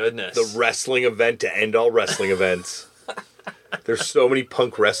 my goodness. The wrestling event to end all wrestling events. There's so many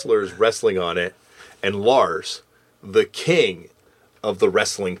punk wrestlers wrestling on it. And Lars, the king of the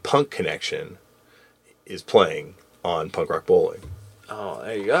wrestling punk connection, is playing on Punk Rock Bowling. Oh,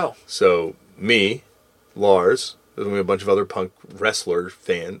 there you go. So, me, Lars, there's going to be a bunch of other punk wrestling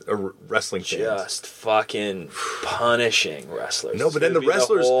fans. Just fucking punishing wrestlers. No, but then the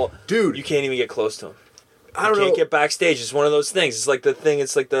wrestlers, dude, you can't even get close to them. I don't know. You can't get backstage. It's one of those things. It's like the thing.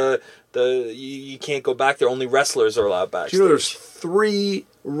 It's like you can't go back there. Only wrestlers are allowed backstage. Do you know there's 3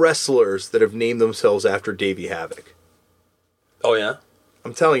 wrestlers that have named themselves after Davey Havoc? Oh yeah.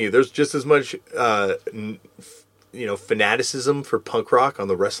 I'm telling you, there's just as much, fanaticism for punk rock on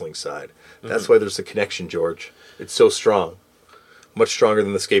the wrestling side. That's why there's a connection, George. It's so strong, much stronger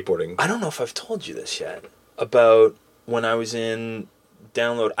than the skateboarding. I don't know if I've told you this yet about when I was in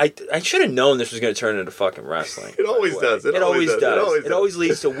Download. I should have known this was going to turn into fucking wrestling. It always does. It always does. It always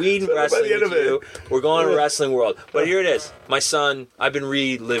leads to weed and wrestling with you. We're going to wrestling world. But here it is. My son, I've been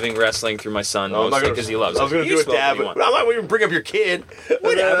reliving wrestling through my son mostly because he loves it. I was going to do a dab. I'm not going to bring up your kid.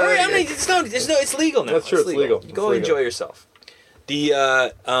 Whatever. I mean, it's legal now. That's true. It's legal. Go enjoy yourself.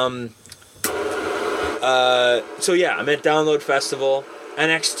 So yeah, I'm at Download Festival.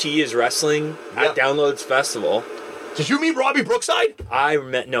 NXT is wrestling at Download's Festival. Did you meet Robbie Brookside? I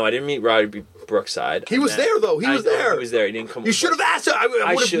didn't meet Robbie Brookside. He was there though. He was there. He was there. He didn't come. You should have asked him.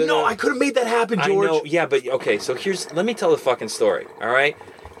 I could have made that happen, George. I know. Yeah, but okay. So let me tell the fucking story. All right.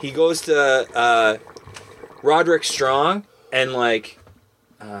 He goes to Roderick Strong and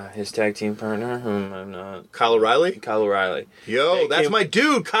his tag team partner, whom I'm not. Kyle O'Reilly. Yo, that's my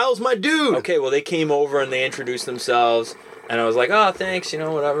dude. Kyle's my dude. Okay. Well, they came over and they introduced themselves. And I was like, oh, thanks,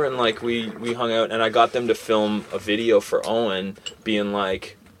 whatever. And, we hung out. And I got them to film a video for Owen being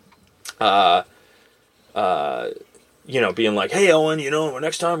like, hey, Owen,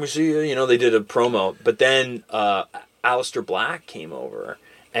 next time we see you, they did a promo. But then Aleister Black came over.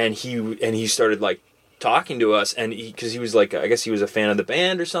 And he started, talking to us. And because he was, I guess he was a fan of the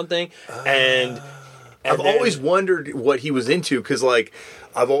band or something. And I've always wondered what he was into. Because,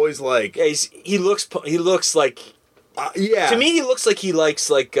 I've always, Yeah, he looks like... yeah. To me, he looks like he likes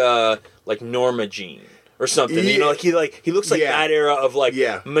Norma Jean or something. He looks like that era of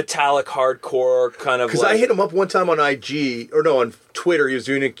metallic hardcore kind of. Because I hit him up one time on on Twitter. He was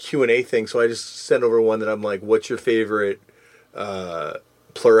doing a Q&A thing, so I just sent over one that I'm like, "What's your favorite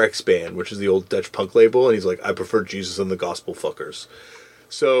Pleurex band?" Which is the old Dutch punk label, and he's like, "I prefer Jesus and the Gospel Fuckers."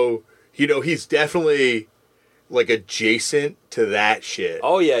 So he's definitely adjacent to that shit.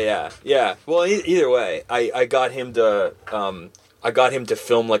 Oh yeah. Well, either way, I got him to film a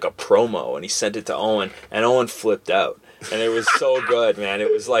promo, and he sent it to Owen, and Owen flipped out, and it was so good, man. It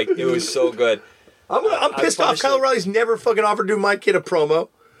was so good. I'm pissed off. Kyle O'Reilly's never fucking offered to do my kid a promo.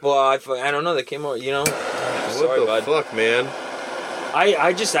 Well, I don't know. They came over, Sorry, what the fuck, man?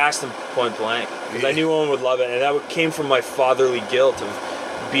 I just asked him point blank because I knew Owen would love it, and that came from my fatherly guilt of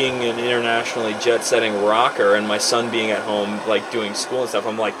being an internationally jet-setting rocker and my son being at home doing school and stuff.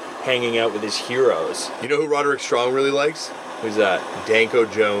 I'm hanging out with his heroes. You know who Roderick Strong really likes? Who's that? Danko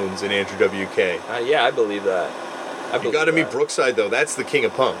Jones and Andrew WK. Yeah, I believe that. You got to meet Brookside though. That's the king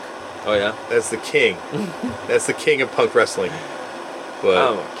of punk. Oh yeah. That's the king. That's the king of punk wrestling. But I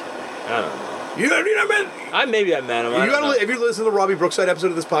don't know. You never met? Maybe I met him. Have you listened to the Robbie Brookside episode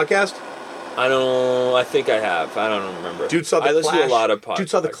of this podcast? I don't. I think I have. I don't remember. Dude saw the Clash. I listen to a lot of podcasts. Dude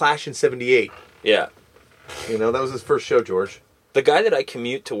saw the Clash in '78. Yeah. That was his first show, George. The guy that I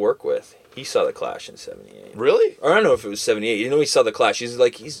commute to work with, he saw the Clash in '78. Really? Or I don't know if it was '78. He saw the Clash. He's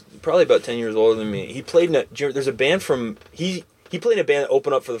probably about 10 years older than me. He played there's a band from he played in a band that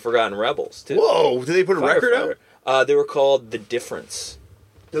opened up for the Forgotten Rebels too. Whoa! Did they put a record out? They were called The Difference.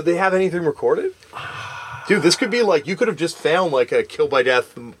 Did they have anything recorded? Dude, this could be you could have just found a Kill by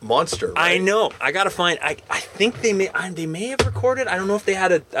Death monster. Right? I know. I gotta find. I think they may have recorded. I don't know if they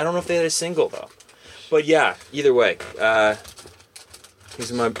had a single though. But yeah, either way,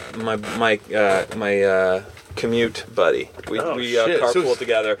 he's my commute buddy. We carpool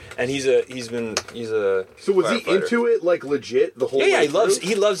together, and he's a. So was he into it legit the whole? Yeah, way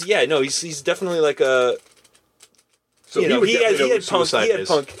he loves. Yeah, no, he's definitely a. So he had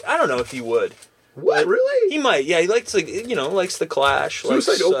punk. I don't know if he would. What, really? He might. Yeah, he likes likes the Clash.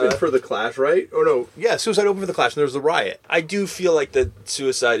 Suicide opened for the Clash, right? Or no? Yeah, Suicide opened for the Clash, and there was the Riot. I do feel like that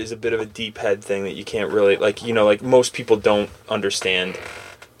Suicide is a bit of a deep head thing that you can't really most people don't understand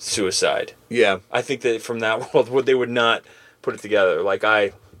Suicide. Yeah, I think that from that world, they would not put it together like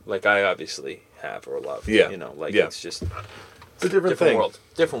I obviously have or love. Yeah, it's just. It's a different thing. World.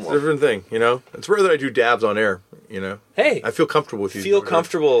 Different world. Different thing, It's rare that I do dabs on air, Hey. I feel comfortable with you. Feel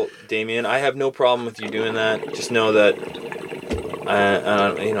comfortable, Damien. I have no problem with you doing that. Just know that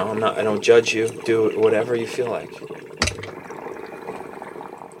I don't judge you. Do whatever you feel like.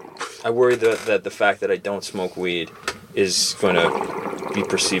 I worry that the fact that I don't smoke weed is going to be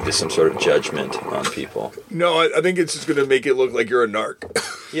perceived as some sort of judgment on people. No, I think it's just going to make it look like you're a narc.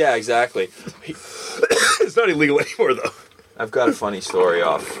 Yeah, exactly. It's not illegal anymore, though. I've got a funny story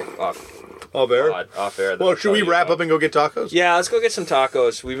off air. Off air. Well, should we wrap up and go get tacos? Yeah, let's go get some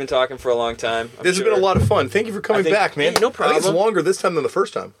tacos. We've been talking for a long time. This has been a lot of fun. Thank you for coming back, man. Hey, no problem. I think it's longer this time than the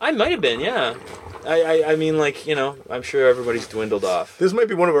first time. I might have been, yeah. I mean, like, I'm sure everybody's dwindled off. This might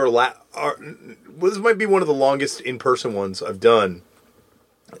be one of this might be one of the longest in-person ones I've done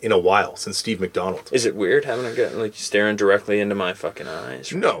in a while since Steve McDonald. Is it weird having a guy like staring directly into my fucking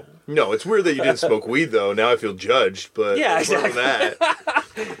eyes? No, it's weird that you didn't smoke weed though. Now I feel judged, but yeah, exactly. That.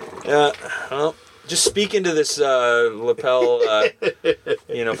 Well, just speak into this lapel,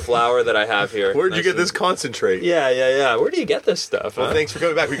 flower that I have here. Where'd you get this concentrate? Yeah. Where do you get this stuff? Well, thanks for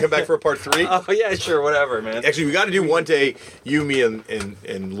coming back. We come back for a part 3. Oh yeah, sure, whatever, man. Actually, we got to do one day you, me,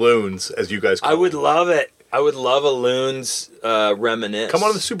 and Loons, as you guys call I would love it. I would love a Loons reminisce. Come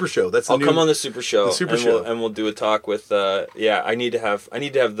on the Super Show. I'll come on the Super Show. The Super Show. And we'll do a talk with. I need to have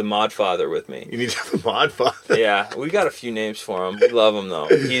the Mod Father with me. You need to have the Mod Father. Yeah, we got a few names for him. We love him though.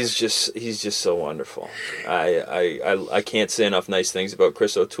 He's just so wonderful. I can't say enough nice things about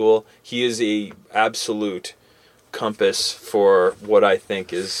Chris O'Toole. He is a absolute compass for what I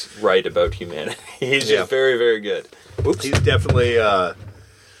think is right about humanity. He's just very, very good. Oops. He's definitely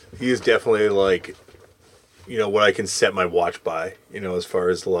like, what I can set my watch by, as far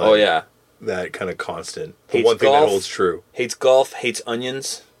as like, oh yeah, that kind of constant. Hates one thing golf, that holds true. Hates golf, hates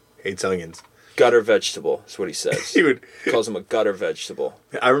onions. Hates onions. Gutter vegetable is what he says. He calls him a gutter vegetable.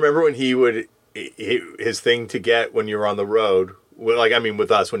 I remember when his thing to get when you were on the road,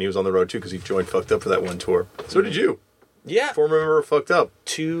 with us when he was on the road too, because he joined Fucked Up for that one tour. So did you. Yeah. Former member of Fucked Up.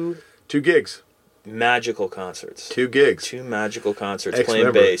 Two gigs. Magical concerts. 2 gigs. 2 magical concerts.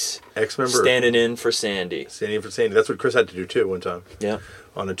 Ex-member. Playing bass. Ex-member. Standing in for Sandy. That's what Chris had to do too one time. Yeah.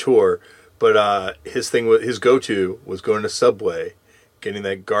 On a tour. But his go-to was going to Subway, getting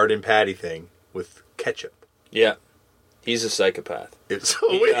that garden patty thing with ketchup. Yeah. He's a psychopath. It's so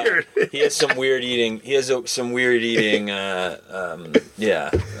weird. He has some weird eating. Some weird eating.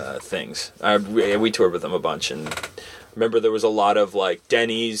 Things. We toured with him a bunch, and remember there was a lot of like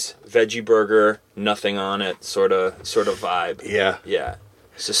Denny's veggie burger, nothing on it, sort of vibe. Yeah. Yeah.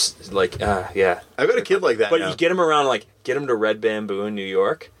 It's just like yeah. I've got a kid like that. But now. you get him around, get him to Red Bamboo in New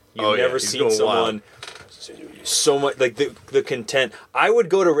York. You've never seen someone. So much like the content. I would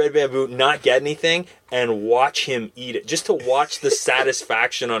go to Red Bamboo, not get anything, and watch him eat it, just to watch the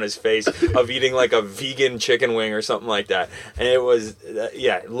satisfaction on his face of eating like a vegan chicken wing or something like that. And it was,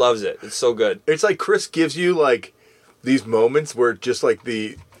 loves it. It's so good. It's like Chris gives you like these moments where just like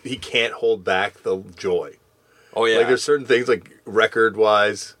he can't hold back the joy. Oh yeah, like there's certain things like record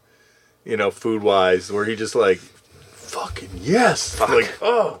wise, food wise, where he just like fucking yes, Fuck. like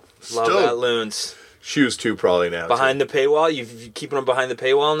oh, love that Loons. Shoes too, probably now. Behind the paywall? You keeping them behind the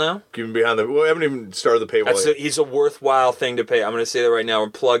paywall now? Keeping behind the. Well, I haven't even started the paywall. He's a worthwhile thing to pay. I'm going to say that right now. We're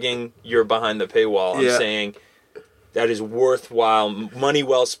plugging your behind the paywall. I'm saying that is worthwhile, money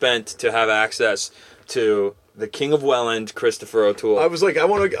well spent to have access to the King of Welland, Christopher O'Toole. I was like, I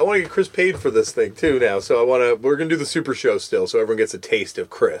want to get Chris paid for this thing too now. So we're going to do the Super Show still, so everyone gets a taste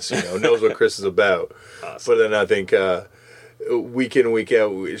of Chris. Knows what Chris is about. Awesome. But then I think. Week in, week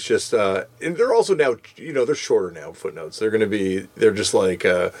out, it's just, and they're also now, they're shorter now, footnotes. They're just like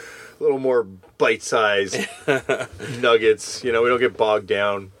a little more bite-sized nuggets. We don't get bogged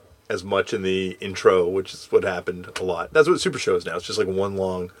down as much in the intro, which is what happened a lot. That's what Super Show is now. It's just like one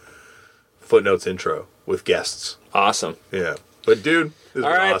long footnotes intro with guests. Awesome. Yeah. But dude, this was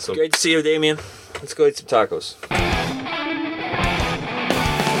awesome. Great to see you, Damien. Let's go eat some tacos.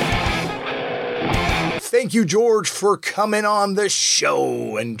 Thank you, George, for coming on the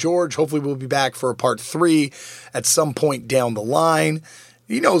show. And George, hopefully we'll be back for a part 3 at some point down the line.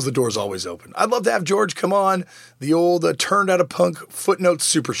 He knows the door's always open. I'd love to have George come on the old Turned Out a Punk Footnotes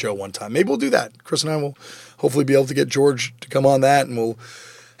Super Show one time. Maybe we'll do that. Chris and I will hopefully be able to get George to come on that, and we'll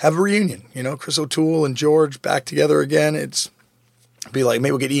have a reunion. Chris O'Toole and George back together again. It's be like,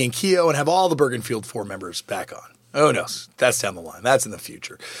 maybe we'll get Ian Keogh and have all the Bergenfield 4 members back on. Oh, no, that's down the line. That's in the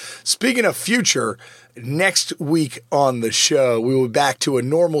future. Speaking of future, next week on the show, we will be back to a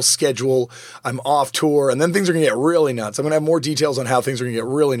normal schedule. I'm off tour, and then things are going to get really nuts. I'm going to have more details on how things are going to get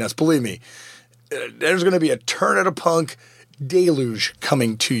really nuts. Believe me, there's going to be a Turn Out a Punk deluge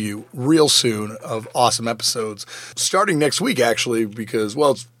coming to you real soon of awesome episodes. Starting next week, actually, because,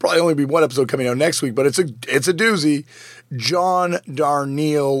 well, it's probably only be one episode coming out next week, but it's a doozy. John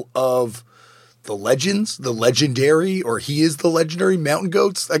Darnielle of the Legends, the legendary, or he is the legendary Mountain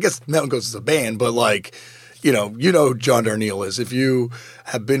Goats. I guess Mountain Goats is a band, but like, you know who John Darnielle is. If you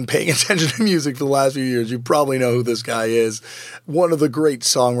have been paying attention to music for the last few years, you probably know who this guy is. One of the great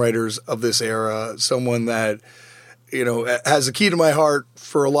songwriters of this era, someone that, you know, has a key to my heart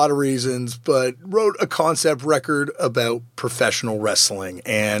for a lot of reasons, but wrote a concept record about professional wrestling.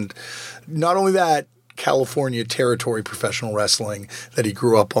 And not only that, California territory professional wrestling that he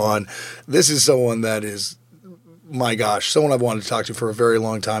grew up on. This is someone that is, my gosh, someone I've wanted to talk to for a very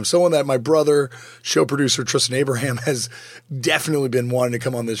long time. Someone that my brother, show producer Tristan Abraham, has definitely been wanting to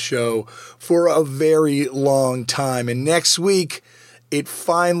come on this show for a very long time. And next week, it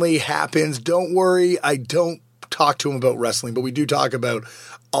finally happens. Don't worry, I don't talk to him about wrestling, but we do talk about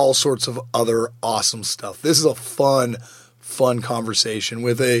all sorts of other awesome stuff. This is a fun conversation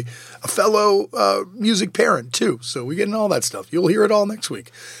with a fellow music parent too. So we get into all that stuff. You'll hear it all next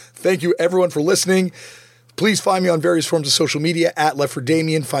week. Thank you everyone for listening. Please find me on various forms of social media at Left for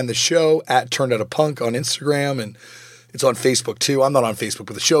Damien. Find the show at Turned Out a Punk on Instagram, and it's on Facebook too. I'm not on Facebook,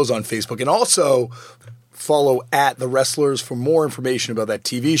 but the show's on Facebook. And also follow at The Wrestlers for more information about that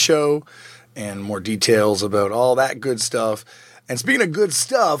TV show and more details about all that good stuff. And speaking of good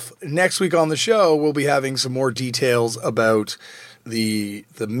stuff, next week on the show, we'll be having some more details about the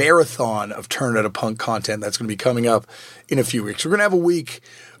marathon of Turn Out a Punk content that's going to be coming up in a few weeks. We're going to have a week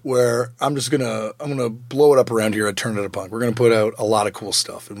where I'm going to blow it up around here at Turn Out a Punk. We're going to put out a lot of cool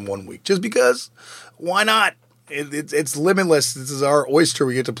stuff in 1 week, just because. Why not? It's limitless. This is our oyster.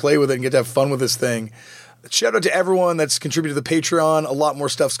 We get to play with it and get to have fun with this thing. Shout out to everyone that's contributed to the Patreon. A lot more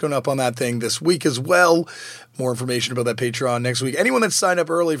stuff's going up on that thing this week as well. More information about that Patreon next week. Anyone that's signed up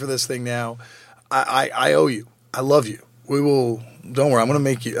early for this thing now, I owe you. I love you. We will. Don't worry. I want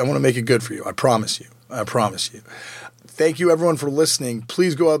to make it good for you. I promise you. I promise you. Thank you everyone for listening.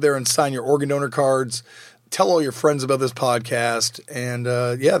 Please go out there and sign your organ donor cards. Tell all your friends about this podcast. And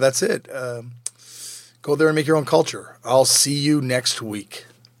yeah, that's it. Go there and make your own culture. I'll see you next week.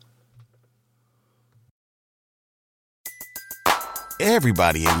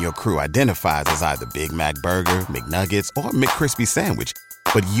 Everybody in your crew identifies as either Big Mac Burger, McNuggets, or McCrispy Sandwich.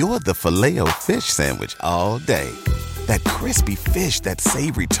 But you're the Filet-O-Fish Sandwich all day. That crispy fish, that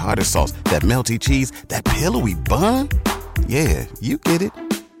savory tartar sauce, that melty cheese, that pillowy bun. Yeah, you get it.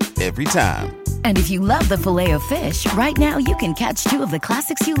 Every time. And if you love the Filet-O-Fish, right now you can catch two of the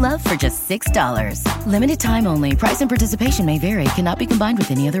classics you love for just $6. Limited time only. Price and participation may vary. Cannot be combined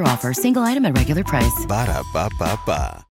with any other offer. Single item at regular price. Ba-da-ba-ba-ba.